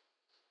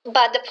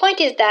 but the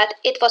point is that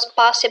it was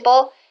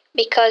possible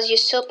because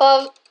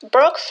Yusupov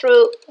broke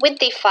through with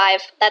d5.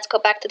 Let's go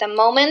back to the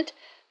moment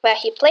where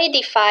he played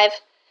d5.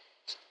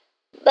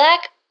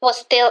 Black was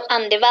still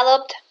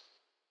undeveloped,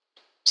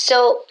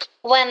 so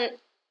when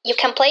you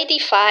can play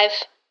d5,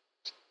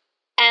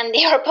 and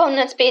your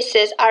opponent's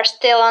pieces are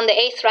still on the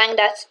 8th rank,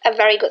 that's a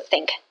very good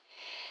thing.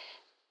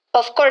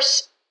 Of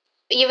course,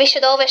 we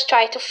should always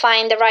try to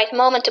find the right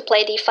moment to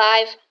play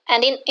d5,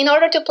 and in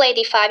order to play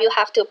d5 you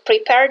have to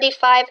prepare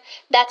d5.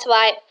 That's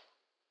why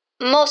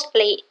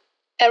mostly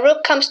a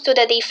rook comes to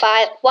the d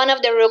file, one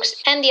of the rooks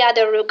and the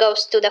other rook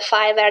goes to the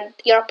file where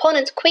your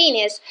opponent's queen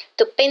is,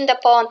 to pin the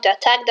pawn, to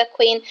attack the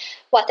queen,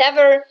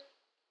 whatever.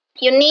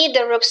 You need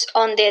the rooks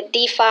on the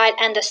d file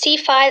and the c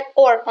file,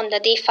 or on the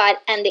d file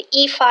and the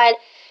e file.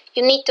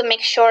 You need to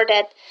make sure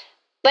that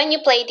when you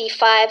play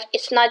d5,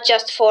 it's not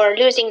just for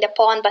losing the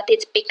pawn, but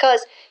it's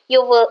because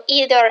you will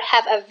either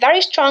have a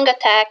very strong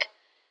attack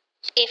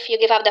if you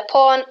give up the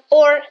pawn,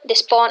 or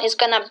this pawn is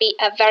gonna be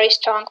a very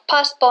strong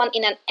passed pawn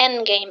in an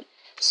endgame.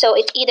 So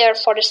it's either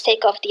for the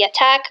sake of the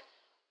attack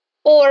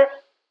or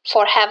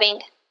for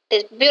having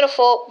this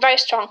beautiful, very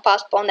strong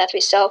passed pawn that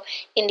we saw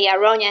in the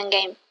Aronian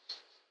game.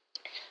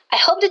 I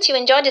hope that you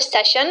enjoyed this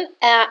session.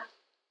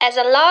 As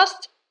a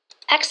last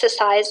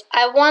exercise,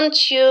 I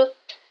want you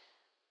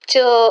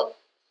to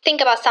think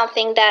about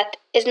something that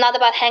is not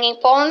about hanging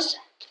pawns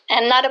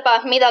and not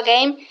about middle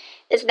game.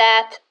 Is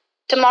that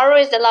tomorrow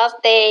is the last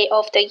day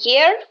of the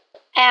year,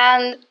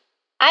 and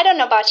I don't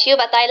know about you,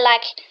 but I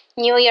like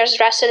New Year's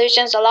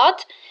resolutions a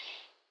lot.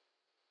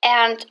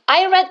 And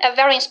I read a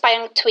very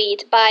inspiring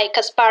tweet by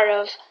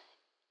Kasparov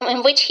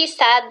in which he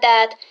said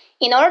that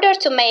in order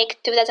to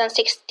make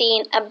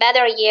 2016 a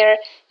better year,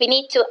 we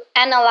need to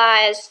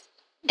analyze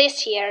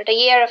this year, the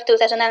year of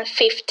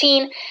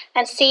 2015,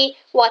 and see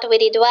what we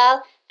did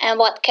well and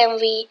what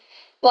we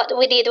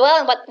did well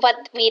and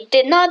what we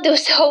did not do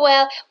so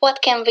well,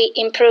 what can we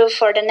improve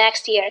for the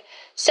next year.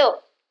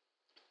 So,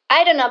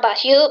 I don't know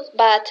about you,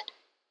 but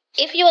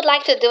if you would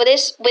like to do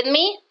this with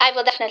me, I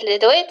will definitely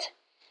do it.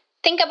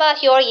 Think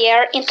about your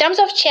year in terms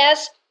of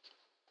chess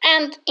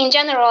and in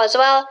general as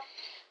well.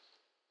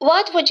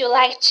 What would you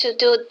like to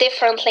do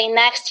differently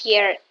next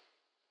year?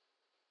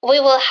 We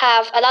will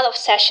have a lot of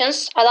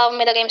sessions, a lot of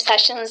middle game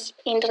sessions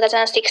in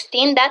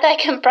 2016, that I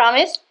can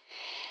promise.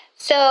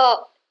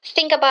 So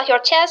think about your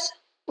chess,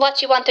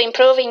 what you want to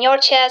improve in your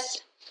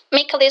chess,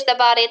 make a list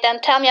about it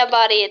and tell me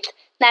about it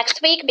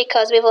next week,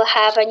 because we will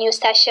have a new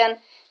session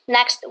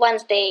next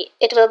Wednesday.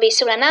 It will be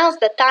soon announced,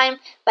 the time,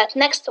 but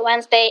next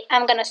Wednesday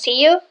I'm gonna see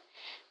you.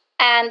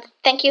 And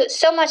thank you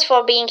so much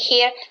for being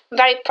here. I'm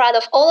very proud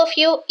of all of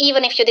you,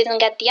 even if you didn't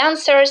get the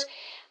answers.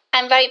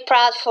 I'm very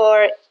proud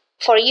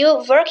for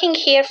you working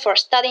here, for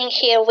studying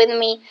here with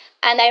me,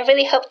 and I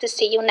really hope to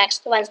see you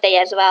next Wednesday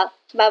as well.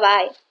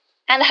 Bye-bye,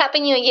 and Happy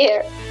New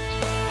Year!